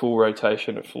Roosters' full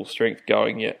rotation at full strength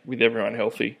going yet with everyone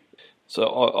healthy.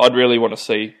 So I'd really want to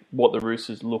see what the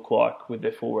Roosters look like with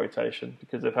their full rotation,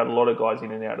 because they've had a lot of guys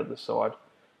in and out of the side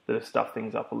that have stuffed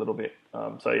things up a little bit.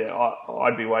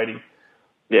 I'd be waiting.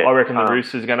 Yeah, I reckon the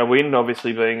Roosters are going to win,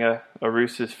 obviously being a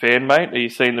Roosters fan, mate. Are you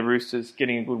seeing the Roosters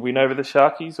getting a good win over the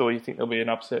Sharkies, or you think there'll be an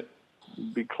upset?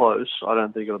 Be close. I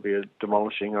don't think it'll be a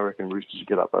demolishing. I reckon Roosters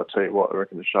get up. I'll tell you what, I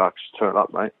reckon the Sharks turn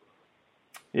up, mate.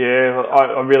 Yeah,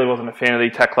 I really wasn't a fan of the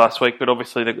attack last week, but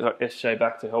obviously they got SJ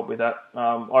back to help with that.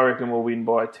 I reckon we'll win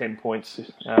by 10 points,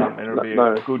 and it'll be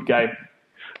a good game.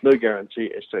 No guarantee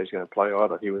SJ's going to play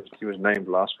either. He was named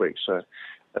last week, so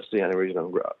that's the only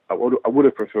reason I would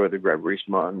have preferred to grab Reece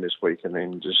Martin this week and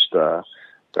then just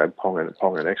grab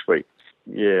Ponga next week.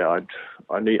 Yeah,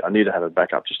 I need to have a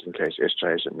backup just in case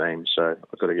SJ isn't named. So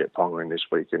I've got to get Ponga in this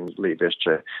week and leave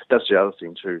SJ. That's the other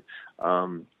thing too.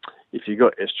 If you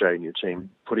got SJ in your team,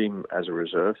 put him as a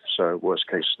reserve. So worst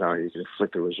case scenario, you can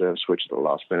flick the reserve switch at the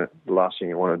last minute. The last thing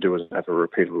you want to do is have a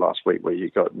repeat of last week where you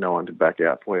got no one to back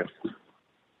out for you.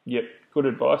 Yep, good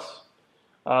advice.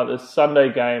 The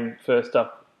Sunday game first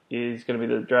up is going to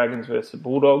be the Dragons versus the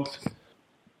Bulldogs.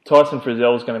 Tyson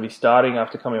Frizzell is going to be starting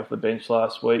after coming off the bench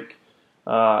last week.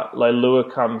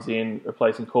 Leilua comes in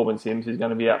replacing Corbin Sims, who's going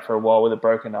to be out for a while with a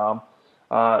broken arm.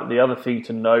 The other thing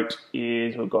to note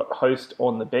is we've got Host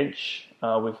on the bench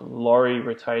with Laurie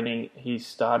retaining his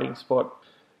starting spot.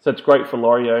 So it's great for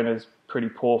Laurie owners, pretty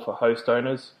poor for Host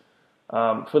owners.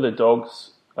 For the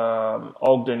Dogs,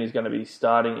 Ogden is going to be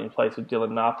starting in place of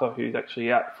Dylan Napa, who's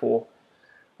actually out for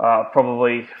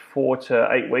probably 4 to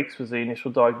 8 weeks was the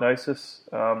initial diagnosis.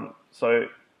 So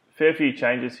fair few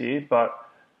changes here, but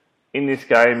in this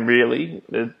game, really,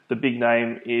 the big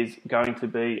name is going to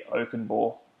be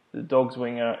Oakenbaugh, the Dogs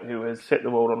winger who has set the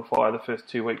world on fire the first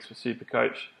 2 weeks for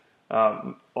Supercoach.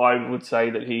 I would say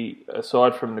that he,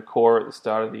 aside from Nakora at the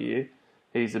start of the year,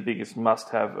 he's the biggest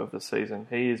must-have of the season.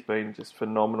 He has been just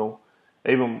phenomenal.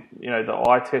 Even, the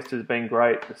eye test has been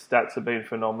great. The stats have been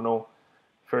phenomenal.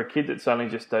 For a kid that's only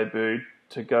just debuted,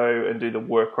 to go and do the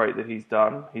work rate that he's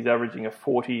done, he's averaging a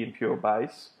 40 in pure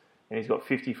base, and he's got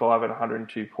 55 and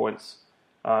 102 points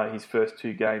his first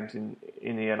 2 games in the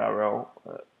NRL.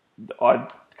 I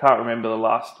can't remember the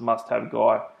last must-have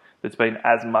guy that's been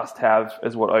as must-have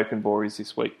as what Oakenbaugh is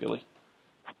this week, Billy.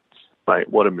 Mate,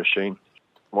 what a machine.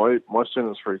 My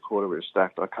centre's 3/4 is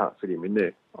stacked. I can't fit him in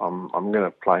there. I'm going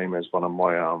to play him as one of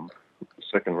my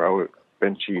second row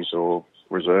benchies or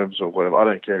reserves or whatever. I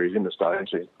don't care. He's in the starting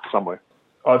team somewhere.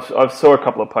 I've saw a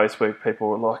couple of posts where people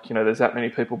were like, there's that many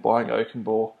people buying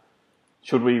Oakenbaugh.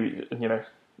 Should we,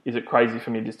 is it crazy for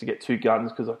me just to get 2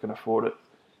 guns because I can afford it?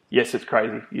 Yes, it's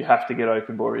crazy. You have to get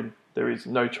Oakenbaugh in. There is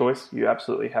no choice. You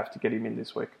absolutely have to get him in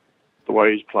this week. The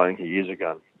way he's playing, he is a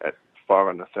gun at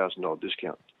 $500,000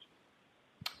 discount.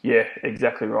 Yeah,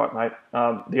 exactly right, mate.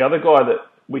 The other guy that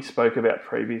we spoke about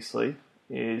previously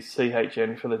is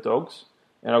CHN for the Dogs.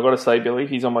 And I've got to say, Billy,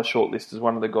 he's on my short list as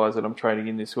one of the guys that I'm training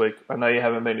in this week. I know you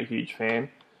haven't been a huge fan,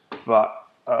 but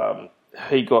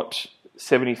he got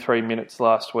 73 minutes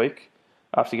last week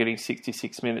after getting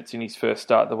 66 minutes in his first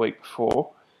start the week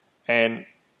before. And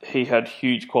he had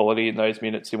huge quality in those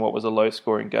minutes in what was a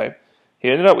low-scoring game. He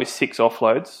ended up with 6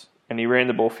 offloads, and he ran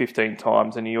the ball 15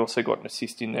 times, and he also got an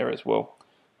assist in there as well.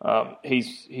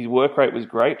 His work rate was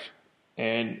great,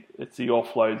 and it's the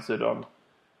offloads that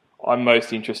I'm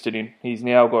most interested in. He's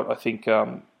now got, I think,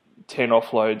 10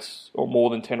 offloads, or more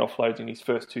than 10 offloads in his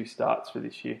first 2 starts for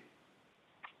this year.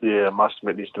 Yeah, I must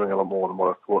admit he's doing a lot more than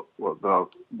what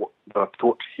I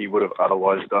thought he would have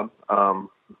otherwise done.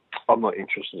 I'm not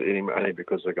interested in him only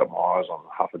because I've got my eyes on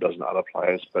half a dozen other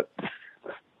players, but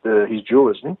he's dual,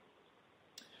 isn't he?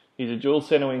 He's a dual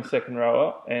centre wing second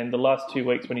rower, and the last 2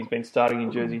 weeks when he's been starting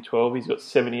in Jersey 12, he's got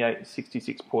 78 and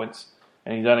 66 points,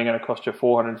 and he's only going to cost you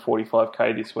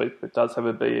 $445K this week, but does have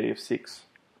a BE of 6.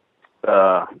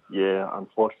 Yeah,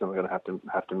 unfortunately, I'm going to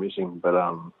have to miss him, but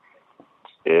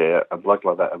yeah, a bloke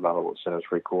like that available at centre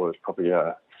 3/4 is probably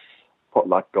pot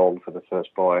luck gold for the first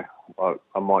buy.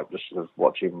 I might just sort of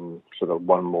watch him sort of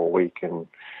one more week, and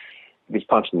if he's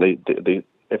punching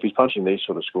these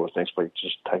sort of scores next week,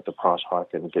 just take the price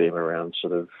hike and get him around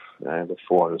sort of the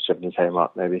 470K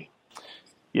mark maybe.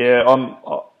 Yeah,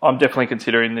 I'm definitely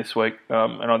considering this week,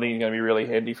 and I think he's going to be really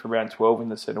handy for round 12 in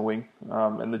the centre wing,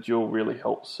 and the duel really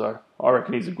helps. So I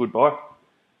reckon he's a good buy.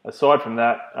 Aside from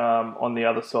that, on the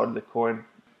other side of the coin,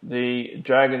 the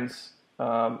Dragons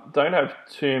don't have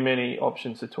too many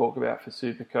options to talk about for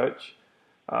Supercoach,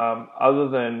 other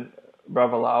than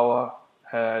Ravalawa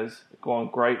has gone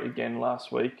great again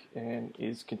last week and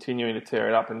is continuing to tear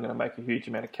it up and going to make a huge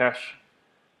amount of cash.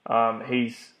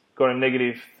 He's got a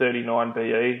negative 39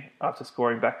 BE after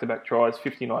scoring back-to-back tries,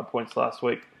 59 points last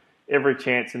week. Every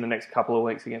chance in the next couple of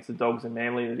weeks against the Dogs and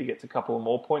Manly that he gets a couple of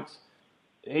more points.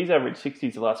 He's averaged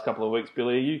 60s the last couple of weeks.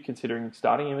 Billy, are you considering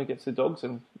starting him against the Dogs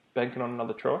and banking on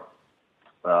another try?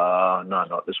 No,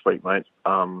 not this week, mate.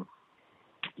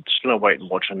 Just going to wait and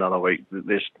watch another week.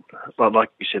 There's, like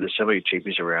you said, there's so many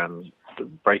cheapies around. The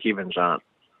break-evens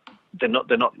they're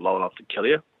not low enough to kill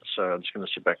you. So I'm just going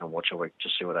to sit back and watch a week,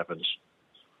 just see what happens.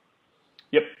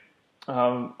 Yep.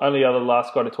 Only other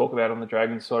last guy to talk about on the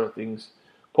Dragons side of things,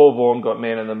 Paul Vaughan got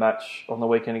man of the match on the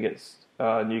weekend against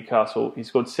Newcastle. He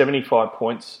scored 75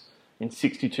 points in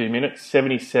 62 minutes,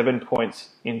 77 points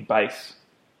in base.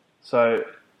 So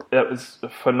that was a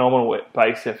phenomenal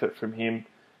base effort from him.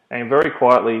 And very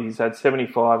quietly, he's had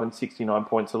 75 and 69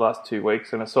 points the last 2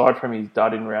 weeks. And aside from his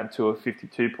dud in round 2 of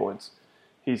 52 points,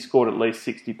 he's scored at least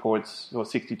 60 points or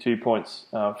 62 points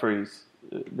for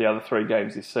the other 3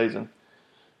 games this season.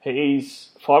 He's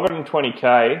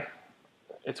 520k.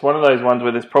 It's one of those ones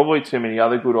where there's probably too many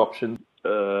other good options.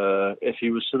 If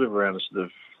he was sort of around the sort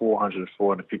of 400,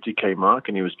 450k mark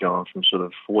and he was going from sort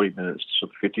of 40 minutes to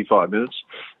sort of 55 minutes,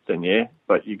 then yeah.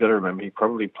 But you've got to remember he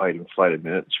probably played inflated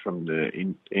minutes from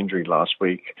the injury last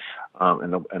week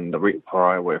and the week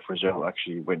prior where Frizzell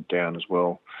actually went down as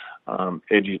well.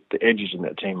 The edges in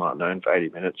that team aren't known for 80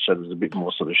 minutes, so there's a bit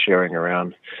more sort of sharing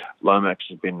around. Lomax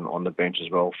has been on the bench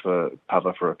as well for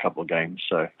cover for a couple of games,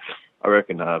 so I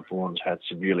reckon Vaughan's had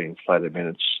severely inflated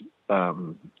minutes.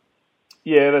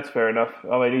 Yeah, that's fair enough.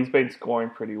 I mean, he's been scoring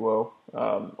pretty well.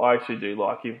 I actually do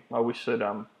like him. I wish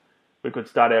that we could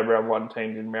start our round 1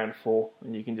 teams in round 4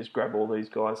 and you can just grab all these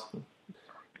guys.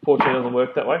 Fortunately, it doesn't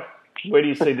work that way. Where do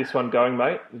you see this one going,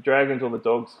 mate? The Dragons or the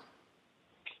Dogs?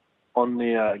 On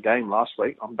the game last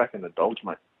week, I'm back in the Dogs,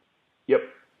 mate. Yep.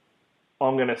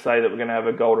 I'm going to say that we're going to have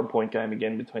a golden point game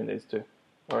again between these two.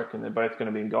 I reckon they're both going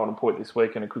to be in golden point this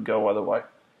week and it could go either way.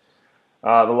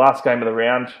 The last game of the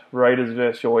round, Raiders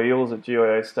versus your Eels at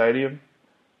GIO Stadium.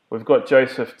 We've got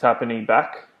Joseph Tapine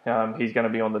back. He's going to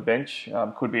be on the bench.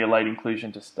 Could be a late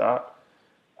inclusion to start.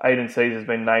 Aidan Sears has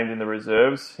been named in the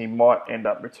reserves. He might end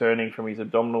up returning from his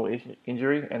abdominal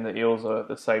injury, and the Eels are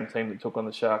the same team that took on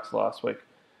the Sharks last week.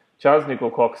 Charles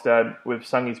Nickel-Cockstad, we've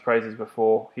sung his praises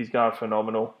before. He's going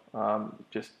phenomenal.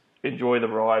 Just enjoy the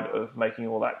ride of making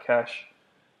all that cash.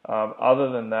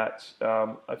 Other than that,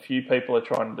 a few people are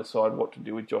trying to decide what to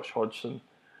do with Josh Hodgson.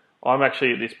 I'm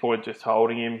actually at this point just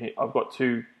holding him. I've got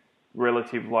 2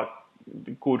 relative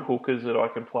good hookers that I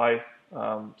can play.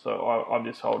 So I'm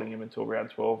just holding him until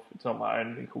round 12. It's not my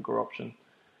only hooker option.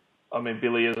 I mean,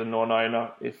 Billy as a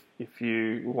non-owner, if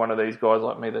you were one of these guys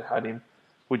like me that had him,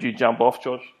 would you jump off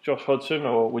Josh Hodgson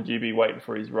or would you be waiting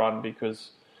for his run?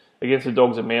 Because against the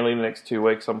Dogs and Manly in the next 2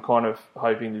 weeks, I'm kind of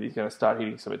hoping that he's going to start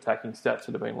hitting some attacking stats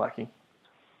that have been lacking.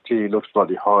 Gee, he looks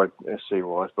bloody high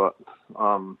SC-wise, but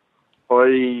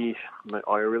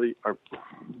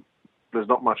there's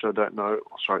not much I don't know.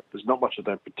 Sorry, there's not much I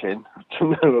don't pretend to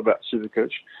know about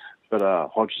Supercoach. But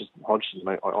Hodgson,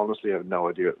 mate, I honestly have no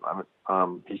idea at the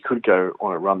moment. He could go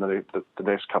on a run the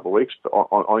next couple of weeks, but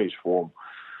on his form,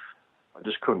 I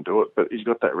just couldn't do it. But he's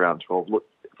got that round 12. Look,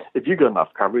 if you've got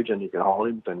enough coverage and you can hold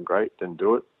him, then great, then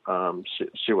do it.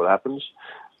 See what happens.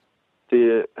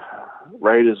 The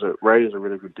Raiders are a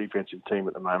really good defensive team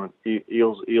at the moment.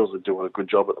 Eels are doing a good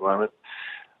job at the moment.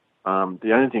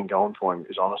 The only thing going for him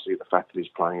is honestly the fact that he's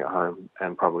playing at home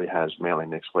and probably has Manly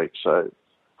next week. So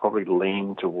probably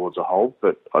lean towards a hold,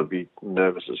 but I'd be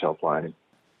nervous as hell playing him.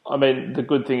 I mean, the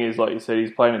good thing is, like you said, he's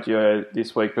playing at GIO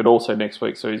this week, but also next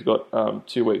week, so he's got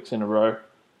 2 weeks in a row.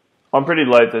 I'm pretty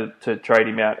loath to trade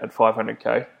him out at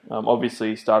 500k. Obviously,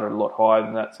 he started a lot higher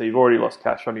than that, so you've already lost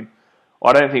cash on him.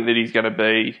 I don't think you're going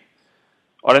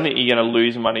to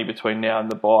lose money between now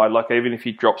and the bye. Like, even if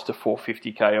he drops to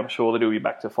 450k, I'm sure that he'll be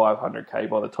back to 500k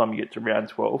by the time you get to round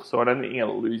 12. So I don't think you're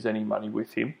going to lose any money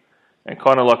with him. And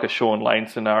kind of like a Sean Lane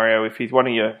scenario, if he's one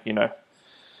of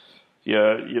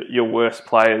your worst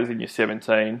players in your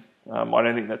 17, I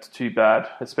don't think that's too bad,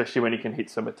 especially when he can hit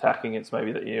some attacking against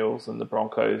maybe the Eels and the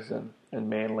Broncos and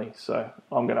Manly. So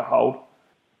I'm going to hold.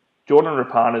 Jordan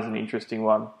Rapana is an interesting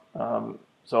one.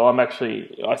 So I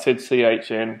said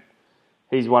CHN.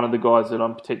 he's one of the guys that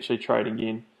I'm potentially trading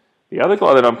in. The other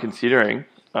guy that I'm considering,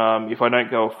 if I don't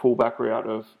go a fullback route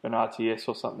of an RTS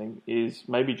or something, is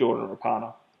maybe Jordan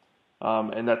Rapana.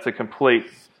 And that's a complete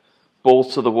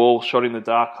balls to the wall, shot in the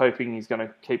dark, hoping he's going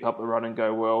to keep up the run and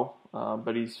go well.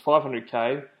 But he's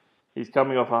 500k. He's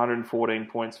coming off 114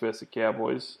 points versus the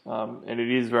Cowboys. And it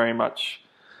is very much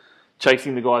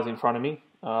chasing the guys in front of me.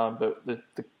 But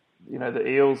the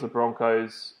Eels, the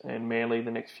Broncos, and Manly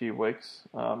the next few weeks,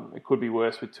 it could be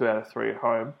worse with 2 out of 3 at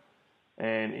home.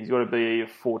 And he's got to be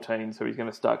 14, so he's going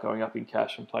to start going up in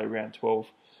cash and play round 12.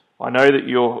 I know that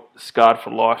you're scarred for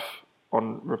life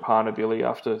on Rapana, Billy,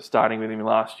 after starting with him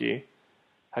last year.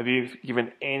 Have you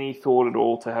given any thought at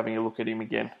all to having a look at him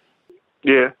again?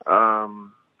 Yeah,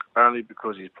 only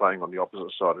because he's playing on the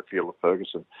opposite side of the field of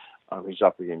Ferguson. He's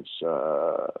up against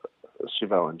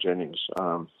Sivo and Jennings.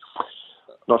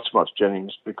 Not so much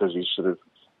Jennings because he's sort of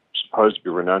supposed to be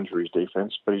renowned for his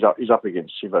defence, but he's up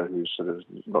against Sivo, who's sort of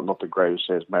not the greatest,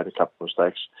 has made a couple of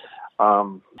mistakes.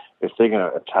 If they're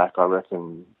going to attack, I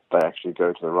reckon they actually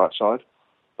go to the right side.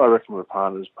 I reckon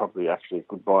Rapana is probably actually a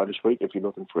good buy this week if you're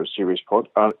looking for a serious pod.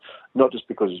 Not just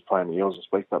because he's playing the Eels this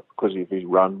week, but because of his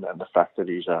run and the fact that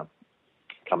he's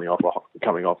coming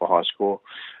off a high score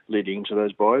leading into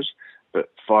those buys.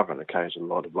 But 500k is a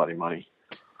lot of bloody money.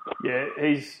 Yeah,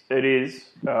 it is.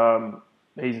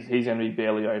 He's going to be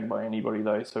barely owned by anybody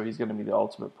though, so he's going to be the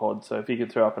ultimate pod. So if he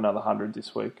could throw up another 100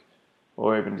 this week,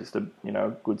 or even just a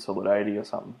good solid 80 or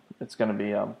something, it's going to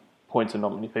be points that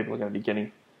not many people are going to be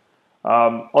getting.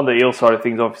 On the Eel side of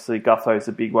things, obviously Gutho's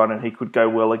a big one, and he could go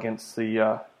well against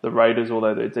the Raiders,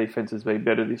 although their defence has been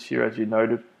better this year, as you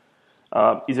noted.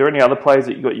 Is there any other players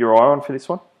that you got your eye on for this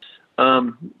one?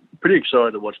 Pretty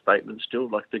excited to watch Bateman still.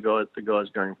 Like the guy's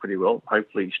going pretty well.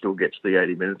 Hopefully he still gets the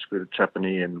 80 minutes with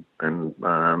Trapani and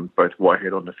both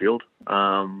Whitehead on the field.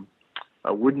 I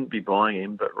wouldn't be buying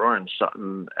him, but Ryan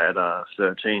Sutton at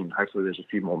 13. Hopefully there's a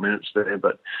few more minutes there,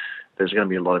 but there's going to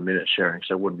be a lot of minute sharing,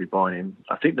 so I wouldn't be buying him.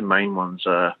 I think the main ones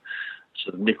are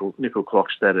sort of Nickel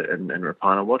Clockstead and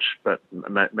Rapana watch, but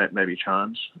maybe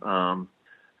Chance.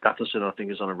 Gutherson, I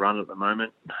think, is on a run at the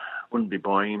moment. Wouldn't be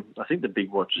buying him. I think the big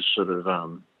watch is sort of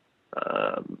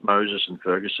Moses and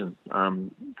Ferguson.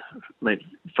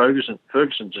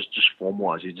 Ferguson just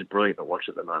form-wise, he's brilliant to watch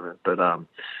at the moment. But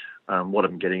what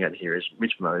I'm getting at here is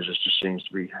Mitch Moses just seems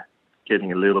to be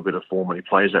getting a little bit of form when he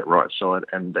plays that right side,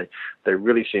 and they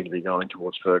really seem to be going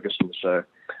towards Ferguson. So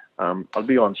I'll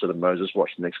be on sort of Moses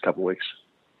watch the next couple of weeks.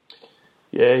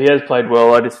 Yeah, he has played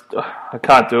well. I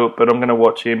can't do it, but I'm going to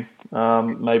watch him.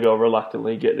 Maybe I'll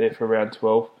reluctantly get there for round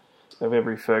 12 of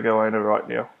every Fergo owner right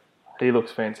now. He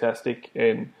looks fantastic,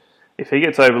 and if he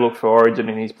gets overlooked for Origin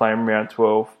and he's playing round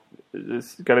 12,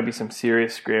 there's going to be some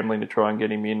serious scrambling to try and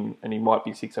get him in, and he might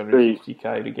be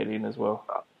 650k to get in as well.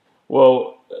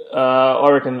 Well, I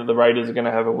reckon that the Raiders are going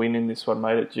to have a win in this one,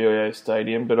 mate, at GIO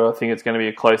Stadium, but I think it's going to be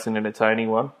a close and entertaining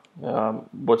one.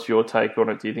 What's your take on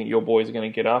it? Do you think your boys are going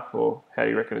to get up, or how do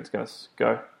you reckon it's going to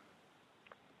go?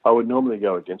 I would normally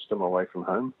go against them away from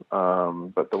home,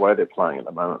 but the way they're playing at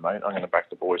the moment, mate, I'm going to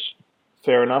back the boys.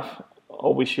 Fair enough.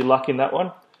 I'll wish you luck in that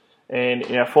one. And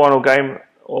in our final game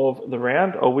of the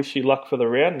round, I'll wish you luck for the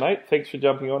round, mate. Thanks for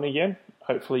jumping on again.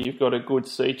 Hopefully you've got a good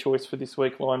C choice for this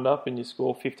week lined up and you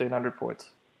score 1,500 points.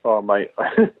 Oh, mate,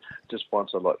 just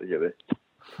once I'd like to get there.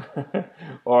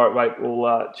 All right, mate,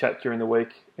 we'll chat during the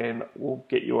week and we'll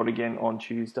get you on again on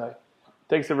Tuesday.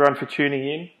 Thanks, everyone, for tuning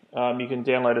in. You can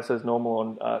download us as normal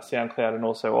on SoundCloud and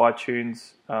also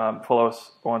iTunes. Follow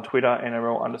us on Twitter,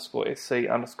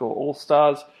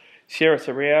 NRL_SC_All-Stars. Share us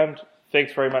around.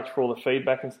 Thanks very much for all the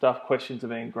feedback and stuff. Questions have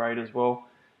been great as well.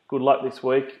 Good luck this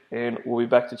week, and we'll be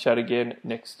back to chat again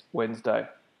next Wednesday.